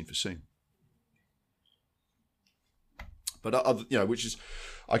 almost scene for scene. But which is,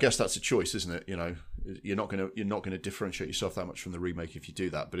 I guess that's a choice, isn't it? You know, you're not going to differentiate yourself that much from the remake if you do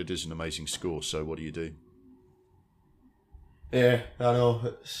that. But it is an amazing score. So what do you do? Yeah, I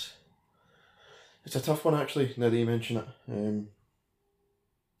know. It's a tough one, actually, now that you mention it.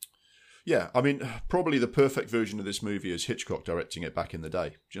 Yeah, I mean, probably the perfect version of this movie is Hitchcock directing it back in the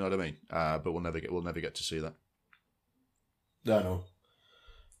day. Do you know what I mean? But we'll never get to see that. I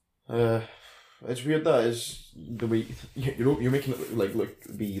know. It's weird that is the way you're making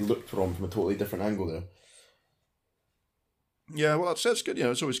it be looked from a totally different angle there. Yeah, well, that's good. You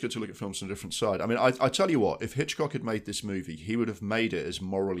know, it's always good to look at films from a different side. I mean, I tell you what, if Hitchcock had made this movie, he would have made it as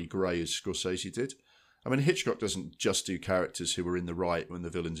morally grey as Scorsese did. I mean, Hitchcock doesn't just do characters who are in the right when the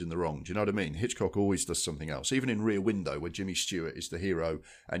villain's in the wrong. Do you know what I mean? Hitchcock always does something else. Even in Rear Window, where Jimmy Stewart is the hero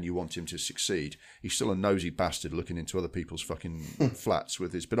and you want him to succeed, he's still a nosy bastard looking into other people's fucking flats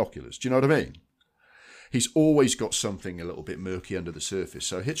with his binoculars. Do you know what I mean? He's always got something a little bit murky under the surface.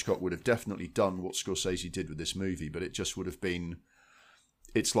 So Hitchcock would have definitely done what Scorsese did with this movie, but it just would have been...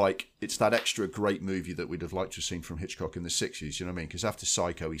 It's that extra great movie that we'd have liked to have seen from Hitchcock in the 60s, you know what I mean? Because after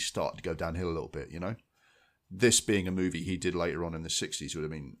Psycho, he started to go downhill a little bit, you know? This being a movie he did later on in the 60s would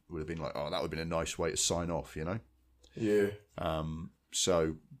have been like, oh, that would have been a nice way to sign off, you know? Yeah.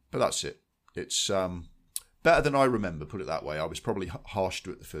 But that's it. It's better than I remember, put it that way. I was probably harsh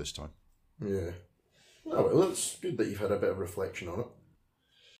to it the first time. Yeah. Oh, well, it's good that you've had a bit of reflection on it.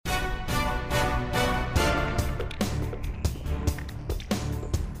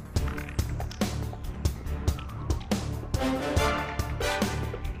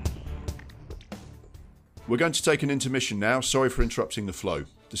 We're going to take an intermission now. Sorry for interrupting the flow.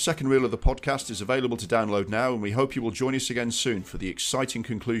 The second reel of the podcast is available to download now, and we hope you will join us again soon for the exciting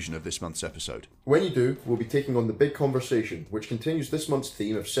conclusion of this month's episode. When you do, we'll be taking on The Big Conversation, which continues this month's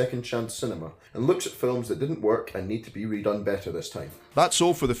theme of second chance cinema, and looks at films that didn't work and need to be redone better this time. That's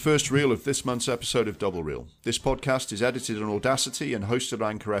all for the first reel of this month's episode of Double Reel. This podcast is edited on Audacity and hosted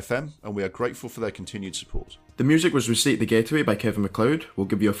on Anchor FM, and we are grateful for their continued support. The music was Receipt the Getaway by Kevin MacLeod. We'll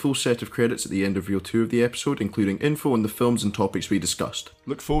give you a full set of credits at the end of Reel 2 of the episode, including info on the films and topics we discussed.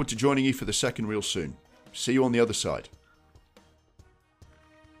 Look forward to joining you for the second reel soon. See you on the other side.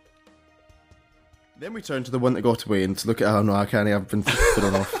 Then we turn to the one that got away and to look at... Oh no, I can't. I've been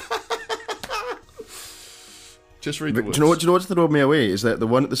thrown off. Just read the words. Do you know what's thrown me away? Is that the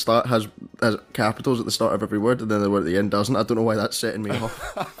one at the start has capitals at the start of every word, and then the one at the end doesn't. I don't know why that's setting me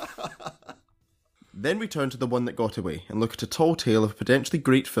off. Then we turn to the one that got away and look at a tall tale of a potentially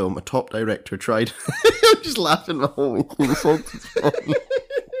great film a top director tried. I'm just laughing the whole way through the sentence.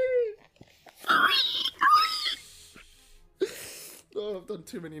 Oh, I've done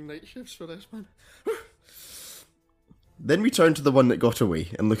too many night shifts for this, man. Then we turn to the one that got away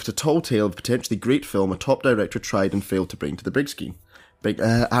and look at a tall tale of a potentially great film a top director tried and failed to bring to the big screen.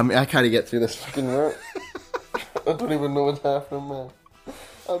 I can't get through this fucking work. I don't even know what's happening, man.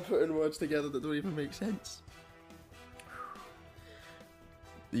 I'm putting words together that don't even make sense.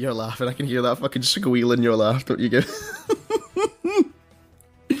 You're laughing. I can hear that fucking squeal in your laugh, don't you, Give?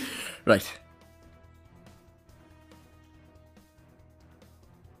 Right.